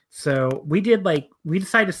year. So we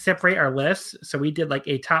decided to separate our lists. So we did like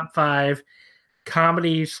a top 5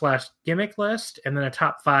 comedy/gimmick list and then a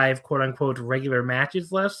top 5 quote unquote regular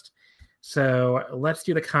matches list. So let's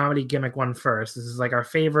do the comedy gimmick one first. This is like our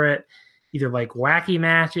favorite, either like wacky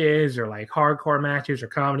matches or like hardcore matches or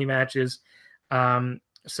comedy matches.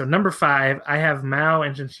 So number 5, I have Mao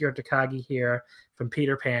and Shinjiro Takagi here from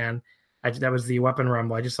Peter Pan. That was the Weapon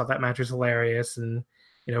Rumble. I just thought that match was hilarious and,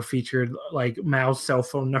 featured like Mao's cell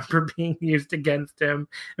phone number being used against him.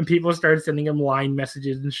 And people started sending him line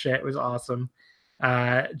messages and shit. It was awesome.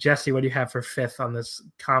 Jesse, what do you have for 5th on this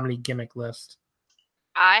comedy gimmick list?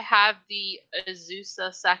 I have the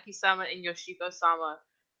Azusa Saki-sama and Yoshiko-sama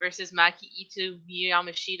versus Maki Ito, Miyu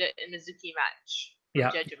Yamashita and Mizuki match.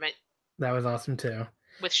 Yeah. Judgment. That was awesome too.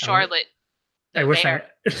 With Charlotte. I wish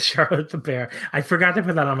Charlotte the Bear. I forgot to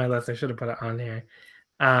put that on my list. I should have put it on here.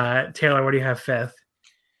 Taylor, what do you have 5th?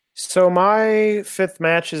 So my 5th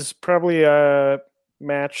match is probably a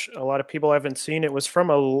match a lot of people haven't seen. It was from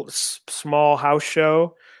a small house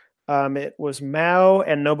show. It was Mao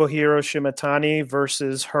and Nobuhiro Shimatani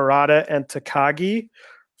versus Harada and Takagi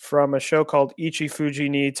from a show called Ichifuji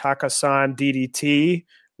ni Takasan DDT,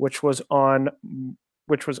 which was on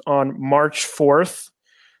March 4th.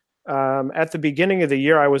 At the beginning of the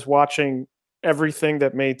year, I was watching everything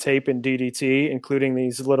that made tape in DDT, including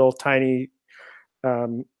these little tiny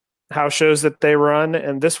house shows that they run.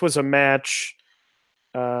 And this was a match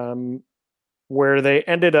where they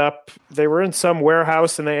were in some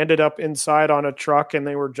warehouse and they ended up inside on a truck and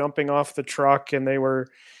they were jumping off the truck and they were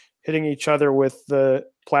hitting each other with the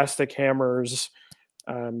plastic hammers.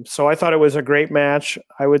 So I thought it was a great match.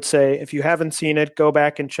 I would say if you haven't seen it, go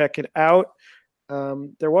back and check it out.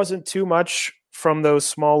 There wasn't too much from those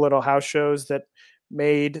small little house shows that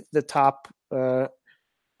made the top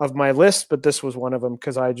of my list, but this was one of them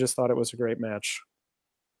because I just thought it was a great match.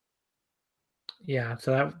 Yeah,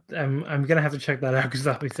 so that I'm gonna have to check that out because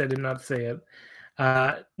obviously I did not see it.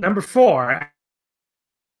 Number 4,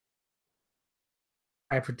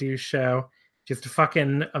 I produced show, just a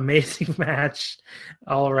fucking amazing match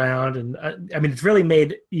all around, and I mean it's really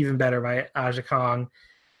made even better by Aja Kong.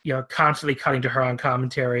 Constantly cutting to her on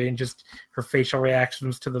commentary and just her facial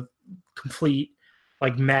reactions to the complete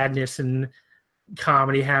like madness and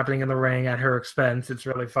comedy happening in the ring at her expense. It's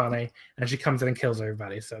really funny, and she comes in and kills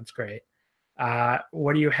everybody, so it's great.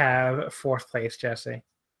 What do you have 4th place, Jesse?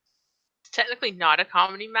 It's technically not a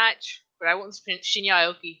comedy match, but I went with Shinya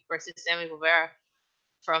Aoki versus Sammy Guevara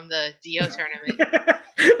from the Dio tournament.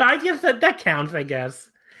 I guess that counts, I guess.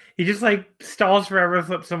 He just like stalls forever,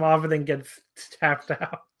 flips him off, and then gets tapped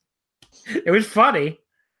out. It was funny,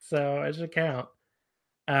 so it should count.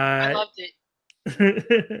 I loved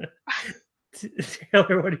it.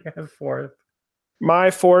 Taylor, what do you have 4th? My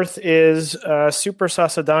 4th is Super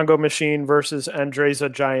Sasadango Machine versus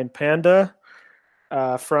Andreza Giant Panda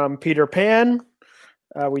from Peter Pan.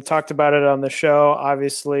 We talked about it on the show.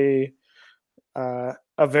 Obviously, a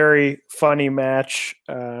very funny match.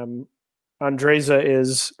 Andreza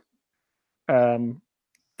is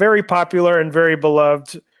very popular and very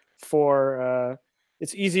beloved for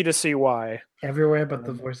it's easy to see why. Everywhere but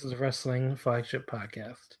the Voices of Wrestling flagship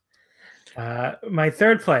podcast. My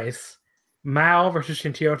 3rd place, Mao versus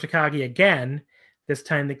Shinjiro Takagi again, this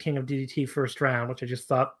time the King of DDT first round, which I just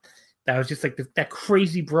thought that was just like that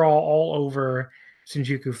crazy brawl all over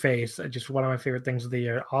Shinjuku face. Just one of my favorite things of the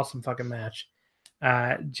year. Awesome fucking match.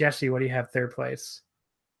 Jesse, what do you have 3rd place?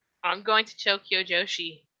 I'm going to Tokyo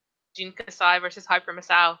Joshi, Jun Kasai versus Hyper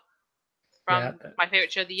Misao from my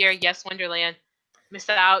favorite show of the year, Yes Wonderland.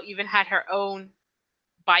 Misao even had her own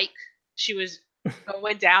bike. She was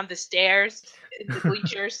going down the stairs in the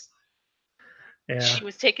bleachers. Yeah. She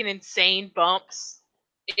was taking insane bumps.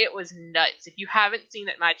 It was nuts. If you haven't seen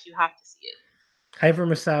that match, you have to see it. Hyper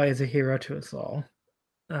Misao is a hero to us all.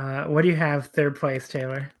 What do you have 3rd place,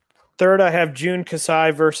 Taylor? 3rd, I have Jun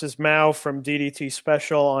Kasai versus Mao from DDT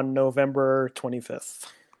Special on November 25th.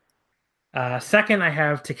 2nd, I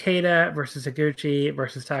have Takeda versus Higuchi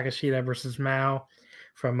versus Takashita versus Mao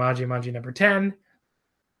from Maji Maji number 10.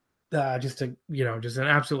 Just an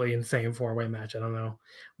absolutely insane 4-way match. I don't know.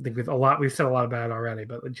 I think we've said a lot about it already,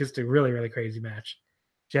 but just a really, really crazy match.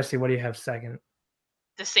 Jesse, what do you have second?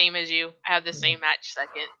 The same as you. I have the same match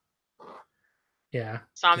second. Yeah.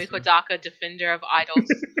 Sami Kodaka, Defender of Idols.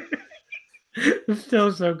 It's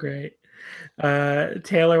still so great.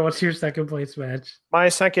 Taylor, what's your second place match? My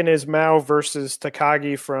second is Mao versus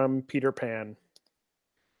Takagi from Peter Pan.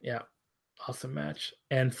 Yeah. Awesome match.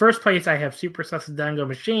 And first place, I have Super Sasadango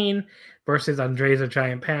Machine versus Andres the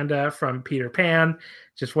Giant Panda from Peter Pan.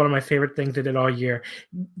 Just one of my favorite things they did all year.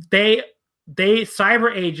 They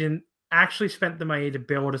Cyber Agent actually spent the money to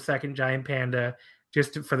build a second Giant Panda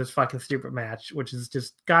just for this fucking stupid match, which is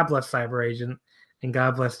just God bless Cyber Agent and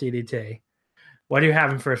God bless DDT. What do you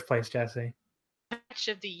have in first place, Jesse? Match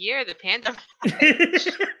of the year, the Panda.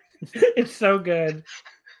 It's so good.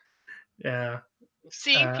 Yeah.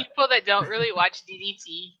 Seeing people that don't really watch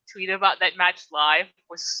DDT tweet about that match live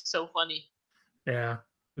was so funny. Yeah. It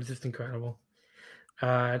was just incredible.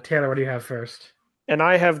 Taylor, what do you have first? And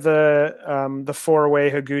I have the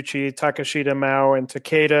four-way Higuchi, Takashita, Mao, and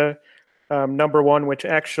Takeda number one, which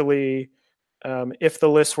actually, if the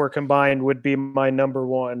lists were combined, would be my number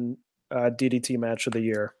one DDT match of the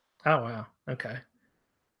year. Oh, wow. Okay.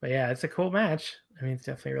 But yeah, it's a cool match. I mean, it's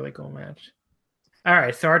definitely a really cool match. All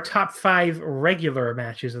right, so our top 5 regular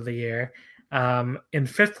matches of the year. In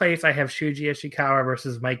fifth place, I have Shuji Ishikawa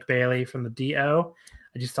versus Mike Bailey from the DO.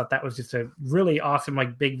 I just thought that was just a really awesome,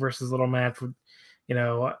 like, big versus little match with,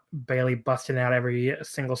 Bailey busting out every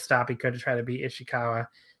single stop he could to try to beat Ishikawa.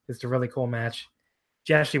 Just a really cool match.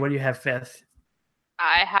 Jesse, what do you have fifth?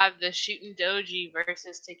 I have the Shootin' Doji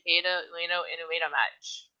versus Takeda Ueno Inouye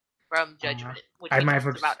match from Judgment, which we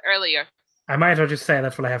talked about earlier. I might as well just say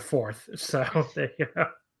that's what I have fourth. So there you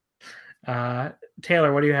go.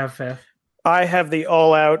 Taylor, what do you have fifth? I have the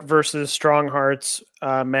All Out versus Strong Hearts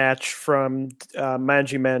match from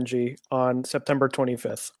Manji Manji on September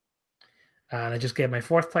 25th. And I just gave my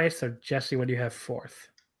fourth place. So Jesse, what do you have fourth?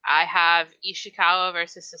 I have Ishikawa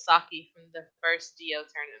versus Sasaki from the first Dio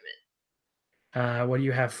tournament. What do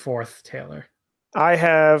you have fourth, Taylor? I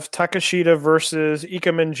have Takashita versus Ika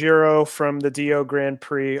Manjiro from the Dio Grand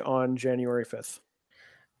Prix on January 5th.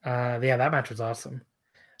 Yeah, that match was awesome.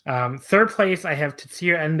 Third place, I have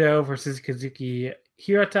Tetsuya Endo versus Kazuki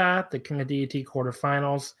Hirata, the King of DDT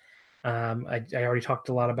quarterfinals. I already talked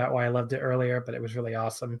a lot about why I loved it earlier, but it was really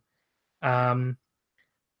awesome.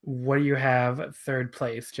 What do you have third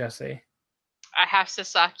place, Jesse? I have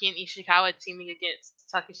Sasaki and Ishikawa teaming against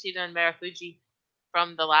Takashita and Marufuji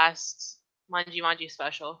from the last Manji Manji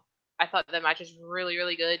special. I thought that match was really,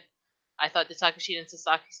 really good. I thought the Takashita and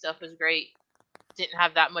Sasaki stuff was great. Didn't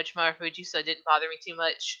have that much Marufuji, so it didn't bother me too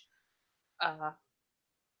much.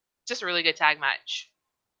 Just a really good tag match.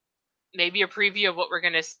 Maybe a preview of what we're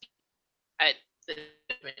going to see at the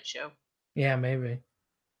show. Yeah, maybe.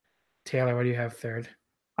 Taylor, what do you have third?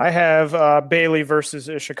 I have Bailey versus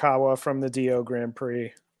Ishikawa from the Dio Grand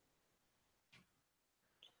Prix.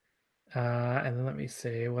 And then let me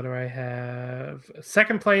see. What do I have?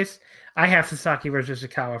 Second place, I have Sasaki versus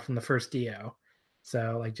Ishikawa from the first Dio.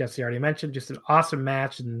 So, like Jesse already mentioned, just an awesome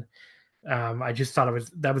match. And I just thought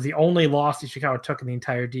that was the only loss Ishikawa took in the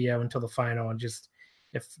entire Dio until the final. And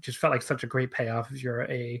it just felt like such a great payoff if you're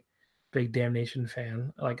a big Damnation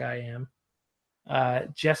fan like I am.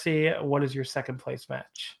 Jesse, what is your second place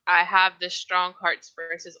match? I have the Strong Hearts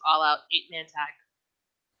versus All Out 8-man tag,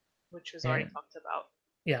 which was already talked about.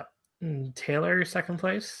 Yeah. Taylor, your second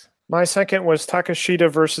place? My second was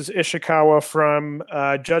Takashita versus Ishikawa from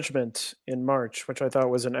Judgment in March, which I thought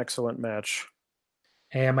was an excellent match.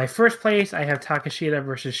 And my first place, I have Takashita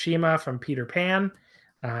versus Shima from Peter Pan.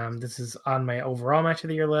 This is on my overall match of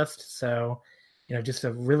the year list. So, just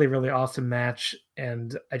a really, really awesome match.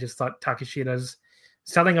 And I just thought Takashita's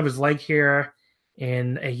selling of his leg here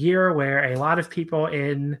in a year where a lot of people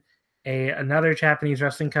in another Japanese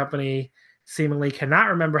wrestling company seemingly cannot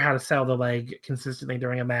remember how to sell the leg consistently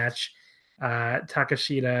during a match.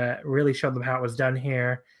 Takashita really showed them how it was done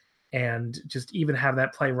here, and just even have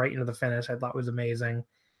that play right into the finish, I thought was amazing.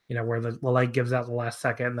 Where the leg gives out the last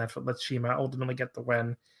second, and that's what lets Shima ultimately get the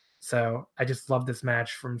win. So I just love this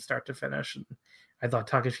match from start to finish. And I thought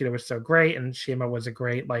Takashita was so great, and Shima was a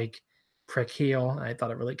great prick heel. I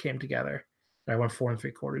thought it really came together. I went 4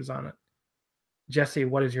 3/4 on it. Jesse,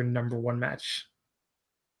 what is your number one match?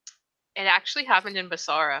 It actually happened in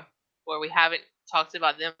Basara, where we haven't talked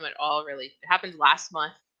about them at all, really. It happened last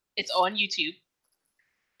month. It's on YouTube.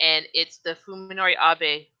 And it's the Fuminori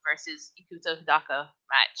Abe versus Ikuto Hidaka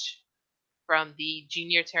match from the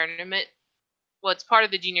junior tournament. Well, it's part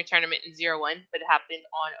of the junior tournament in 0-1, but it happened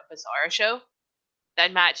on a Basara show.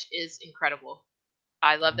 That match is incredible.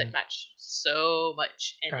 I love that match so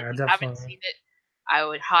much. And if you haven't seen it, I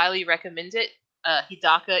would highly recommend it.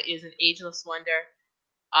 Hidaka is an ageless wonder.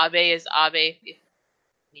 Abe is Abe.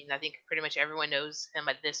 I think pretty much everyone knows him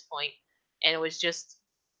at this point. And it was just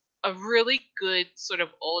a really good sort of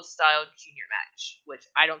old style junior match, which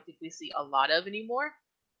I don't think we see a lot of anymore.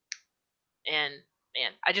 And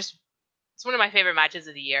man, it's one of my favorite matches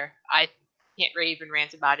of the year. I can't really even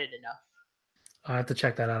rant about it enough. I'll have to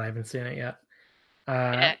check that out. I haven't seen it yet.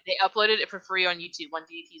 They uploaded it for free on YouTube, on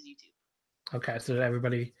DDT's YouTube. Okay, so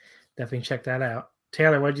everybody definitely check that out.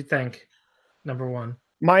 Taylor, what did you think? Number one.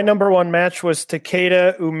 My number one match was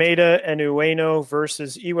Takeda, Umeda, and Ueno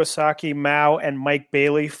versus Iwasaki, Mao, and Mike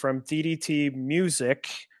Bailey from DDT Music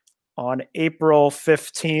on April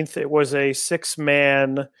 15th. It was a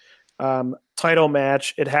 6-man title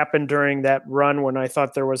match. It happened during that run when I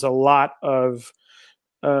thought there was a lot of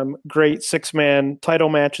great 6-man title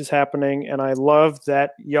matches happening, and I loved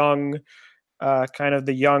that young, kind of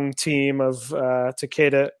the young team of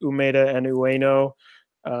Takeda, Umeda, and Ueno.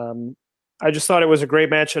 I just thought it was a great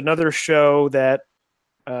match. Another show that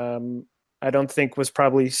I don't think was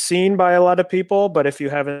probably seen by a lot of people, but if you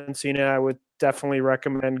haven't seen it, I would definitely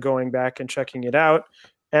recommend going back and checking it out.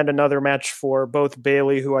 And another match for both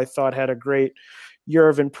Bailey, who I thought had a great year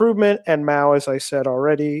of improvement, and Mao, as I said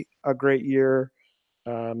already, a great year.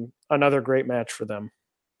 Another great match for them.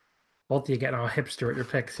 Both of you getting all hipster with your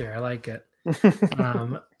picks here. I like it.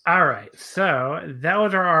 All right, so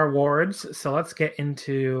those are our awards. So let's get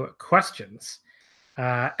into questions.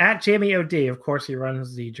 At Jamie OD, of course, he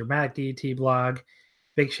runs the Dramatic DDT blog.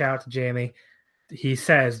 Big shout out to Jamie. He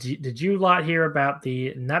says, "Did you lot hear about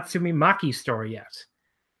the Natsumi Maki story yet?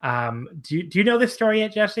 Do you know this story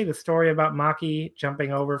yet, Jesse? The story about Maki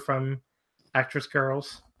jumping over from Actress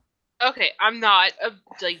Girls?" Okay, I'm not a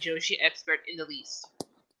Joshi expert in the least.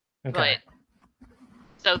 Okay. But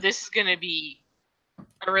so this is gonna be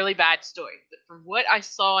a really bad story. But from what I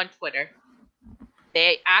saw on Twitter,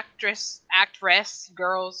 the actress,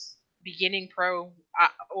 girls, beginning pro,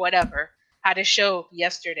 whatever, had a show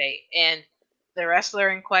yesterday, and the wrestler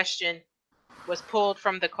in question was pulled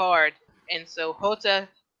from the card, and so Hota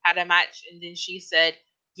had a match, and then she said,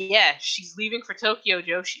 "Yeah, she's leaving for Tokyo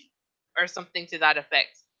Joshi," or something to that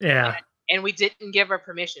effect. Yeah. And we didn't give her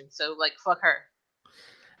permission, so fuck her.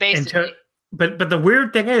 Basically. But the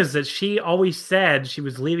weird thing is that she always said she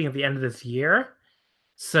was leaving at the end of this year.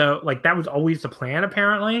 So that was always the plan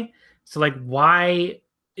apparently. So why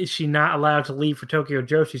is she not allowed to leave for Tokyo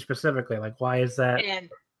Joshi specifically? Why is that? And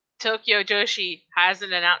Tokyo Joshi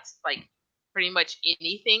hasn't announced pretty much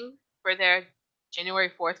anything for their January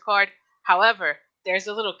 4th card. However, there's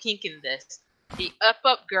a little kink in this. The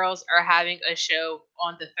Up girls are having a show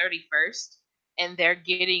on the 31st, and they're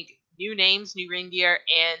getting new names, new ring gear,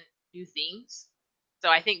 and new themes. So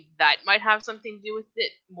I think that might have something to do with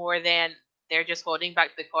it more than they're just holding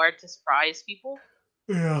back the card to surprise people.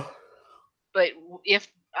 Yeah. But if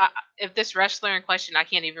this wrestler in question, I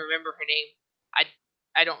can't even remember her name.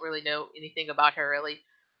 I don't really know anything about her really.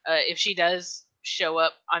 If she does show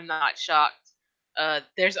up, I'm not shocked.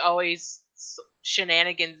 There's always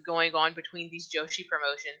shenanigans going on between these Joshi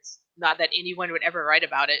promotions. Not that anyone would ever write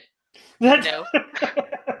about it. No.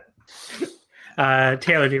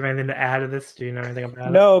 Taylor, do you have anything to add to this? Do you know anything about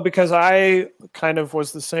it? No, because I kind of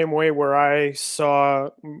was the same way where I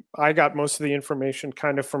got most of the information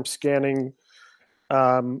kind of from scanning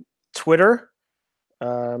Twitter,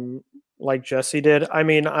 like Jesse did. I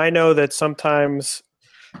mean, I know that sometimes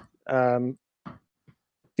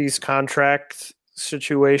these contract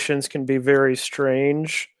situations can be very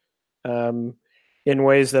strange in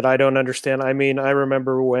ways that I don't understand. I mean, I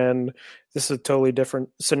remember when, this is a totally different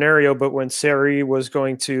scenario, but when Sari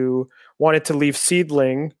wanted to leave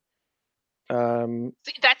Seedling.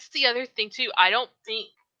 See, that's the other thing too. I don't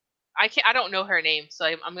know her name, so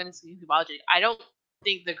I'm going to speak apology. I don't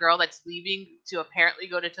think the girl that's leaving to apparently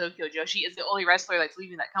go to Tokyo Joshi is the only wrestler that's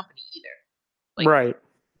leaving that company either. Right.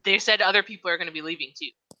 They said other people are going to be leaving too.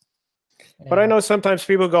 But I know sometimes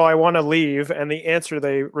people go, "I want to leave," and the answer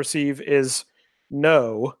they receive is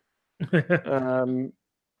no.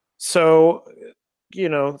 So,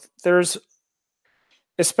 there's,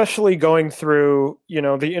 especially going through,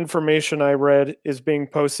 the information I read is being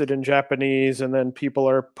posted in Japanese, and then people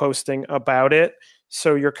are posting about it.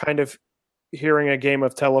 So you're kind of hearing a game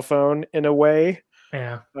of telephone in a way.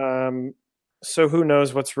 Yeah. So who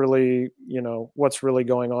knows what's really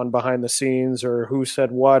going on behind the scenes, or who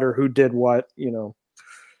said what, or who did what, You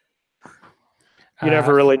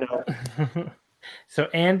never really know. So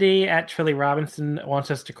Andy at Trilly Robinson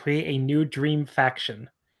wants us to create a new dream faction.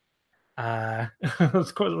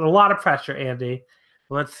 It's a lot of pressure, Andy.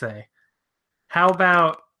 Let's say, how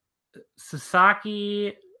about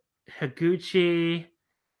Sasaki, Higuchi,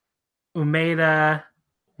 Umeda,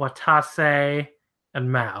 Watase,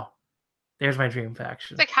 and Mao. There's my dream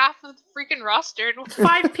faction. It's like half of the freaking roster. It's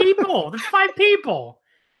 5 people. There's 5 people.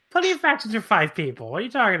 Plenty of factions are 5 people. What are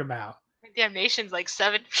you talking about? Damn nation's like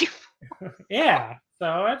 7 people. Yeah,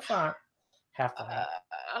 so it's not half the half.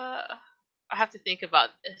 I have to think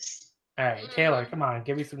about this. All right, Taylor, come on,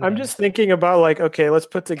 give me some. I'm names. just thinking about like, okay, let's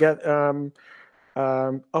put together.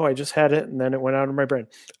 I just had it and then it went out of my brain.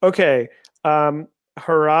 Okay,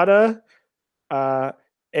 Harada,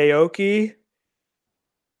 Aoki,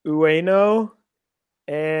 Ueno,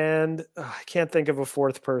 and I can't think of a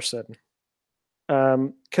fourth person.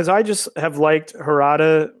 Because I just have liked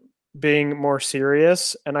Harada being more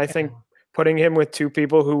serious, and I think putting him with 2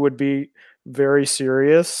 people who would be very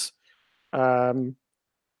serious, like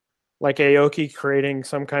Aoki creating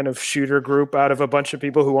some kind of shooter group out of a bunch of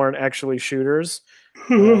people who aren't actually shooters,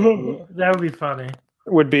 That would be funny.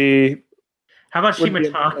 would be. How about Would be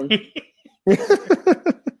Shimatani?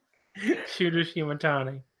 Shooter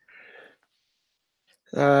Shimatani.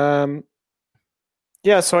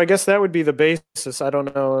 Yeah, so I guess that would be the basis. I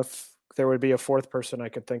don't know if there would be a fourth person I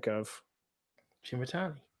could think of.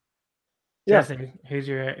 Shimatani. Yeah. Jesse, who's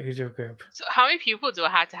your group? So how many people do I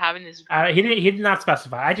have to have in this group? He did not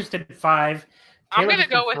specify. I just did 5. I'm Taylor gonna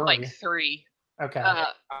just go did with 3. like 3. Okay.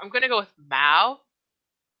 I'm gonna go with Mao,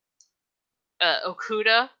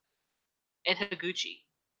 Okuda, and Higuchi.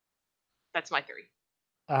 That's my 3.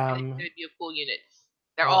 I think it would be a cool unit.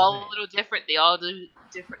 They're all a little different. They all do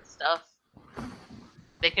different stuff.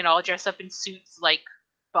 They can all dress up in suits like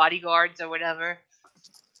bodyguards or whatever.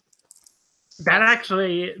 That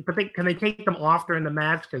actually, but can they take them off during the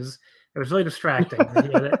match? Because it was really distracting.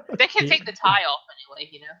 They can take the tie off anyway,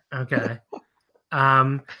 you know. Okay.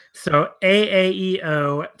 So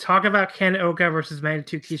AAEO, talk about Ken Oka versus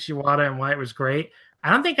Manitou Kishiwada and why it was great.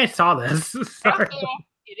 I don't think I saw this. Sorry. I don't know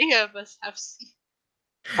if any of us have seen.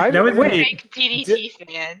 That was Fake PDT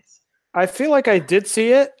fans. I feel like I did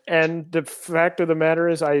see it, and the fact of the matter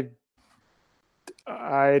is I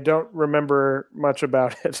don't remember much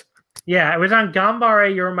about it. Yeah, it was on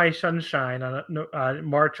Gambare You're My Sunshine on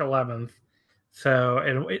March 11th. So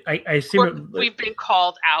I assume We've been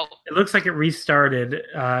called out. It looks like it restarted.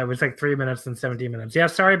 It was like 3 minutes and 17 minutes. Yeah,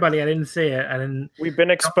 sorry, buddy. I didn't see it. I didn't. We've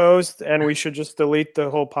been exposed, and we should just delete the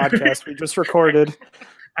whole podcast we just recorded.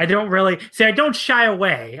 I don't really see. I don't shy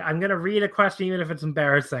away. I'm gonna read a question even if it's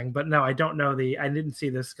embarrassing. But no, I don't know I didn't see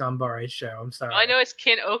this Gambare show. I'm sorry. All I know is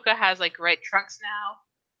Ken Oka has like red trunks now.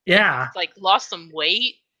 Yeah, He's, like lost some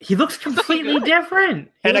weight. he looks completely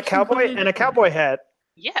different. And a cowboy hat.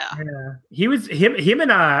 Yeah. He was him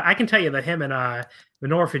and I can tell you that him and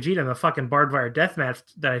Minoru Fujita in the fucking barbed wire death match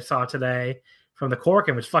that I saw today from the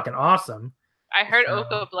Corkin was fucking awesome. I heard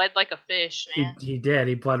Oka bled like a fish, man. He did.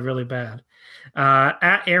 He bled really bad.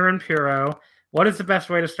 At Aaron Puro, what is the best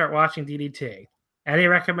way to start watching DDT? Any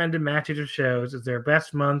recommended matches or shows? Is there a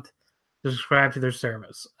best month to subscribe to their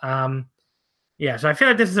service? Yeah, so I feel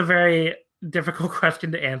like this is a very difficult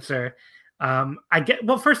question to answer.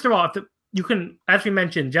 First of all, you can, as we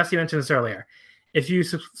mentioned, Jesse mentioned this earlier. If you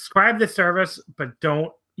subscribe to the service, but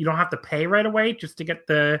you don't have to pay right away just to get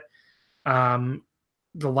the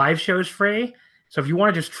live shows free. So if you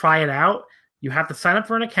want to just try it out, you have to sign up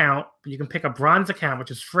for an account, but you can pick a bronze account,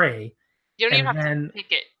 which is free. You don't even have to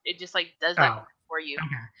pick it. It just like does that for you.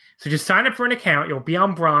 Okay. So just sign up for an account. You'll be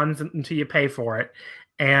on bronze until you pay for it.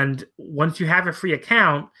 And once you have a free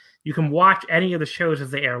account, you can watch any of the shows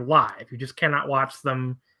as they air live. You just cannot watch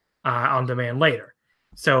them on demand later.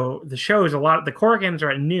 So the shows, the Corrigans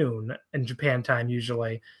are at noon in Japan time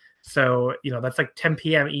usually. So, that's like 10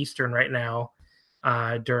 p.m. Eastern right now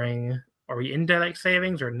are we in daylight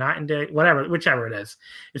savings or not in daylight? Whichever it is.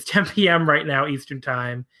 It's 10 p.m. right now Eastern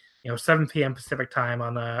time, 7 p.m. Pacific time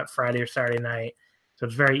on a Friday or Saturday night. So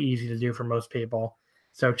it's very easy to do for most people.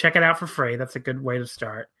 So check it out for free. That's a good way to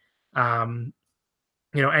start.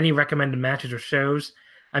 Any recommended matches or shows.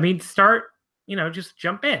 Start, just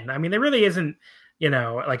jump in. There really isn't,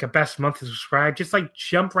 like a best month to subscribe. Just like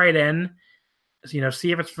jump right in,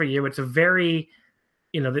 see if it's for you. It's a very,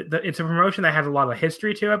 it's a promotion that has a lot of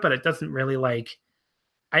history to it, but it doesn't really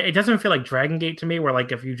it doesn't feel like Dragon Gate to me, where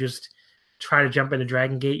like if you just try to jump into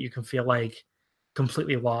Dragon Gate, you can feel like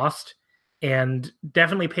completely lost. And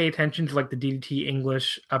definitely pay attention to like the DDT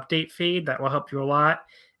English update feed. That will help you a lot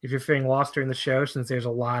if you're feeling lost during the show, since there's a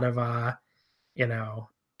lot of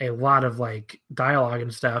like dialogue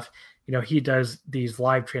and stuff. He does these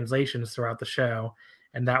live translations throughout the show,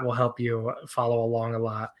 and that will help you follow along a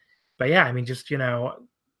lot. But yeah, just the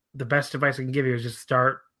best advice I can give you is just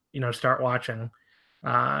start watching.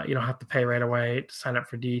 You don't have to pay right away to sign up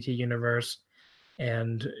for DDT Universe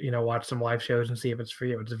and, watch some live shows and see if it's for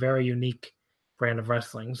you. It's a very unique brand of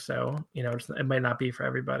wrestling. So, it might not be for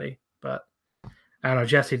everybody. But I don't know.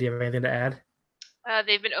 Jesse, do you have anything to add?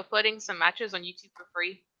 They've been uploading some matches on YouTube for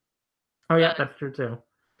free. Oh, yeah, that's true too.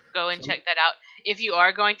 Go and check that out. If you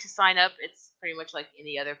are going to sign up, it's pretty much like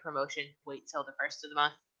any other promotion. Wait till the first of the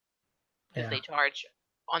month because they charge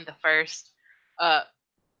on the first.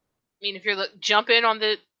 If you're jump in on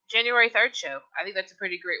the January 3rd show, I think that's a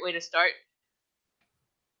pretty great way to start.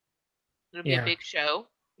 It'll be a big show.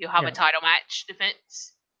 You'll have a title match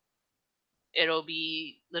defense. It'll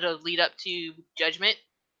lead up to Judgment.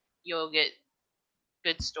 You'll get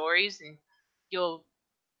good stories, and you'll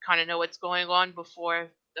kind of know what's going on before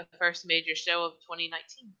the first major show of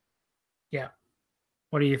 2019. Yeah.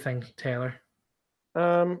 What do you think, Taylor?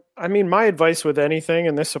 My advice with anything,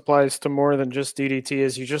 and this applies to more than just DDT,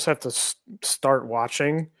 is you just have to start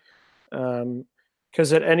watching.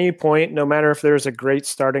 Because at any point, no matter if there's a great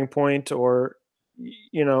starting point or,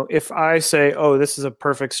 if I say, oh, this is a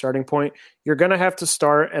perfect starting point, you're going to have to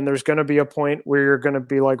start, and there's going to be a point where you're going to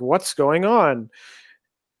be like, what's going on?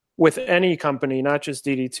 With any company, not just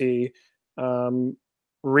DDT.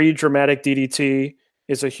 Read Dramatic DDT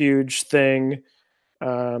is a huge thing.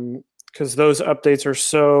 Because those updates are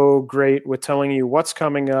so great with telling you what's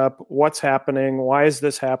coming up, what's happening, why is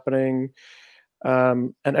this happening,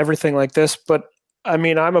 and everything like this. But I'm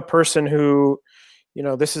a person who,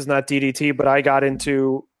 this is not DDT, but I got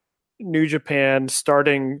into New Japan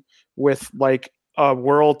starting with like a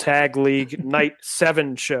World Tag League Night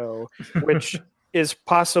 7 show, which is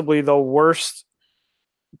possibly the worst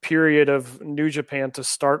period of New Japan to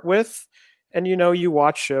start with. And, you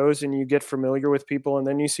watch shows and you get familiar with people, and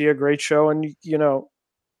then you see a great show and,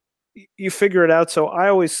 you figure it out. So I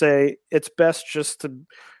always say it's best just to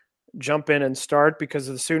jump in and start, because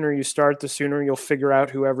the sooner you start, the sooner you'll figure out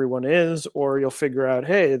who everyone is, or you'll figure out,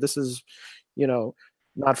 hey, this is,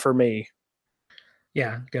 not for me.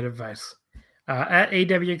 Yeah, good advice. At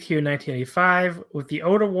AWQ 1985, with the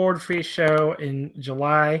Oda Award free show in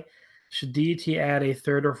July, should DDT add a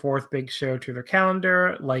third or fourth big show to their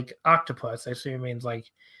calendar, like Octopus? I assume it means like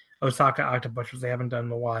Osaka Octopus, which they haven't done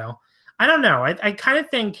in a while. I don't know. I kind of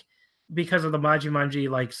think because of the Maji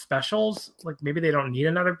like specials, like maybe they don't need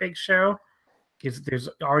another big show because there's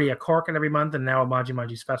already a Corkin every month and now a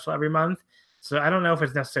Maji special every month. So I don't know if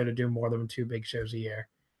it's necessary to do more than 2 big shows a year.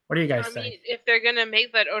 What do you guys think? If they're gonna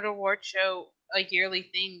make that Oda Award show a yearly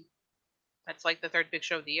thing, that's like the third big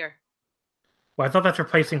show of the year. Well, I thought that's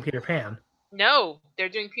replacing Peter Pan. No, they're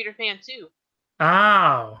doing Peter Pan too.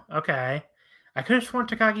 Oh, okay. I could have sworn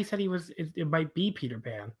Takagi said it might be Peter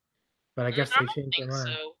Pan, but I guess they changed their mind.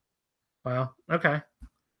 So. Well, okay.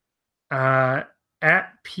 At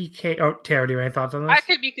PK. Oh, Tara, do you have any thoughts on this? I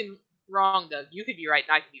could be wrong though. You could be right,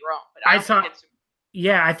 and I could be wrong. But I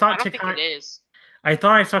don't think it is. I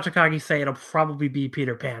thought I saw Takagi say it'll probably be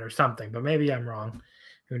Peter Pan or something, but maybe I'm wrong.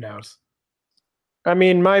 Who knows?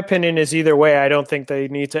 My opinion is either way, I don't think they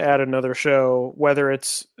need to add another show, whether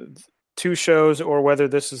it's 2 shows or whether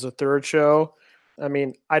this is a third show.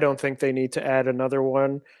 I don't think they need to add another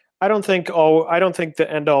one. I don't think the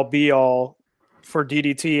end all be all for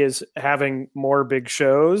DDT is having more big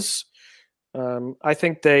shows. I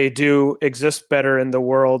think they do exist better in the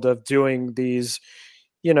world of doing these,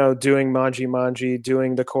 doing Manji,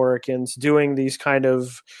 doing the Korikins, doing these kind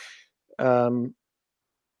of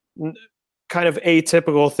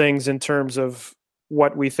atypical things in terms of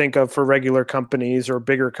what we think of for regular companies or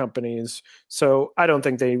bigger companies. So I don't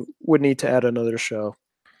think they would need to add another show.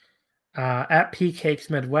 At P Cakes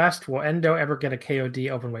Midwest, will Endo ever get a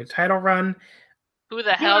KOD openweight title run? Who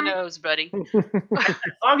the hell knows, buddy? As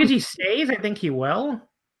long as he stays, I think he will.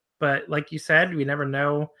 But like you said, we never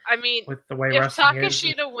know. With the way if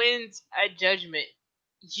Takeshita wins at Judgment,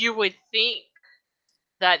 you would think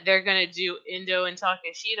that they're gonna do Endo and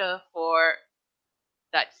Takeshita for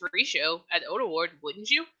that free show at the Oda Award, wouldn't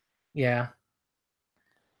you? Yeah.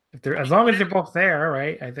 As long as they're both there,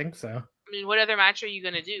 right? I think so. What other match are you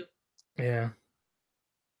gonna do? Yeah.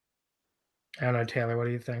 I don't know, Taylor. What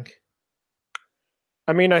do you think?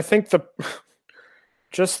 I think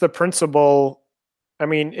just the principle.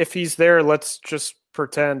 If he's there, let's just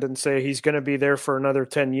pretend and say he's going to be there for another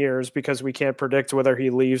 10 years because we can't predict whether he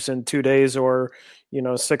leaves in 2 days or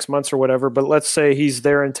 6 months or whatever. But let's say he's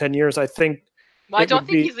there in 10 years. I think. Well, I don't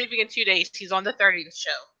think he's leaving in 2 days. He's on the 30th show.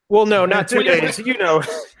 Well, no, not 2 days.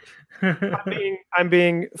 I'm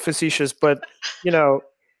being facetious, but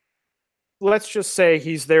let's just say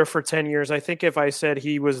he's there for 10 years. I think if I said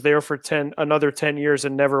he was there for another 10 years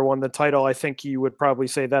and never won the title, I think you would probably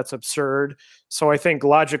say that's absurd. So I think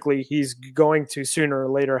logically he's going to sooner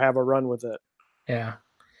or later have a run with it. Yeah.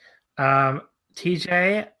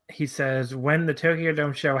 TJ, he says, when the Tokyo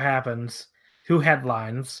Dome show happens, who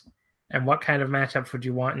headlines, and what kind of matchups would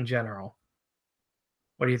you want in general?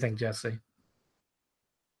 What do you think, Jesse?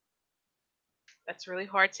 That's really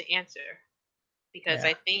hard to answer because Yeah.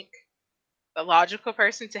 I think the logical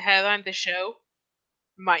person to headline the show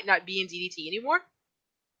might not be in DDT anymore,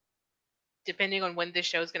 depending on when this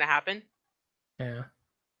show is going to happen. Yeah.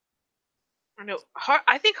 I know.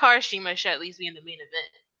 I think Harashima should at least be in the main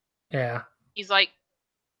event. Yeah. He's like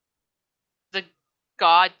the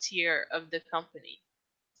god tier of the company,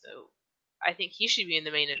 so I think he should be in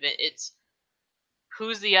the main event. It's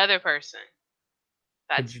who's the other person.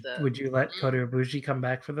 That's Would you let Kota Ibushi come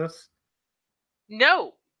back for this?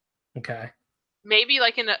 No. Okay. Maybe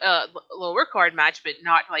like in a lower card match, but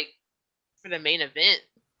not like for the main event.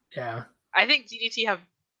 Yeah. I think DDT have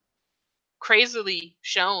crazily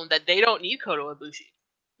shown that they don't need Kota Ibushi.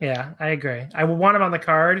 Yeah, I agree. I would want him on the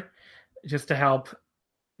card just to help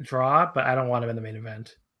draw, but I don't want him in the main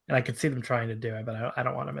event. And I could see them trying to do it, but I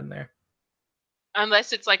don't want him in there.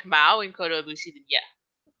 Unless it's like Mao and Kota Ibushi, then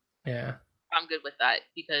Yeah. I'm good with that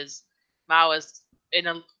because Mao is in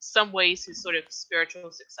some ways his sort of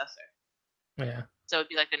spiritual successor. Yeah. So it'd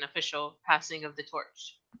be like an official passing of the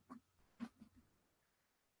torch.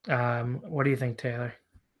 What do you think, Taylor?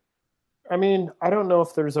 I mean, I don't know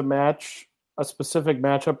if there's a specific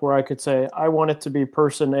matchup where I could say I want it to be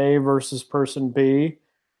person A versus person B.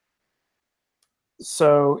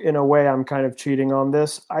 So in a way, I'm kind of cheating on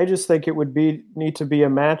this. I just think it would need to be a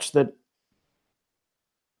match that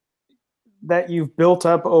you've built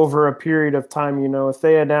up over a period of time. If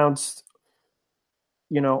they announced,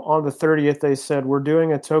 on the 30th, they said we're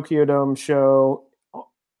doing a Tokyo Dome show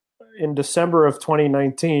in December of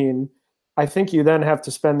 2019. I think you then have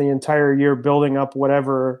to spend the entire year building up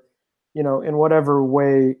whatever, in whatever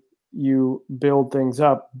way you build things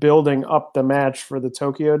up, building up the match for the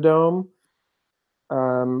Tokyo Dome.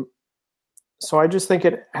 So I just think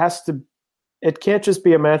it can't just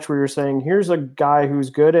be a match where you're saying, here's a guy who's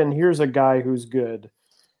good and here's a guy who's good.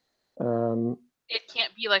 It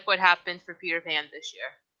can't be like what happened for Peter Pan this year.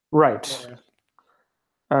 Right.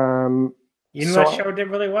 Yeah. That show did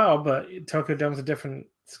really well, but Tokyo Dome's a different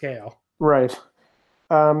scale. Right.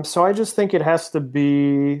 So I just think it has to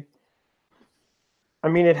be a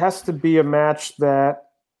match that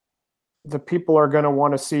the people are going to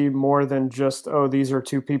want to see more than just, oh, these are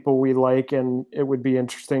two people we like, and it would be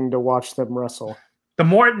interesting to watch them wrestle. The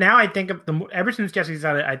more now I think of ever since Jesse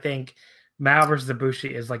said it, I think Mao versus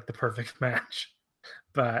Ibushi is like the perfect match.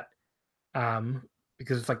 But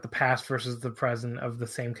because it's like the past versus the present of the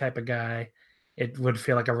same type of guy, it would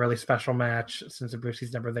feel like a really special match since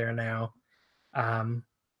Ibushi's never there now. And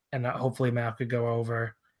hopefully Mao could go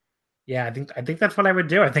over. Yeah, I think that's what I would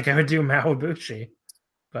do. I think I would do Mao Ibushi.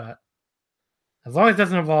 But as long as it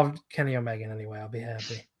doesn't involve Kenny Omega in any way, I'll be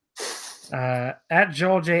happy. At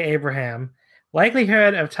Joel J. Abraham,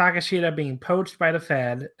 likelihood of Takashita being poached by the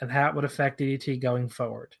Fed and how it would affect DDT going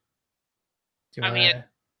forward. I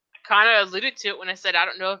kind of alluded to it when I said I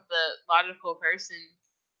don't know if the logical person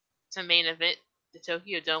to main event the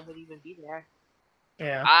Tokyo Dome would even be there.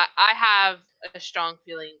 Yeah. I have a strong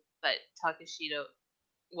feeling that Takashita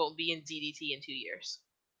won't be in DDT in 2 years.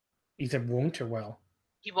 You said won't or will?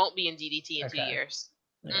 He won't be in DDT in 2 years.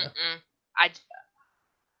 Yeah.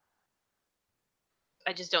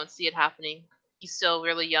 I just don't see it happening. He's still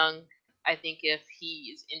really young. I think if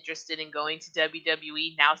he is interested in going to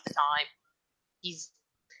WWE, now's the time.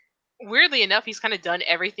 Weirdly enough, he's kind of done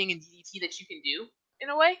everything in DDT that you can do, in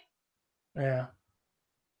a way. Yeah.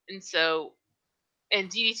 And so, and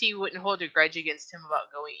DDT wouldn't hold a grudge against him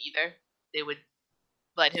about going either. They would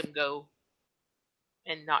let him go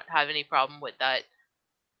and not have any problem with that.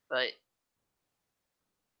 But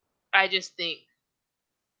I just think,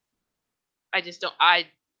 I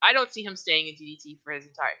don't see him staying in DDT for his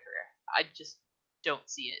entire career. I just don't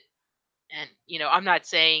see it. And, I'm not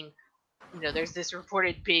saying, there's this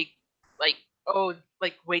reported big,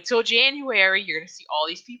 wait till January, you're going to see all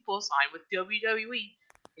these people sign with WWE.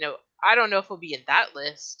 I don't know if he'll be in that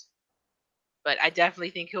list, but I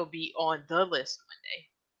definitely think he'll be on the list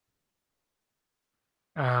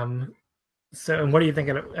one day. So, and what do you think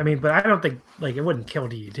of it? I mean, but I don't think, it wouldn't kill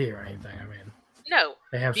DDT or anything. I mean, no.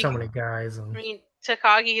 They have so many guys. And... I mean,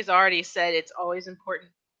 Takagi has already said it's always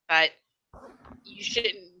important that you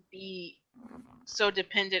shouldn't be so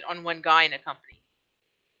dependent on one guy in a company.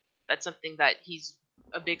 That's something that he's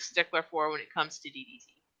a big stickler for when it comes to DDT.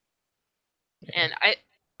 And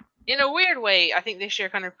in a weird way, I think this year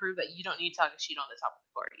kind of proved that you don't need Takashita on the top of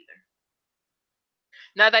the card either.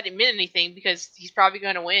 Not that it meant anything, because he's probably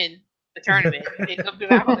going to win the tournament. He'll be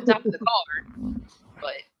back on the top of the card.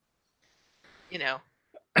 But, you know.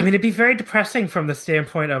 I mean, it'd be very depressing from the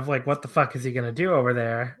standpoint of, like, what the fuck is he going to do over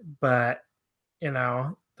there? But, you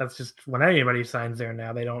know, that's just when anybody signs there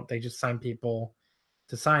now. They just sign people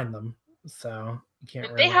to sign them. So you can't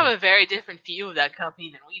But really... they have a very different view of that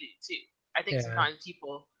company than we do, too. I think sometimes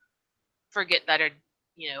people forget that,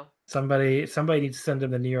 you know. Somebody needs to send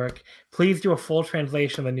him the New York. Please do a full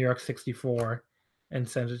translation of the New York 64 and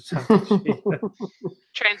send it to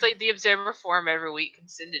Translate the Observer form every week and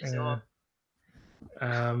send it to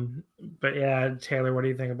him. But yeah, Taylor, what do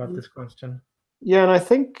you think about this question? Yeah, and I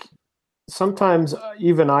think sometimes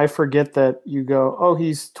even I forget that you go, oh,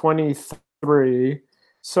 he's 23.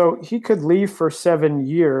 So he could leave for 7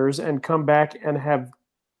 years and come back and have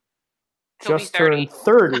just turned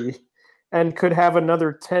 30 and could have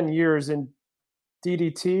another 10 years in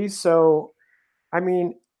DDT. So, I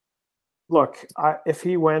mean, look, if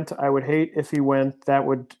he went, I would hate if he went. That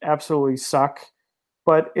would absolutely suck.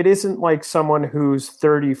 But it isn't like someone who's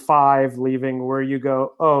 35 leaving where you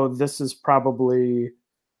go, oh, this is probably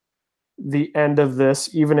the end of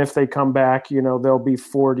this. Even if they come back, you know, they'll be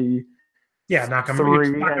 40. Yeah,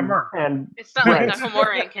 Nakamura. And it's not like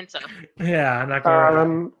Nakamura and Kenta. Yeah,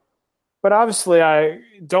 Nakamura. But obviously, I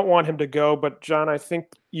don't want him to go. But John, I think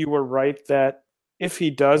you were right that if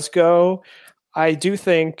he does go, I do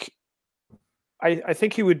think I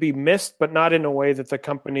think he would be missed, but not in a way that the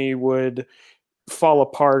company would fall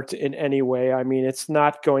apart in any way. I mean, it's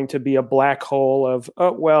not going to be a black hole of,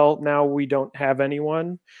 oh, well, now we don't have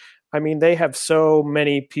anyone. I mean, they have so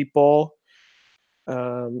many people,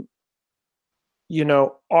 you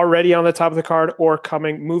know, already on the top of the card or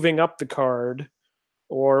moving up the card,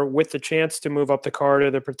 or with the chance to move up the card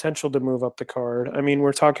or the potential to move up the card. I mean,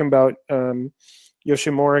 we're talking about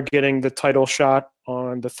Yoshimura getting the title shot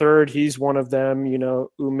on the 3rd. He's one of them, you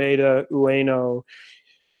know, Umeda, Ueno,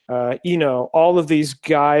 Ino, all of these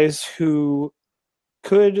guys who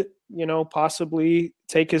could, you know, possibly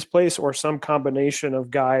take his place, or some combination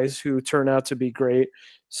of guys who turn out to be great.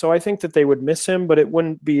 So I think that they would miss him, but it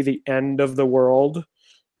wouldn't be the end of the world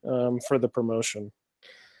for the promotion.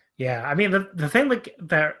 Yeah, I mean, the thing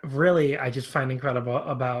that really I just find incredible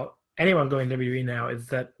about anyone going to WWE now is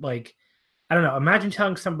that, like, I don't know, imagine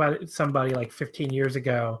telling somebody like 15 years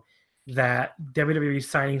ago that WWE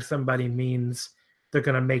signing somebody means they're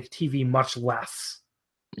going to make TV much less,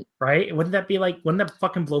 right? Wouldn't that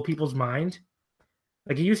fucking blow people's mind?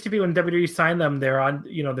 Like, it used to be when WWE signed them, they're on,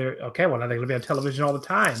 you know, they're, okay, well, now they're going to be on television all the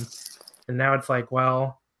time. And now it's like,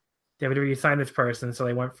 well, WWE signed this person, so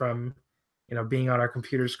they went from, you know, being on our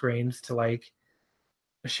computer screens to, like,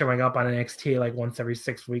 showing up on NXT like once every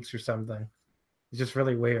 6 weeks or something. It's just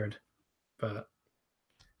really weird. But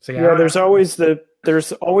so yeah, there's always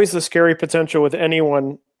the scary potential with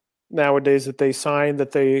anyone nowadays that they sign,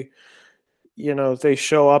 that they, you know, they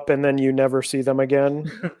show up and then you never see them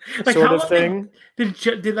again, like, sort of thing. Did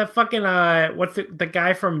that fucking what's the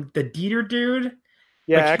guy from the Dieter dude?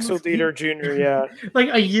 Yeah, like, Axel Dieter Jr. Yeah, like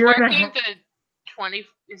a year and a half.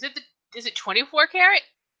 Is it 24 karat?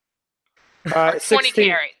 16, 20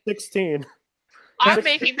 karat. 16. I'm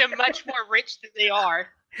making them much more rich than they are.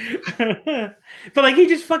 But like, he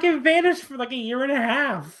just fucking vanished for like a year and a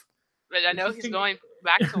half. But I know he's going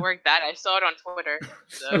back to work. That I saw it on Twitter.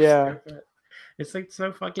 So. Yeah, it's like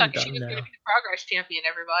so fucking dumb Takashita's now. gonna be the Progress champion,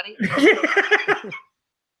 everybody.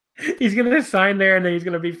 He's gonna sign there, and then he's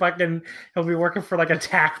gonna be fucking. He'll be working for like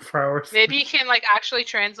Attack Pro or something. Maybe he can like actually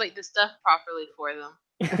translate the stuff properly for them.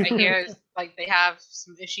 I hear like they have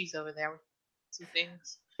some issues over there with some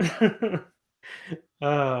things.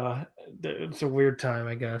 It's a weird time,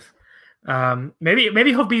 I guess.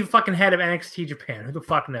 Maybe he'll be fucking head of NXT Japan. Who the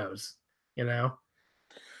fuck knows? You know.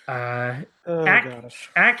 At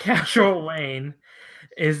Casual Wayne,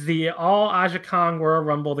 is the all Aja Kong Royal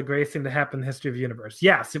Rumble the greatest thing to happen in the history of the universe?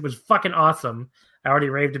 Yes, it was fucking awesome. I already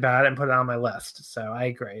raved about it and put it on my list, so I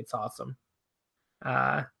agree. It's awesome.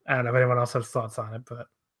 I don't know if anyone else has thoughts on it, but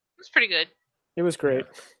it's pretty good. It was great.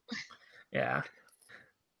 Yeah.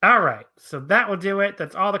 All right, so that will do it.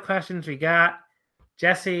 That's all the questions we got.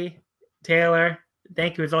 Jesse, Taylor,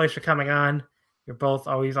 thank you as always for coming on. You're both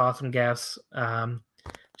always awesome guests.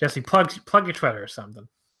 Jesse, plug your Twitter or something.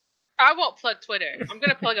 I won't plug Twitter. I'm going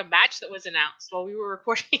to plug a match that was announced while we were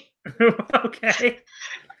recording. Okay.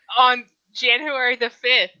 On January the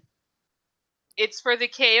 5th. It's for the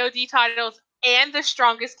KOD titles and the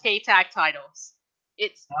Strongest K-Tag titles.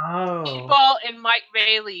 It's Oh, Speedball and Mike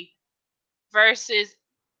Bailey versus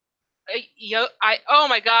oh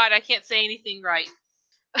my god, I can't say anything right.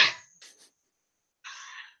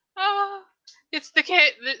 Oh, it's the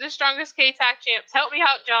strongest K-Tag champs. Help me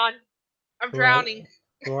out, John. I'm drowning.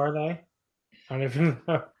 who are they? I don't even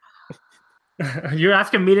know. You're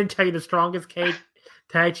asking me to tell you the strongest K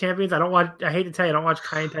tag champions? I hate to tell you, I don't watch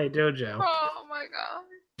Kai Tai Dojo. Oh my god.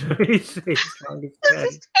 Let me see strongest tag.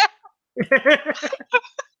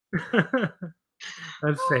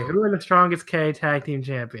 Let's see. Who are the strongest K tag team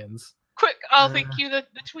champions? Quick, I'll link you the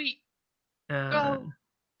tweet. You're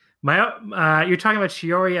talking about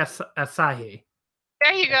Shiori Asahi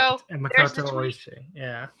There you go. and There's the Makoto tweet. Oishi.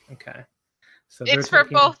 Yeah. Okay. So It's for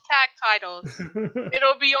both tag titles.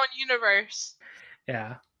 It'll be on Universe.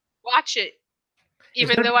 Yeah. Watch it.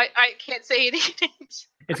 Even though I can't say any names.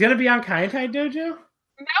 It's gonna be on Kai Tai Dojo.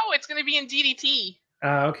 No, it's going to be in DDT.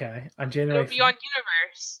 Oh, okay. On January. It'll be on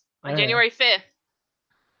Universe on Alright. January 5th.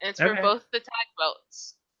 And it's for Okay. both the tag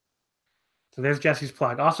belts. So there's Jesse's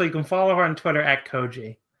plug. Also, you can follow her on Twitter at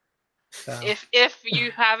Koji. So If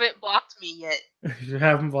you haven't blocked me yet. if you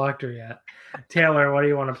haven't blocked her yet, Taylor, what do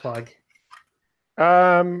you want to plug?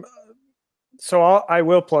 So I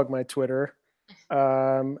will plug my Twitter.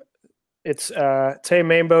 It's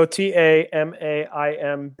Tamaimbo,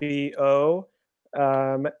 Tamaimbo.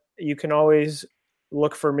 You can always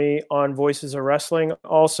look for me on Voices of Wrestling.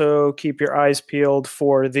 Also, keep your eyes peeled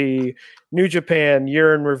for the New Japan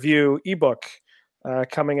Year in Review ebook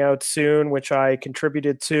coming out soon, which I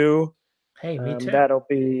contributed to. Hey, me too. That'll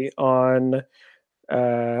be on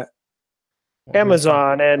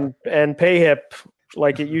Amazon and PayHip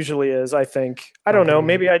like it usually is, I think. I don't know.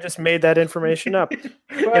 Maybe I just made that information up.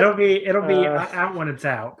 It'll be out when it's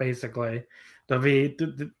out, basically. There'll be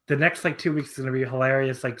the next 2 weeks is gonna be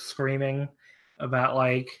hilarious, screaming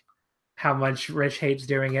about how much Rich hates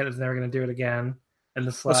doing it, is never gonna do it again in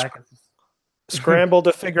the Slack. Scramble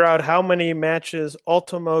to figure out how many matches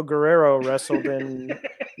Ultimo Guerrero wrestled in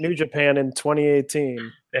New Japan in 2018.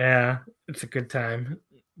 Yeah, it's a good time.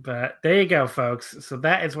 But there you go, folks. So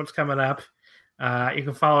that is what's coming up. You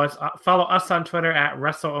can follow us on Twitter at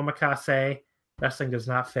WrestleOmakase. Wrestling does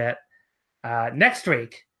not fit. Next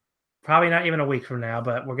week, probably not even a week from now,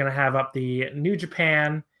 but we're going to have up the New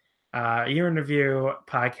Japan Year in Review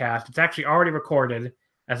podcast. It's actually already recorded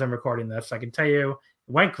as I'm recording this. So I can tell you it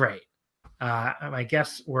went great. My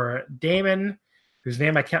guests were Damon, whose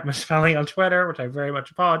name I kept misspelling on Twitter, which I very much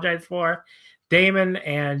apologize for. Damon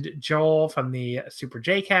and Joel from the Super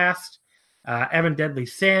J Cast, Evan Deadly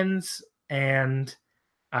Sins, and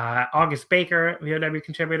August Baker, VOW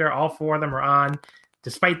contributor. All four of them are on.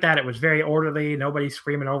 Despite that, it was very orderly. Nobody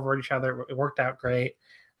screaming over each other. It worked out great.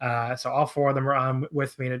 So all four of them are on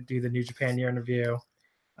with me to do the New Japan Year in Review.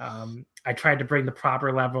 I tried to bring the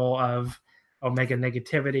proper level of Omega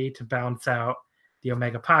negativity to balance out the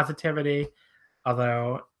Omega positivity.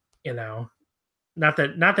 Although, not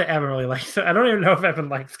that Evan really likes it. I don't even know if Evan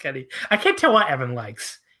likes Kenny. I can't tell what Evan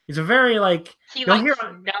likes. He's a very He you'll likes hear-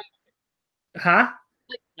 huh?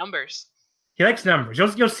 numbers. He likes numbers.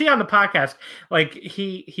 You'll see on the podcast,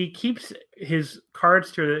 he keeps his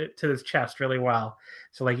cards to his chest really well.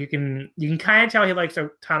 So you can kind of tell he likes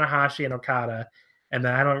Tanahashi and Okada, and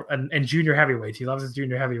then and junior heavyweights. He loves his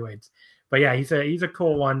junior heavyweights. But yeah, he's a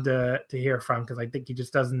cool one to hear from, because I think he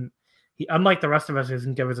just doesn't. He, unlike the rest of us,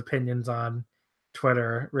 doesn't give his opinions on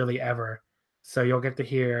Twitter really ever. So you'll get to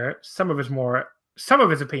hear some of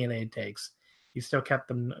his opinionated takes. He still kept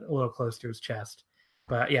them a little close to his chest.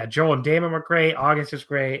 But yeah, Joel and Damon were great. August is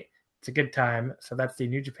great. It's a good time. So that's the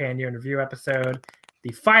New Japan Year in Review episode.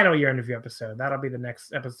 The final Year in Review episode. That'll be the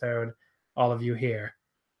next episode all of you hear.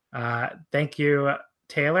 Thank you,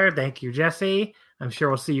 Taylor. Thank you, Jesse. I'm sure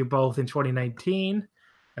we'll see you both in 2019,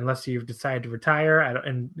 unless you've decided to retire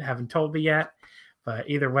and haven't told me yet. But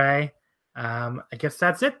either way, I guess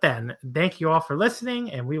that's it then. Thank you all for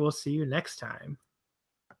listening, and we will see you next time.